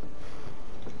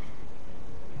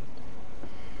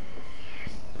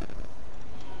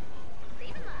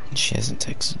 She hasn't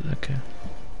texted, okay.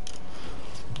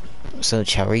 So,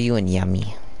 Chaoyu and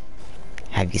Yummy.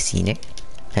 Have you seen it?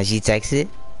 Has she texted?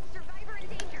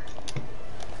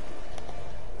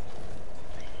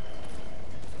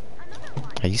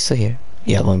 Are you still here?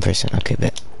 Yeah, one person. Okay,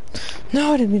 bet.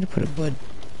 No, I didn't mean to put a bud.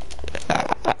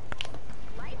 I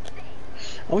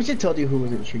wish I told you who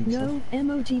was in stream. No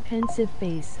emoji pensive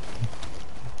face.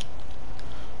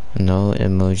 No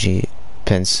emoji.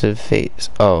 Pensive face.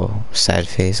 Oh, sad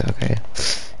face. Okay.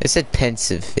 It said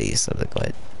pensive face. I was like,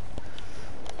 what?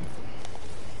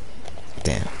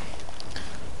 Damn.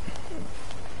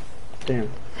 Damn.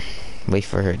 Wait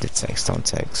for her to text. Don't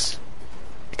text.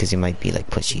 Because you might be like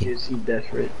pushy. Is he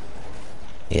desperate?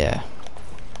 Yeah.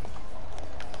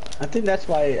 I think that's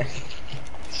why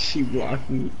she blocked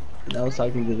me. And I was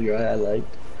talking to the girl I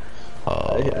liked.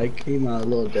 Oh. I came out a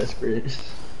little desperate.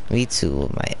 Me too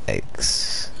with my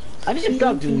ex. I need to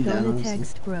stop doing that. Gonna Honestly.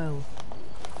 text bro.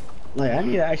 Like I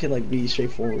need to actually like be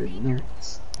straightforward, you know?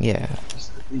 Yeah.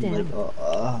 Just be like,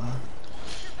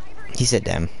 He said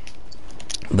damn.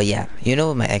 But yeah, you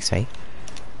know my ex, right?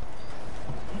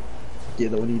 yeah,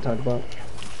 the one you talked about.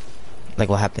 Like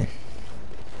what happened?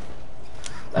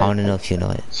 I wanna know if you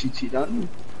know it. She cheated on you?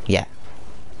 Yeah.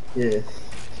 Yeah.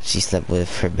 She slept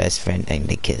with her best friend and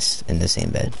they kissed in the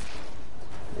same bed.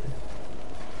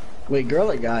 Wait, girl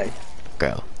or guy?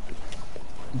 Girl.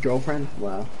 Girlfriend?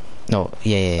 Wow. No,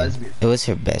 yeah. Lesbian. It was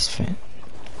her best friend.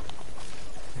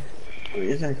 Wait,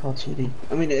 is that called cheating?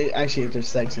 I mean, actually, if there's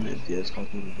sex in it, yeah, it's called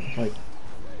cheating. But, like,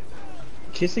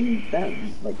 kissing that,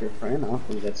 like, your friend, I don't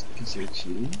think that's considered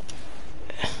cheating.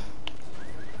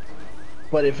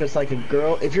 But if it's like a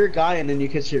girl, if you're a guy and then you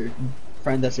kiss your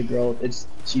friend that's a girl, it's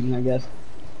cheating, I guess.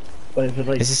 But if it's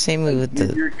like, It's the same way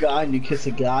with you're a guy and you kiss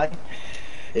a guy,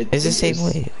 it's the same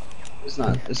way. It's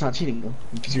not cheating though.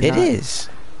 Because you're It not. is.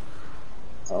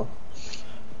 Oh.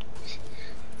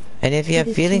 And if you have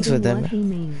It is feelings with cheating them, what he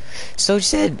means. so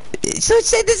said the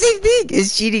same thing.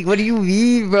 It's cheating. What do you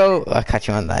mean, bro? I caught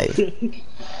you on live.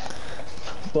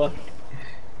 Fuck.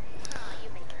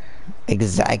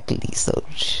 Exactly,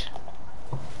 Soch.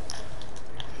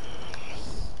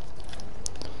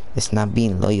 It's not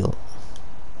being loyal.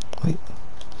 Wait.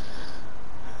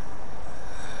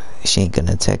 She ain't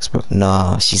gonna text, bro.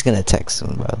 No, she's gonna text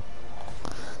him, bro.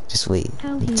 Just wait.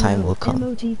 How The he time know? will come.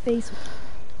 Emoji face.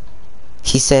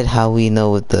 He said how we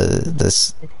know with the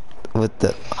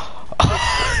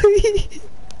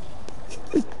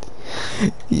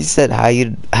he said how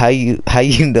you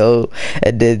know,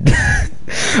 and then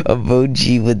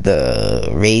emoji with the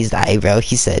raised eyebrow.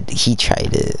 He said he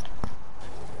tried it.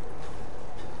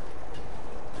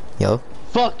 Yo.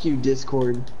 Fuck you,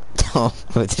 Discord. Oh,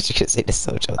 what did you just say to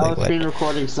Socho? I Like was what? screen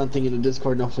recording something and a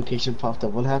Discord notification popped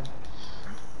up. What happened?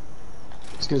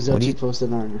 It's because What do Zochi you-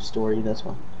 posted on her story, that's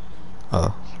why.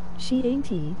 Oh. She ain't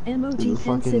he. In the Emoji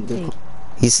fucking pensive face. Discord.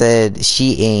 He said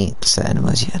she ain't said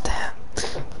emoji at that.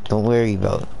 Don't worry,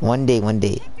 bro. One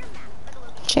day.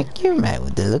 Check your map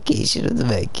with the location of the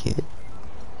back kid.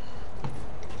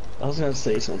 I was gonna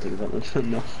say something, but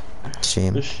no.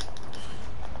 Stream. I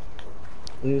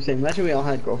was gonna say, imagine we all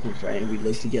had girlfriends, right? And we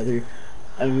lived together.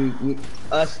 And we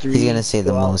us three. He's gonna say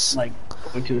the go out, most. like,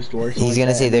 going to a store. or something He's like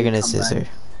gonna that, say and they're then gonna come back. scissor.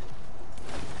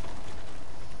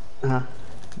 Uh-huh.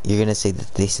 You're gonna say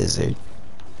that they scissored.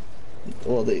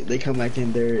 Well, they come back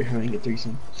in, they're having a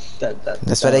threesome.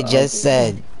 That's what I just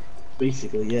said.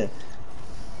 Basically, yeah.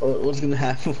 What's gonna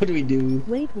happen? What do we do?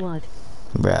 Wait, what?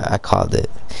 Bruh, I called it.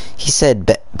 He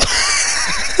said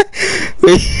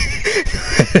wait.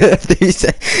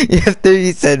 after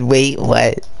he said wait,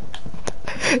 what?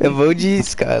 Emoji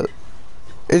Scott.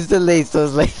 It's the late, so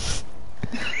it's like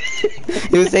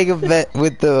he was taking a bet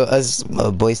with the us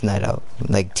boys night out,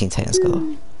 like Teen Titans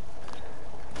Go.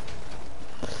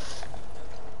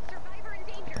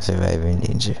 Survivor in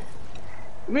danger.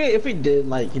 I mean, if we did,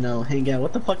 like, you know, hang out,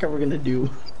 what the fuck are we gonna do?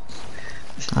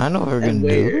 I know what we're And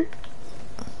gonna where? do.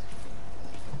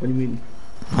 What do you mean?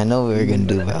 I know what we're gonna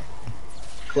do, bro.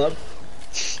 Club?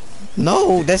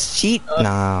 No, that's cheat.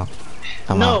 Nah.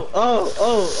 Come on. No.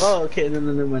 Oh. Okay. No.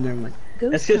 Never mind.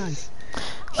 That's Ghost just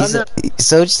He said,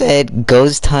 Soch said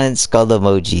ghost hunt skull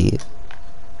emoji.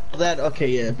 that. Okay,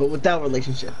 yeah, but without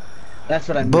relationship. That's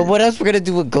what I meant. But what else we're gonna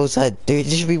do with ghost hunt? There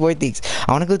should be more things.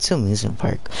 I wanna go to a amusement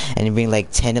park and bring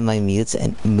like 10 of my moots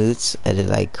and then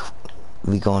like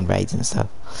we go on rides and stuff.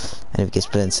 And it gets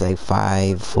split into like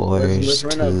 5, 4s, let's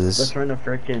 2s. run a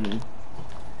frickin'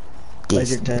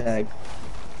 laser tag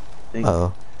thing.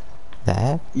 Oh,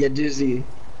 that? Yeah, Disney.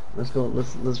 Let's go.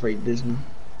 Let's rate Disney.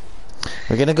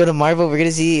 We're gonna go to Marvel. We're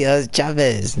gonna see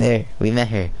Chavez. There, we met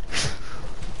her.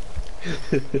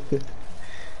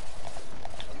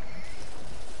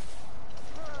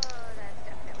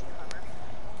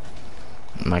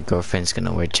 My girlfriend's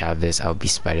gonna wear Chavez. I'll be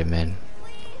Spider-Man.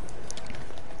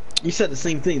 You said the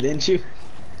same thing, didn't you?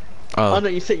 Oh no,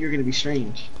 you said you were gonna be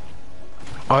Strange.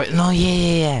 Or no,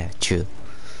 yeah, true.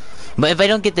 But if I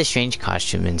don't get the Strange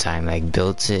costume in time, like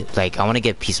build it, like I want to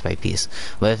get piece by piece.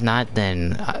 But if not,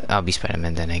 then I'll be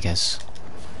Spider-Man then, I guess.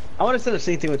 I want to say the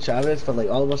same thing with Chavez, but like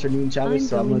all of us are doing Chavez,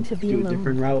 so I'm gonna do a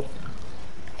different route.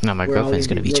 No, my girlfriend's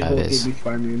gonna be Chavez. Both gonna be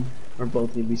Spider-Man, or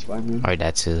both gonna be Spider-Man. Or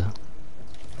that too.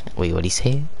 Wait, what'd he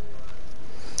say?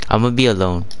 I'm gonna be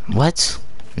alone. What?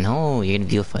 No, you're gonna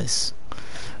be with us.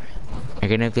 You're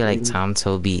gonna be like Tom,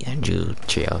 Toby, Andrew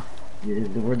trio. Yeah,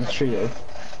 we're the trio.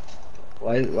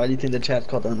 Why do you think the chat's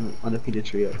called undefeated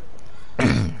trio?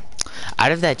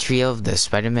 Out of that trio of the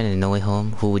Spider-Man and No Way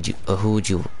Home, who would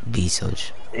you be,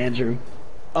 Soj? Andrew.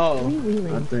 Oh,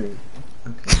 Really? I think.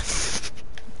 Okay.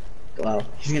 Wow,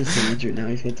 he's gonna say Andrew now.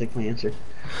 He's gonna take my answer.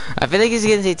 I feel like he's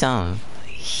gonna say Tom.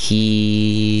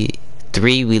 He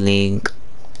 3 we link.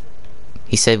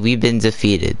 He said we've been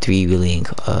defeated. 3 we link.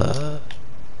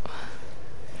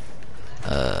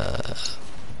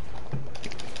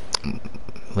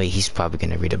 Wait, he's probably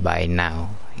gonna read it by now.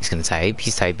 He's gonna type.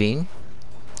 He's typing.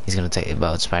 He's gonna type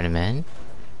about Spider-Man.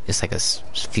 It's like a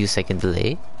few second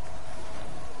delay.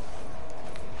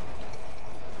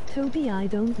 Toby, I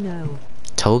don't know.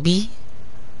 Toby?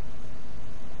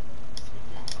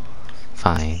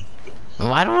 Fine.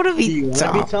 Well, I don't want to Do you be want to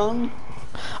Tom. be Tom?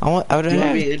 I would Do you want to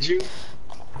rather. be Andrew?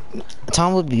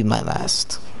 Tom would be my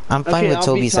last. I'm fine Okay, with I'll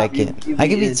Toby be Tom, second. you I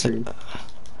be could be. Andrew.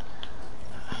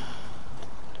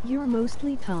 You're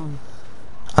mostly Tom.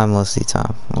 I'm mostly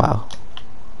Tom. Wow.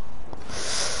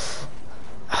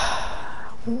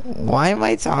 Why am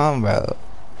I Tom, bro?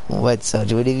 What,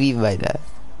 Soj? What do you mean by that?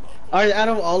 Alright, out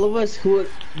of all of us, who would,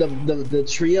 the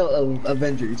trio of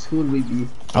Avengers, who would we be?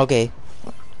 Okay.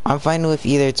 I'm fine with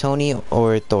either Tony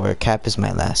or Thor. Cap is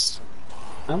my last.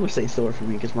 I'm gonna say Thor for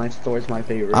me because my Thor's my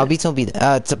favorite. I'll be Toby.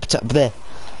 Bleh.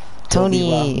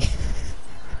 Tony. Wow.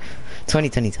 Tony.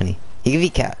 He can be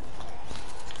Cap.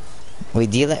 Wait,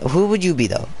 do you like? Who would you be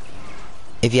though?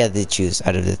 If you had to choose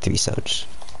out of the three Soch.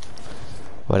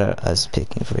 What are us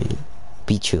picking for you?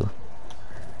 Pichu.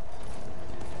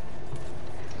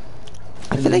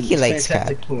 I feel like he likes Cap.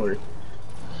 Fantastic Four.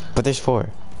 But there's 4.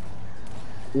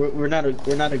 We're not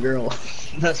a girl.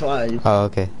 That's why. Oh,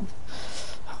 okay.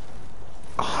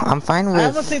 I'm fine with.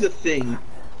 I'm gonna say the Thing.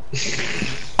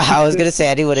 I was gonna say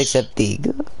anyone except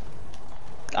Thing.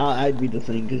 I'd be the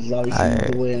Thing because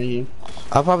obviously the way I am.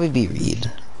 I'll probably be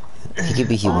Reed. He could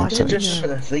be human Oh, just for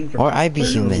the Thing. For or I'd be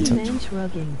human. Man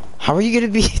shrugging. How are you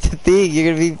gonna be the Thing?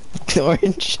 You're gonna be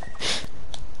orange.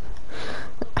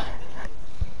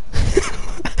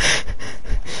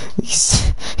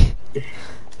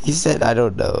 He said, I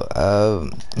don't know.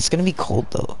 It's gonna be cold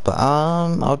though. But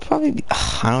I would probably be,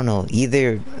 I don't know,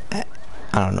 either I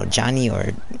don't know, Johnny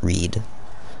or Reed.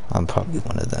 I'm probably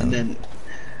one of them. And then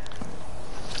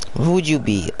who would you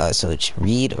be, Soch?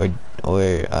 Reed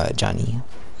or Johnny?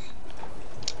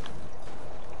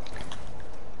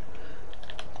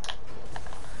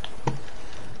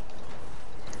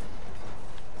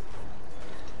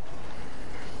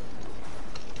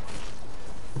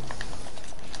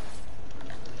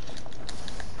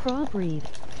 Prop Reed.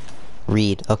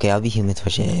 Reed. Okay, I'll be human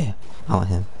torch. Yeah. I want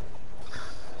him.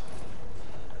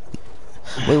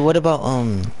 Wait, what about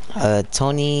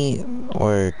Tony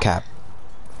or Cap?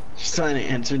 just trying to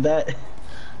answer that.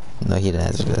 No, he didn't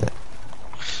answer that.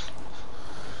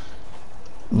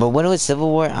 But when it was Civil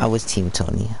War, I was Team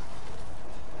Tony.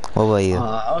 What about you?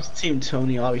 I was Team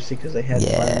Tony, obviously, because they had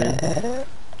Spider-Man.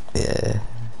 Yeah.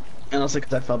 And also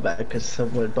because I felt bad because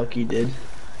of what Bucky did.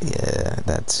 Yeah,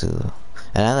 that too.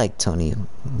 And I like Tony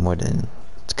more than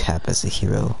Cap as a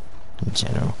hero in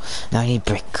general. Now I need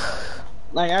Brick.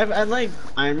 Like, I like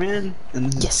Iron Man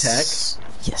and his tech.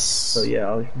 Yes. So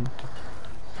yeah,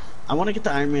 I want to get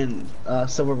the Iron Man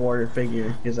Silver Warrior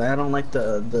figure because I don't like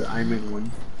the Iron Man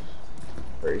 1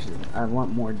 version. I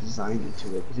want more design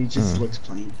into it because he just looks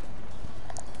plain.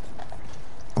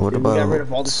 What Dude, about? we got rid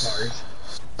of all the cars.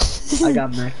 I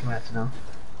got max match now.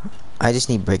 I just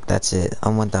need Brick, that's it.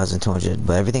 I'm 1,200,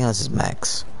 but everything else is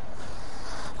max.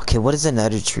 Okay, what is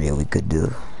another trio we could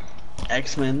do?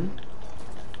 X-Men.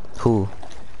 Who?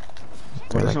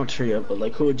 Well, there's no trio, but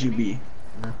like, who would you be?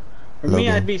 For me,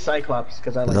 Logan. I'd be Cyclops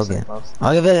because I like Logan. Cyclops. Oh,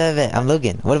 I'm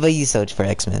Logan. What about you, Soch, for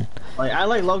X-Men? Like, I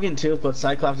like Logan too, but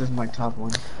Cyclops is my top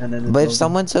one. And then. But if Logan.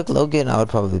 someone took Logan, I would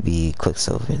probably be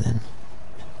Quicksilver then.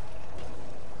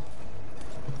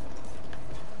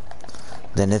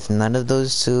 Then if none of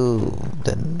those two,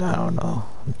 then I don't know.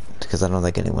 Because I don't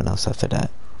like anyone else after that.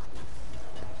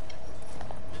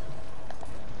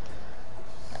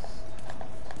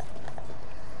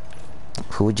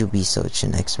 Who would you be, Soch,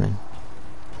 in X-Men?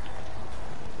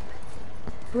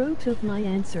 Bro took my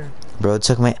answer. Bro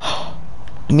took my...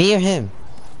 Me or him?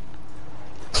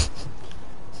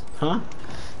 Huh?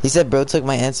 He said bro took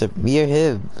my answer. Me or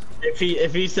him? If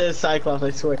he says Cyclops,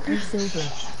 I swear. Silver.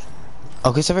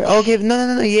 Oh, Quicksilver? Oh, okay,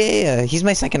 no, yeah. He's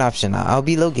my second option. I'll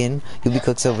be Logan, you'll be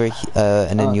Quicksilver,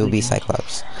 and then you'll be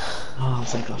Cyclops. Oh,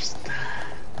 Cyclops.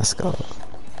 Let's go.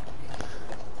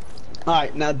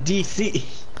 Alright, now DC.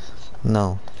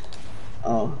 No.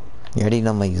 Oh. You already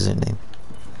know my username.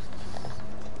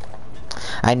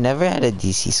 I never had a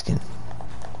DC skin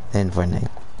in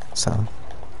Fortnite, so.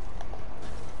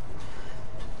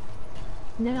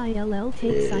 Nah, ILL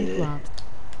take Cyclops.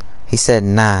 He said,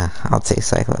 nah, I'll take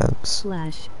Cyclops.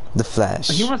 Flash. The Flash.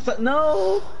 He wants to.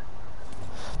 No!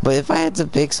 But if I had to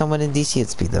pick someone in DC,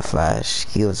 it'd be the Flash.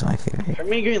 He was my favorite. For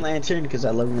me, Green Lantern, because I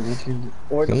love Green Lantern.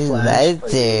 Or the Green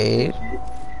Flash. Lantern.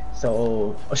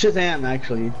 So, Shazam,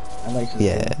 actually. I like Shazam.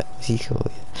 Yeah, he cool.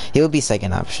 He would be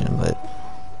second option, but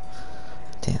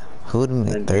damn, who would be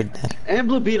my third then? And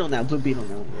Blue Beetle now,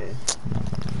 yeah.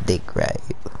 Dick Ride.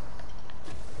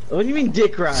 What do you mean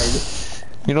Dick Ride?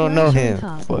 You don't Flash know on him.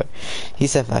 top. Boy. He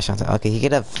said Flash on top. Okay, he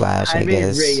could have Flash, I mean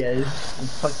guess. Reyes. I'm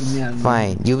fucking man.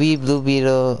 Fine, you be Blue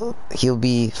Beetle, he'll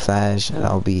be Flash, and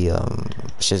I'll be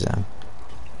Shazam.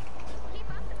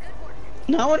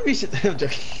 No, I want to be Shazam. I'm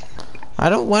joking. I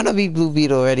don't want to be Blue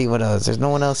Beetle or anyone else. There's no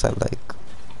one else I like.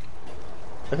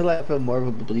 I feel like I feel more of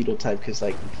a Blue Beetle type because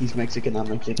like he's Mexican, I'm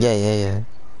Mexican. Yeah.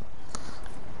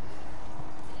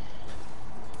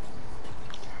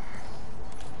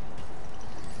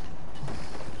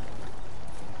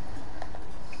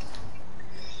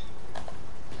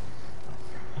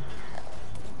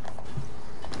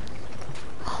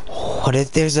 What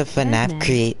if there's a FNAF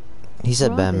Batman. He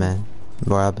said Robin. Batman.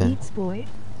 Robin. Beats Boy.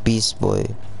 Beast Boy.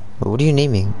 What are you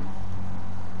naming?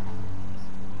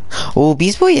 Oh,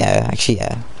 Beast Boy? Yeah, actually,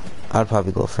 yeah. I'd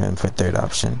probably go for him for third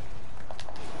option.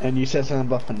 And you said something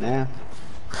about FNAF.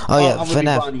 Oh, yeah, I'm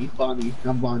gonna be FNAF. Bonnie.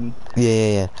 I'm Bonnie.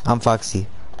 Yeah. I'm Foxy.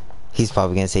 He's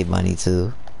probably gonna say Bunny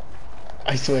too.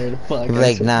 I swear to fuck. He'll be I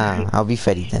like, swear. nah, I'll be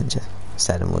Freddy then. Just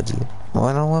sad emoji.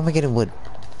 Why am I getting wood?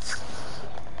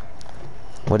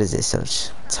 What is it,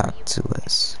 Soch? Talk to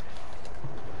us.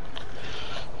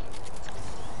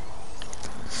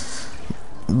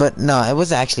 But no, it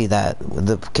wasn't actually that,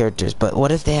 the characters. But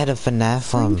what if they had a FNAF,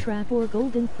 Springtrap or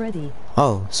Golden Freddy.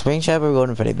 Oh, Springtrap or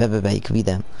Golden Freddy? Bet, it could be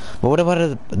them. But what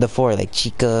about the four, like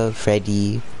Chica,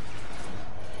 Freddy,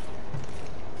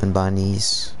 and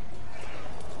Bonnie's?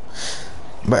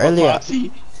 But earlier,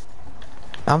 Foxy.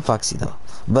 I'm Foxy though.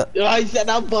 But I said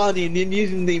I'm Bonnie, and then you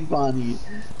named Bonnie.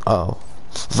 oh,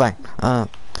 fine.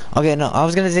 Okay, no, I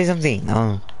was gonna say something.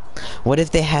 What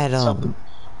if they had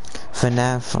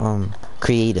FNAF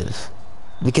creative?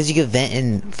 Because you could vent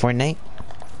in Fortnite.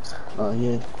 Oh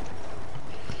yeah.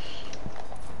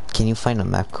 Can you find a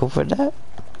map code for that?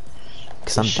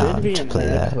 Cause I'm down to play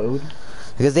that. Code.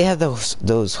 Because they have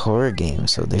those horror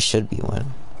games, so there should be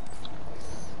one.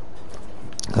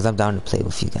 Cause I'm down to play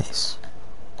with you guys.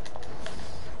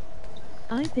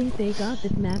 I think they got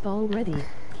the map already.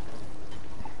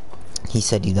 He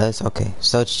said he does? Okay,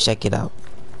 so check it out.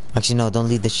 Actually, no, don't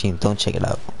leave the stream. Don't check it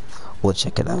out. We'll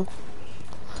check it out.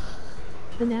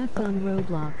 FNAF on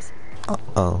Roblox.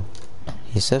 Oh.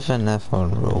 He said FNAF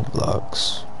on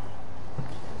Roblox.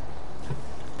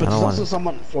 But there's also want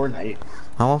someone in Fortnite.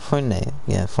 I want Fortnite.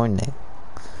 Yeah, Fortnite.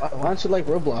 Why don't you like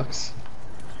Roblox?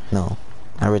 No.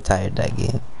 I retired that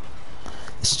game.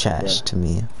 It's trash to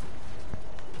me.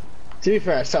 To be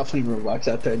fair, I stopped playing Roblox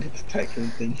after I did the Tycoon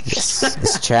thing. Yes,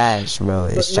 it's trash, bro.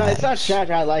 It's No, trash. it's not trash.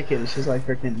 I like it. It's just like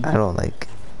freaking. I don't like.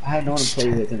 I have no one to play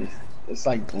with, and it's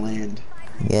like bland.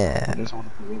 I Yeah, just want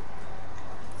to play with.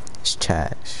 it's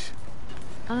trash.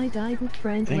 I died with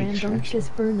friend Thanks, rambunctious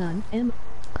for none.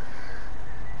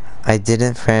 I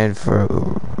didn't friend for.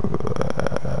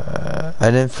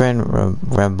 I didn't friend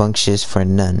rambunctious for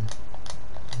none.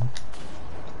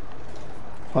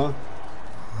 Huh?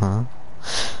 Huh?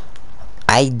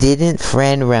 I didn't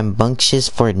friend rambunctious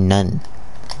for none.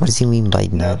 What does he mean by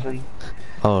none? Nothing.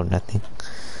 Oh, nothing.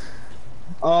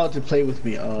 Oh, to play with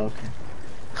me. Oh, okay.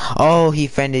 Oh, he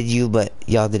friended you, but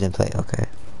y'all didn't play. Okay.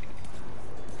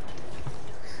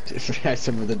 I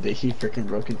remember the day he freaking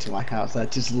broke into my house. I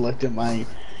just looked at my.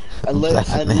 I Black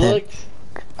man.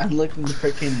 looked in the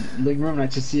freaking living room, and I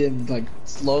just see him like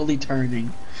slowly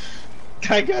turning.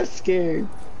 I got scared.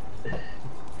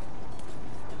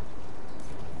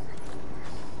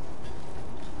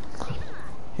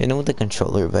 You know when the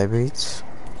controller vibrates?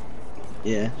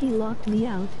 Yeah. He locked me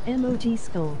out. Emoji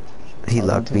skull. He Oh,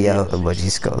 locked me out. yes.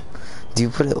 Emoji skull. Do you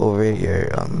put it over your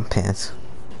pants?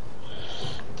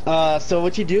 So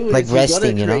what you do is Like you resting, go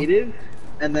you to know? creative,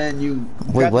 and then you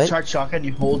Wait, grab what? the charge shotgun,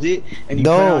 you hold it, and you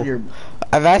put it No, on your.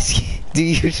 I'm asking. Do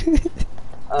you?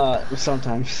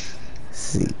 Sometimes.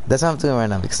 See, that's what I'm doing right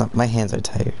now because my hands are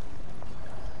tired.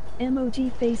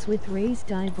 Emoji face with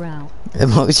raised eyebrow.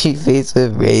 Emoji face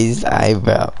with raised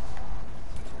eyebrow.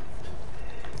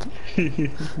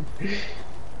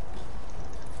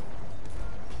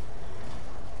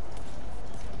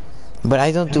 But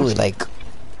I don't do it like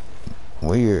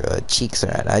where your cheeks are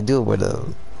at. I do it where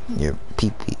your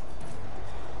pee-pee.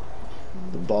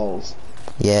 The balls.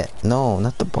 Yeah, no,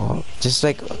 not the ball. Just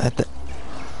like at the.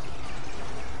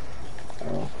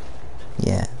 Oh.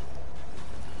 Yeah.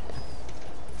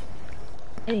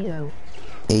 Ayo.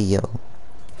 Ayo.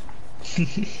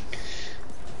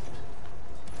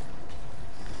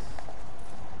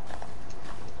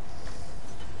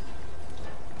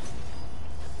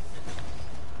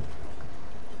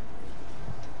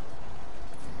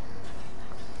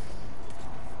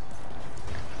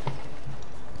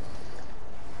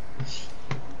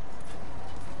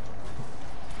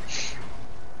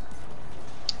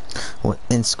 What,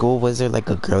 in school, was there like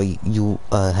a girl you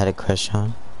had a crush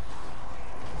on?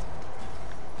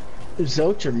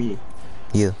 Zoch or me?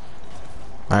 You.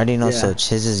 I already know Yeah. Soch.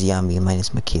 His is Yami, mine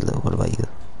is Michaela. What about you?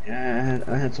 Yeah,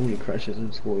 I had so many crushes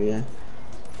in school, yeah.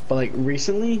 But like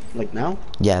recently, like now,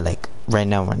 Yeah, like right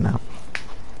now.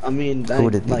 I mean, Who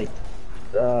would it be? like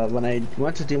when I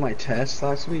went to do my test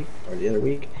last week or the other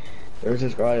week, there was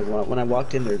this girl. When I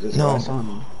walked in, there was this girl I saw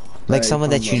on, Like someone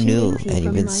that you knew She and you've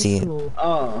from been my seeing. school.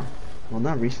 Oh, well,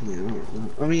 not recently. I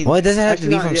don't know. I mean, Well, it doesn't have to actually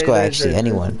be not- from yeah, school. there's- Actually, there's-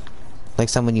 anyone. Like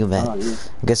someone you met. Oh, yeah.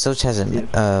 Because Soch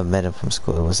hasn't met him from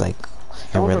school. It was like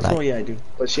And we're like, yeah, I do.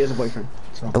 But she has a boyfriend.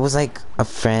 So it was like a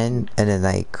friend and then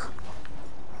like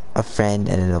a friend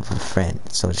and then a friend.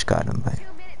 So just got him by.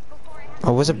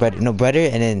 Or was it brother? No, brother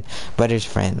and then brother's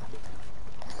friend.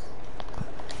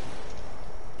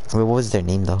 Wait, what was their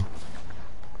name though?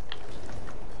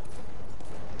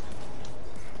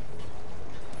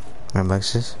 Remember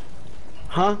Alexis?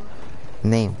 Huh?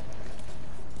 Name.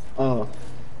 Oh.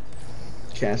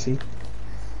 Cassie.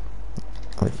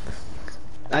 Wait.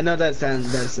 I know that's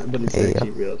but it's Hey,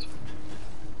 actually real.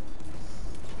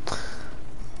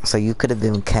 So you could have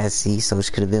been with Cassie, so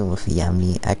she could have been with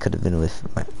Yami. I could have been with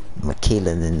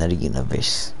Michaela in another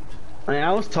universe.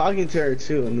 I was talking to her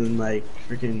too, and then like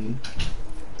freaking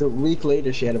the week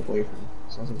later she had a boyfriend.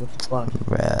 So I was like, what the fuck?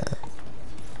 Bruh.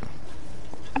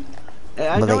 And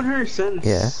I've But, known like, her since.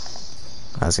 Yeah.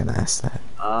 I was gonna ask that.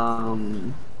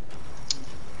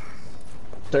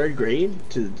 3rd grade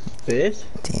to 5th.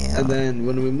 Damn. And then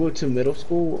when we moved to middle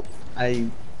school,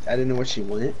 I didn't know where she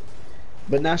went.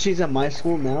 But now she's at my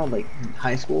school now, like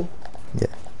high school. Yeah.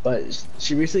 But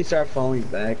she recently started following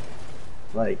back,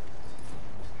 like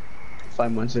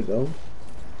 5 months ago,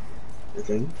 I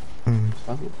think. Mm.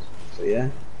 5 months. So yeah.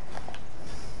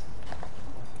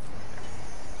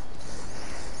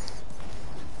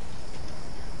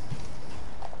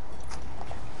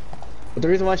 But the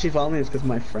reason why she followed me is because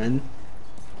my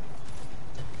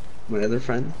other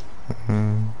friend.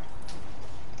 Mm.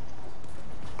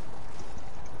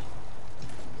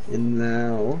 And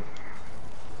now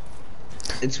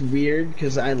it's weird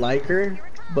because I like her,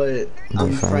 but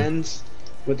I'm friends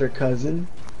with her cousin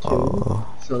too.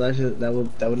 Oh. So that would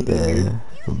have been Yeah. weird.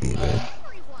 It would be weird.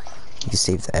 You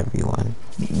saved everyone.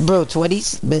 Bro, 20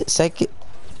 second.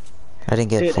 I didn't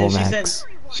get Dude, full and max.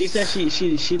 she said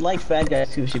she likes bad guys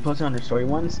too. She posted on her story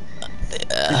once.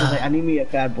 And she's like, I need me a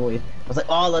bad boy. I was like,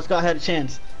 oh, let's go, I had a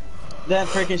chance. Then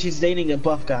freaking she's dating a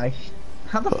buff guy.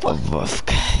 How the fuck? A buff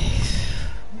guy.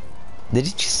 Did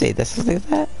you say that something like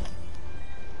that?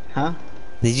 Huh?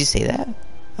 Did you say that?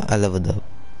 I leveled up.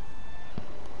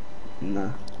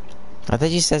 No. I thought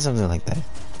you said something like that.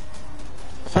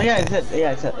 Oh yeah, I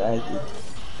said that.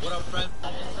 What up, friend?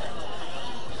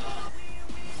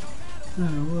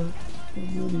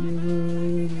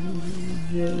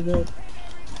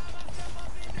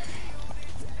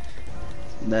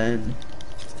 Then,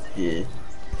 yeah.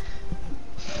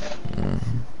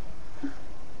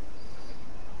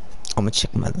 I'm gonna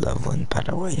check my level in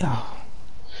Battle Royale.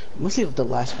 Let's see what the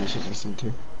last message was sent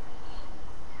to.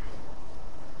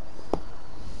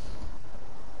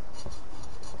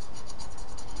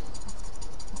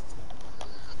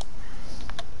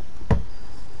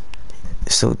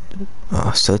 So,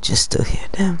 so just still here,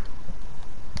 damn.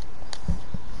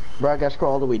 Bro, I gotta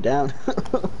scroll all the way down.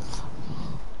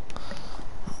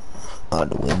 All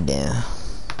the way down.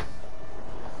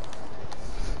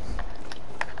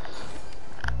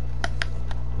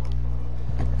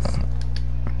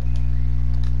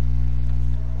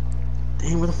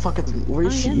 Dang, where the fuck where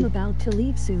is I she? am about to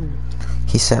leave soon.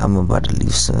 He said I'm about to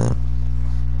leave soon.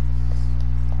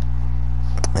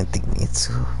 I think me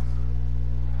too.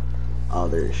 Oh,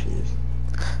 there she is.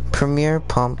 Premier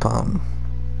Pom Pom.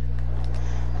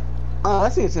 Oh, I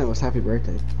think it was happy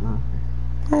birthday. Oh.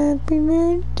 Happy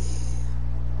birthday.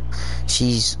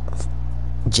 She's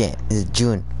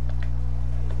June.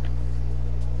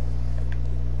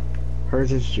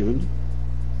 Hers is June.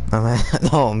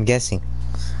 No, I'm guessing.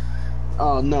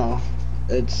 Oh no,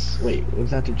 wait, was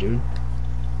that to June?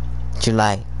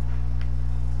 July.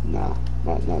 No,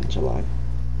 not July.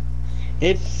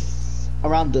 It's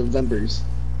around November's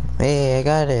Hey, I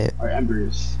got it. or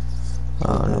Embers.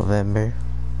 Oh, November.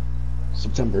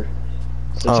 September.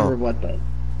 September what then?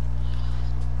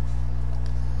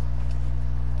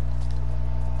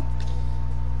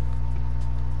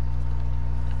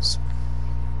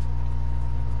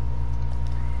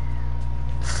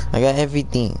 I got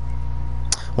everything.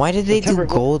 Why did they September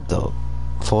do gold though?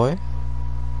 4?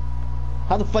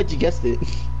 How the fuck you guessed it?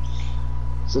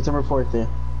 September 4th, yeah.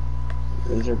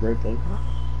 It was her birthday.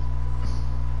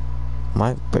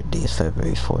 My birthday is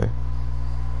February 4.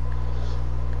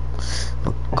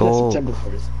 But I said gold. September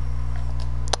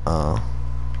 4th.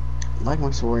 Like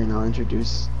my story, and I'll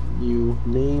introduce you.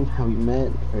 Name, how we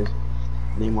met, first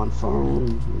name on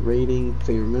phone, rating,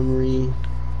 favorite memory.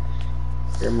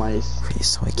 You're my. Okay,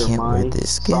 so I you're can't my wear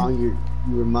this skin. song you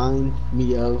remind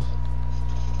me of.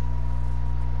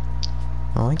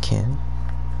 Oh, I can.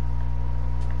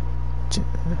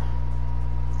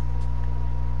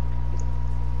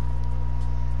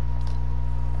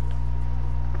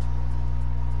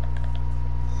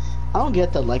 I don't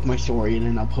get the like my story and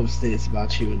then I'll post this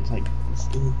about you and it's like.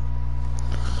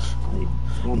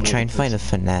 I'm trying to find a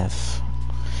FNAF.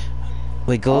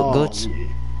 Wait, go.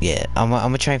 Yeah, I'm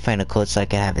gonna try and find a code so I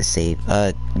can have it saved.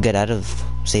 Get out of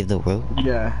save the world.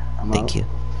 Yeah, Thank you.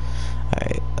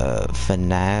 Alright,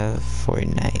 FNAF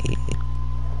Fortnite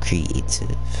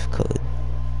creative code.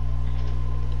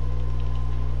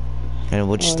 And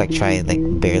we'll just like try like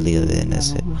barely of it and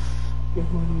that's it.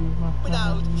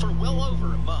 Without for well over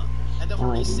a month, and then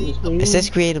we received the It says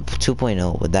creative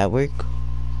 2.0. Would that work?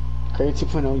 Create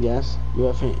 2.0, yes.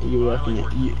 UFN.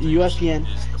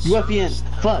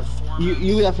 Fuck.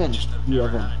 UFN.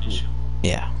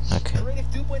 Yeah, okay. Creative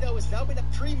 2.0 is now been a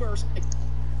pre-merged.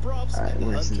 Alright,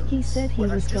 where's it? He said he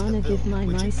was gonna give my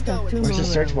stuff tomorrow. Where's the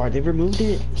search bar? They removed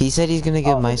it? He said he's gonna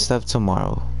give my stuff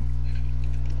tomorrow.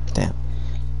 Damn.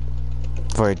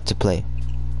 For it to play.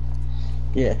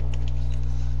 Yeah.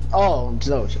 Oh,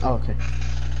 Zoch. Oh, okay.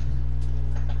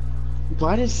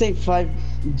 Why did it say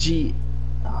 5G?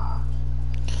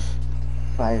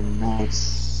 Five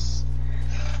Nights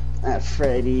at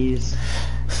Freddy's.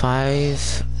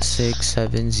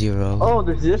 5670. Oh,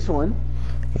 there's this one.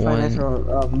 Five Nights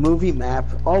at movie map.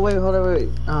 Oh wait, hold on, wait.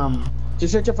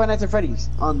 Just search up Five Nights at Freddy's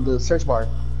on the search bar.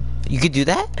 You could do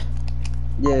that?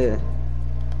 Yeah.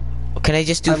 Can I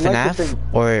just do FNAF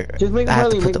or just make I have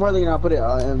to Marley, put make Marley, and I'll put it.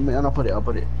 And I'll put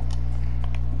it.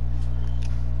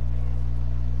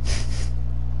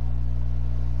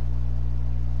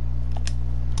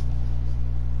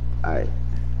 Alright.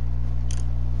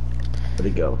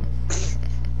 Where'd it go?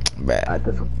 Bruh. Alright,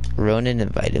 this one. Ronan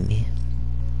invited me.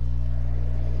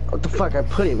 What the fuck? I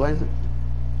put it. Why is it?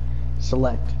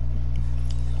 Select.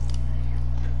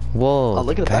 Whoa. Oh,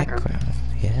 look at the background.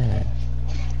 Yeah.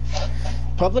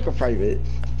 Public or private?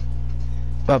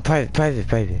 Oh,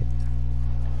 private.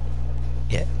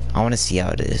 Yeah. I want to see how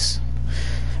it is.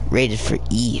 Rated for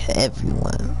E,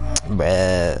 everyone.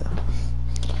 Bruh.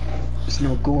 There's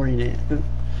no gore in it.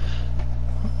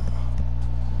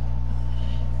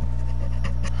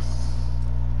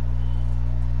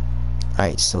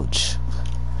 Alright, Soch.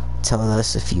 Tell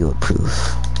us if you approve.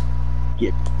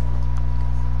 Yep.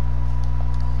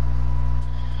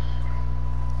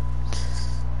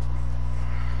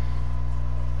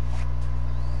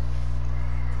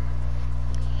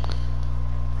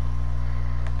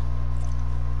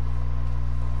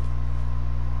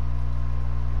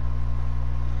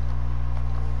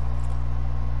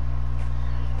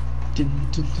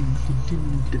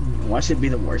 Why should it be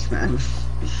the worst, man?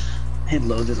 Hit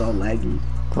loads is all laggy.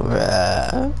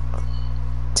 Bruh.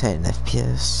 10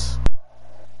 FPS.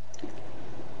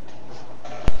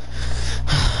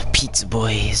 Pizza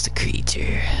Boy is the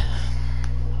creator.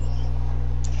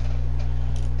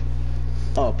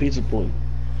 Oh, Pizza Boy.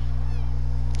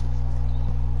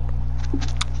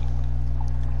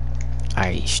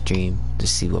 Alright, stream to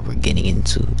see what we're getting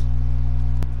into.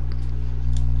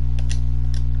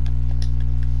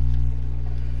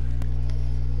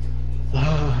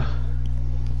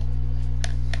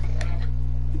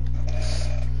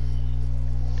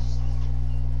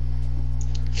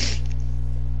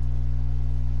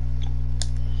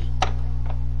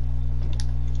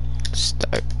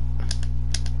 Start.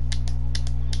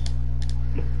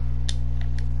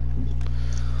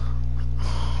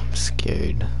 I'm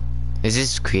scared. Is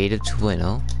this creative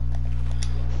 2.0?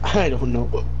 I don't know.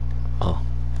 Oh.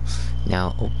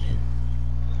 Now open.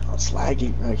 Oh, it's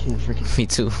laggy. I can't freaking. Me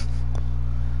too.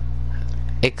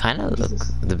 It kind of look.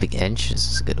 The big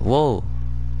entrance is good. Whoa.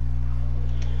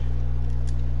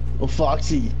 Oh,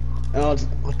 Foxy. Oh,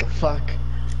 what the fuck?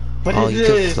 What Oh, is you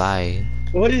this? could fly.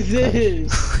 What is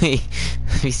this? Wait,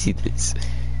 let me see this.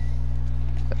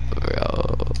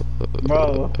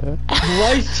 Bro.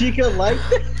 Why is Chica like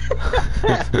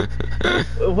that?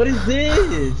 What is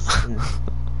this?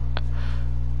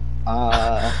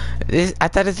 This, I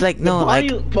thought it's like, no,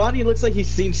 Bonnie looks like he's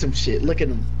seen some shit. Look at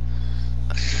him.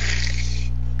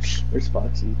 Where's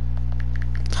Foxy?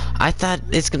 I thought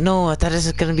it's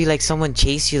gonna be like someone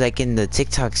chase you like in the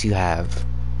TikToks you have.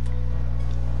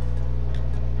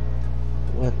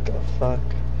 What the fuck?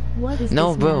 What is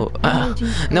No, this bro. map?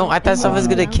 No, I thought someone's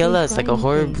gonna kill us like a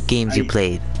horror Face. games you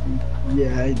played.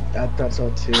 Yeah, I thought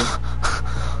so too.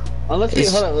 Let's see.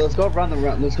 Hold on. Let's go around the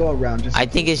round. Let's go around. Just. I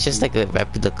think it's just like a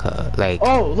replica, like.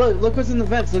 Oh, look what's in the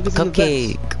vents. Look what's in the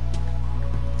vents. Cupcake.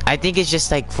 I think it's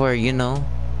just like for, you know.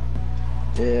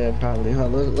 Yeah, probably.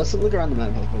 Hold on, let's look around the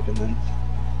map real quick and then.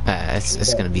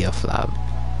 It's gonna be a flop.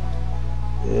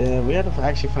 Yeah, we had to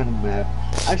actually find a map.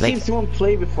 I've Like- seen someone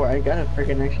play before. I gotta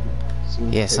freaking actually.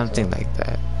 Yeah, something like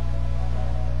that.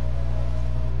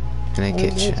 In the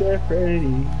kitchen.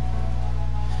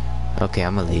 Okay,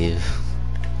 I'ma leave.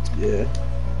 Yeah.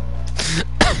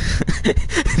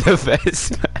 The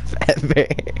best map ever.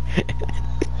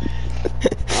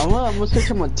 I'm gonna search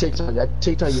him on TikTok.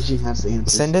 TikTok usually has the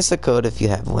answers. Send us a code if you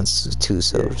have one too,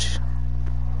 Soch.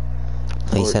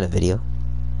 Oh, you sent a video?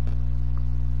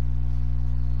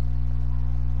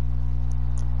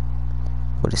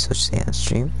 What is Soch saying on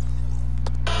stream?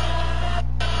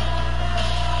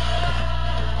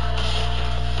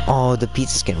 Oh, the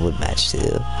pizza skin would match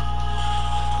too.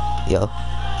 Yo,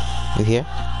 you here?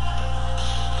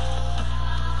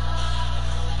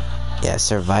 Yeah,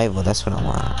 survival, that's what I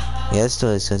want. Yeah, let's do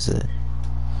it.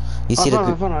 You see the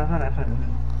group?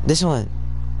 This one.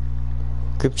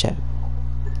 Group chat.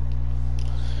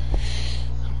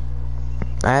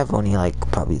 I have only like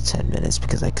probably 10 minutes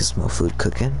because I can smell food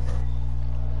cooking.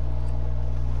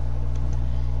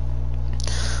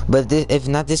 But if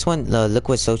not this one, look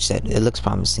what Soch said. It looks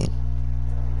promising.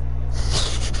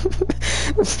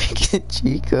 Freaking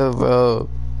Chica, bro.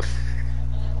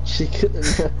 Chica.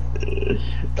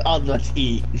 Oh, let's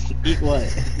eat. Eat what?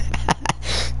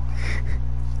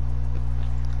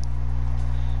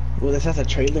 Well, this has a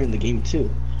trailer in the game too.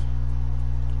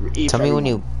 Tell me when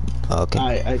you. Oh, okay.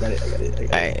 I got it.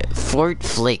 Alright, Fort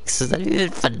Flakes. Is not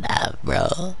even fun enough,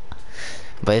 bro.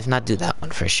 But if not, do that one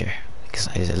for sure because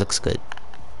it looks good.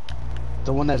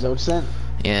 The one that Zoe sent?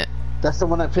 Yeah. That's the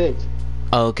one I picked.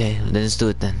 Oh, okay. Then let's do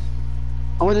it then.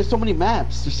 Oh, there's so many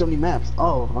maps.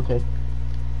 Oh, okay.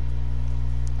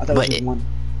 I thought it was just one.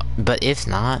 But if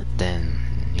not, then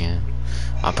yeah.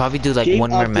 I'll probably do like Game one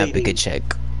more map we updating. could check.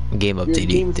 Game Your updating.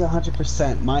 game is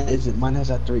 100%. Mine isn't. Mine has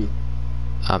that 3.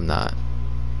 I'm not.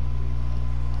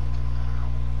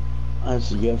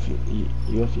 That's UFN.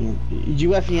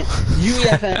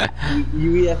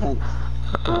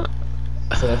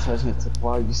 So that's why I was gonna say,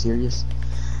 wow, are you serious?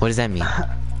 What does that mean?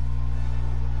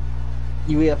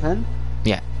 UEFN?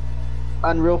 Yeah.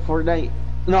 Unreal Fortnite.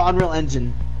 No, Unreal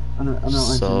Engine. Unreal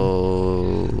Engine.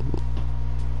 So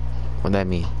what that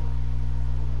mean?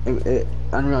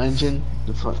 Unreal Engine.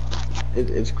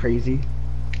 It's crazy.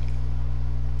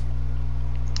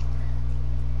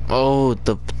 Oh,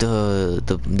 the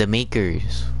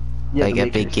makers. Yeah, like the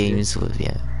Epic makers, Games with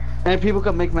And people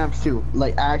can make maps too.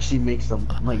 Like actually makes them.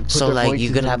 Like put so their like you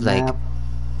voices could in have the like map.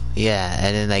 yeah,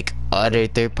 and then like other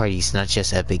third parties, not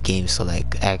just Epic Games. So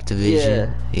like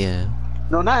Activision. Yeah.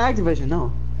 No, not Activision.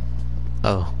 No.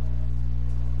 Oh.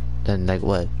 Then like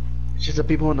what? It's just the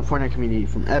people in the Fortnite community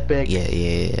from Epic.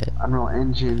 Yeah. Unreal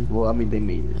Engine. Well, I mean they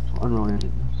made it. Unreal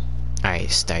Engine. All right,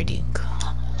 starting.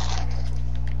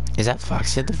 Is that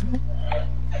Foxy at the front?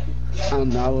 I don't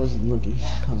know. I wasn't looking.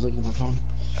 I was looking at my phone.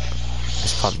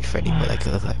 It's probably Freddy, but like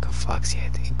it looked like a Foxy, I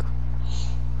think.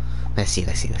 Let's see.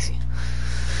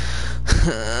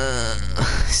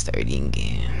 Starting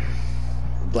game.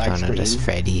 Black screen. No, that's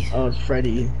Freddy. Oh, it's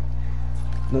Freddy.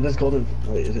 No, that's Golden.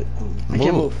 Wait, is it? I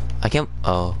can't move. I can't.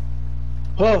 Oh.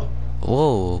 Oh.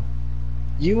 Whoa.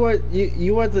 You are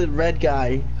the red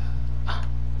guy.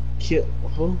 Kill.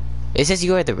 Who? It says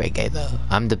you are the red guy though.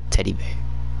 I'm the teddy bear.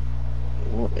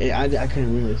 Well, I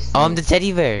couldn't really see. Oh, I'm the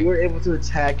teddy bear. You were able to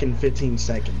attack in 15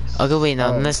 seconds. Okay, wait,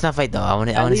 no, let's not fight though. I want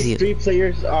to see. At least 3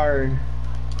 players are.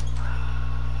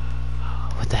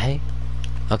 What the heck?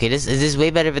 Okay, this is way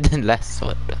better than last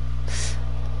one.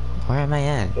 Where am I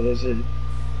at? But is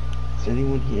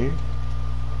anyone here?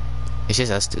 It's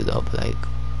just us two though, but like,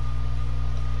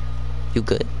 you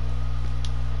good?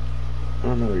 I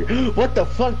don't know where you're. What the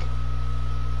fuck?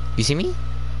 You see me?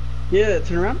 Yeah,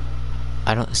 turn around.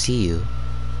 I don't see you.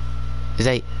 Is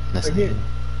that? That's Right not here. you.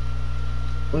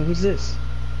 Wait, who's this?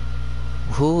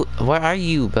 Who? Where are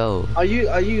you, bro? Are you?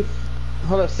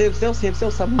 Hold up, stand still.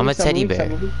 Stop moving. I'm a stop teddy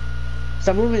moving, bear.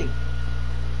 Stop moving.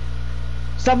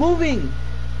 Stop moving.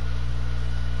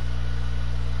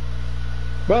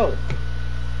 Bro,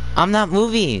 I'm not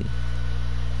moving.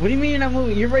 what do you mean you're not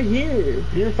moving? You're right here.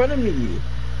 You're in front of me.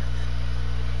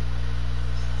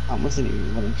 I'm listening to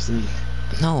what I'm saying.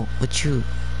 No, what you?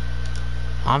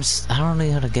 I don't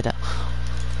know how to get out.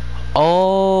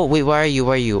 Oh, wait, where are you?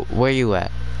 Where you at?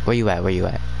 I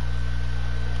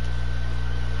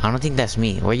don't think that's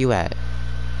me. Where you at?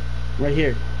 Right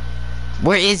here.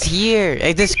 Where is here?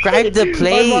 I described the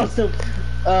place.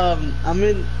 I'm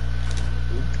in.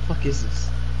 What the fuck is this?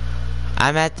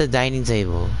 I'm at the dining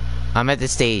table. I'm at the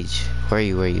stage. Where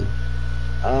are you?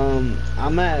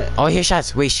 I'm at. Oh, here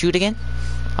shots. Wait, shoot again?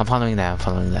 I'm following that.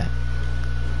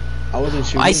 I wasn't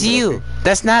shooting. I see you. Okay.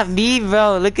 That's not me,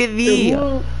 bro. Look at me.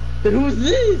 Then who's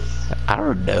this? I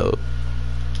don't know.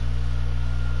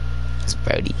 It's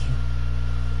Brody.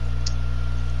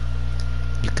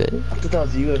 You good? I thought that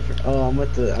was you. Oh, I'm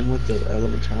with the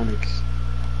electronics.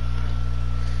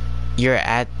 You're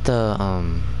at the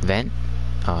vent?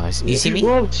 Oh, you see me?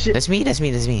 Whoa, shit. That's me. That's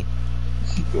me. That's me.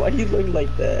 Why do you look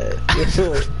like that?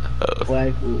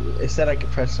 Why? It said I could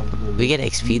press something. We get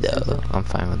XP though. I'm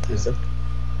fine with that.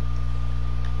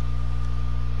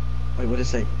 Wait, what did it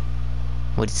say?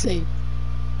 What did you say?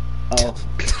 Oh.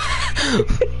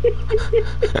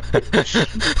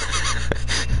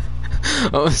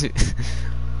 Oh,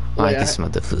 I Wait, can smell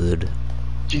the food.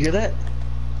 Did you hear that?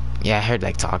 Yeah, I heard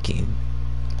like talking.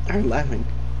 I heard laughing.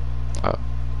 Oh.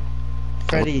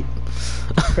 Freddy.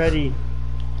 Freddy.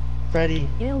 Freddy.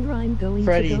 I'm going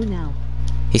Freddy. to go now.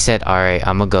 He said, "Alright,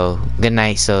 I'ma go. Good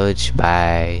night, Soj.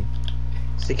 Bye."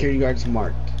 Security guards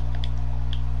marked.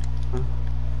 Huh?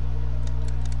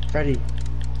 Freddy.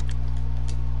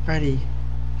 Freddy.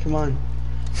 Come on.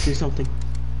 Do something.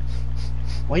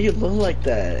 Why you look like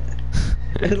that?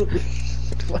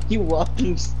 Why are you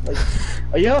walking like...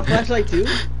 Oh, you have a flashlight too?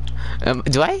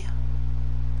 Do I?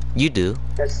 You do.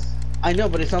 Yes. I know,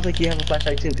 but it sounds like you have a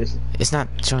flashlight too, because It's not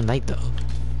showing light though.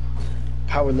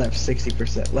 power left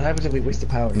 60%. What happens if we waste the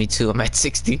power? Me too. I'm at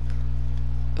 60.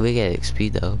 We get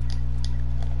XP though.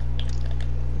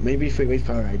 Maybe if we waste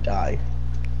power, I die.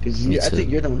 Because Me I too.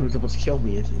 think you're the one who's supposed to kill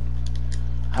me, I think.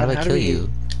 How do I kill you?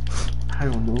 I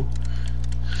don't know.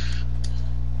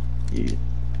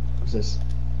 What's this?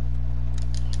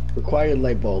 Required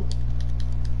light bulb.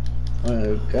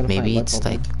 Gotta Maybe find light it's bulb.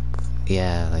 like,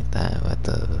 yeah, like that. What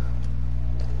the?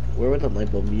 Where would the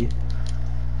light bulb be?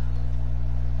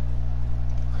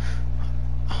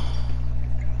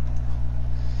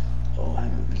 Oh, I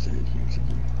haven't been in here. It's in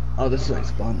here. Oh, this is like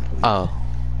spawn point. Oh,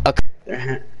 okay.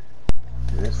 There.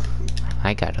 That's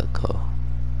I gotta go.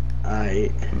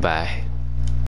 I. Bye.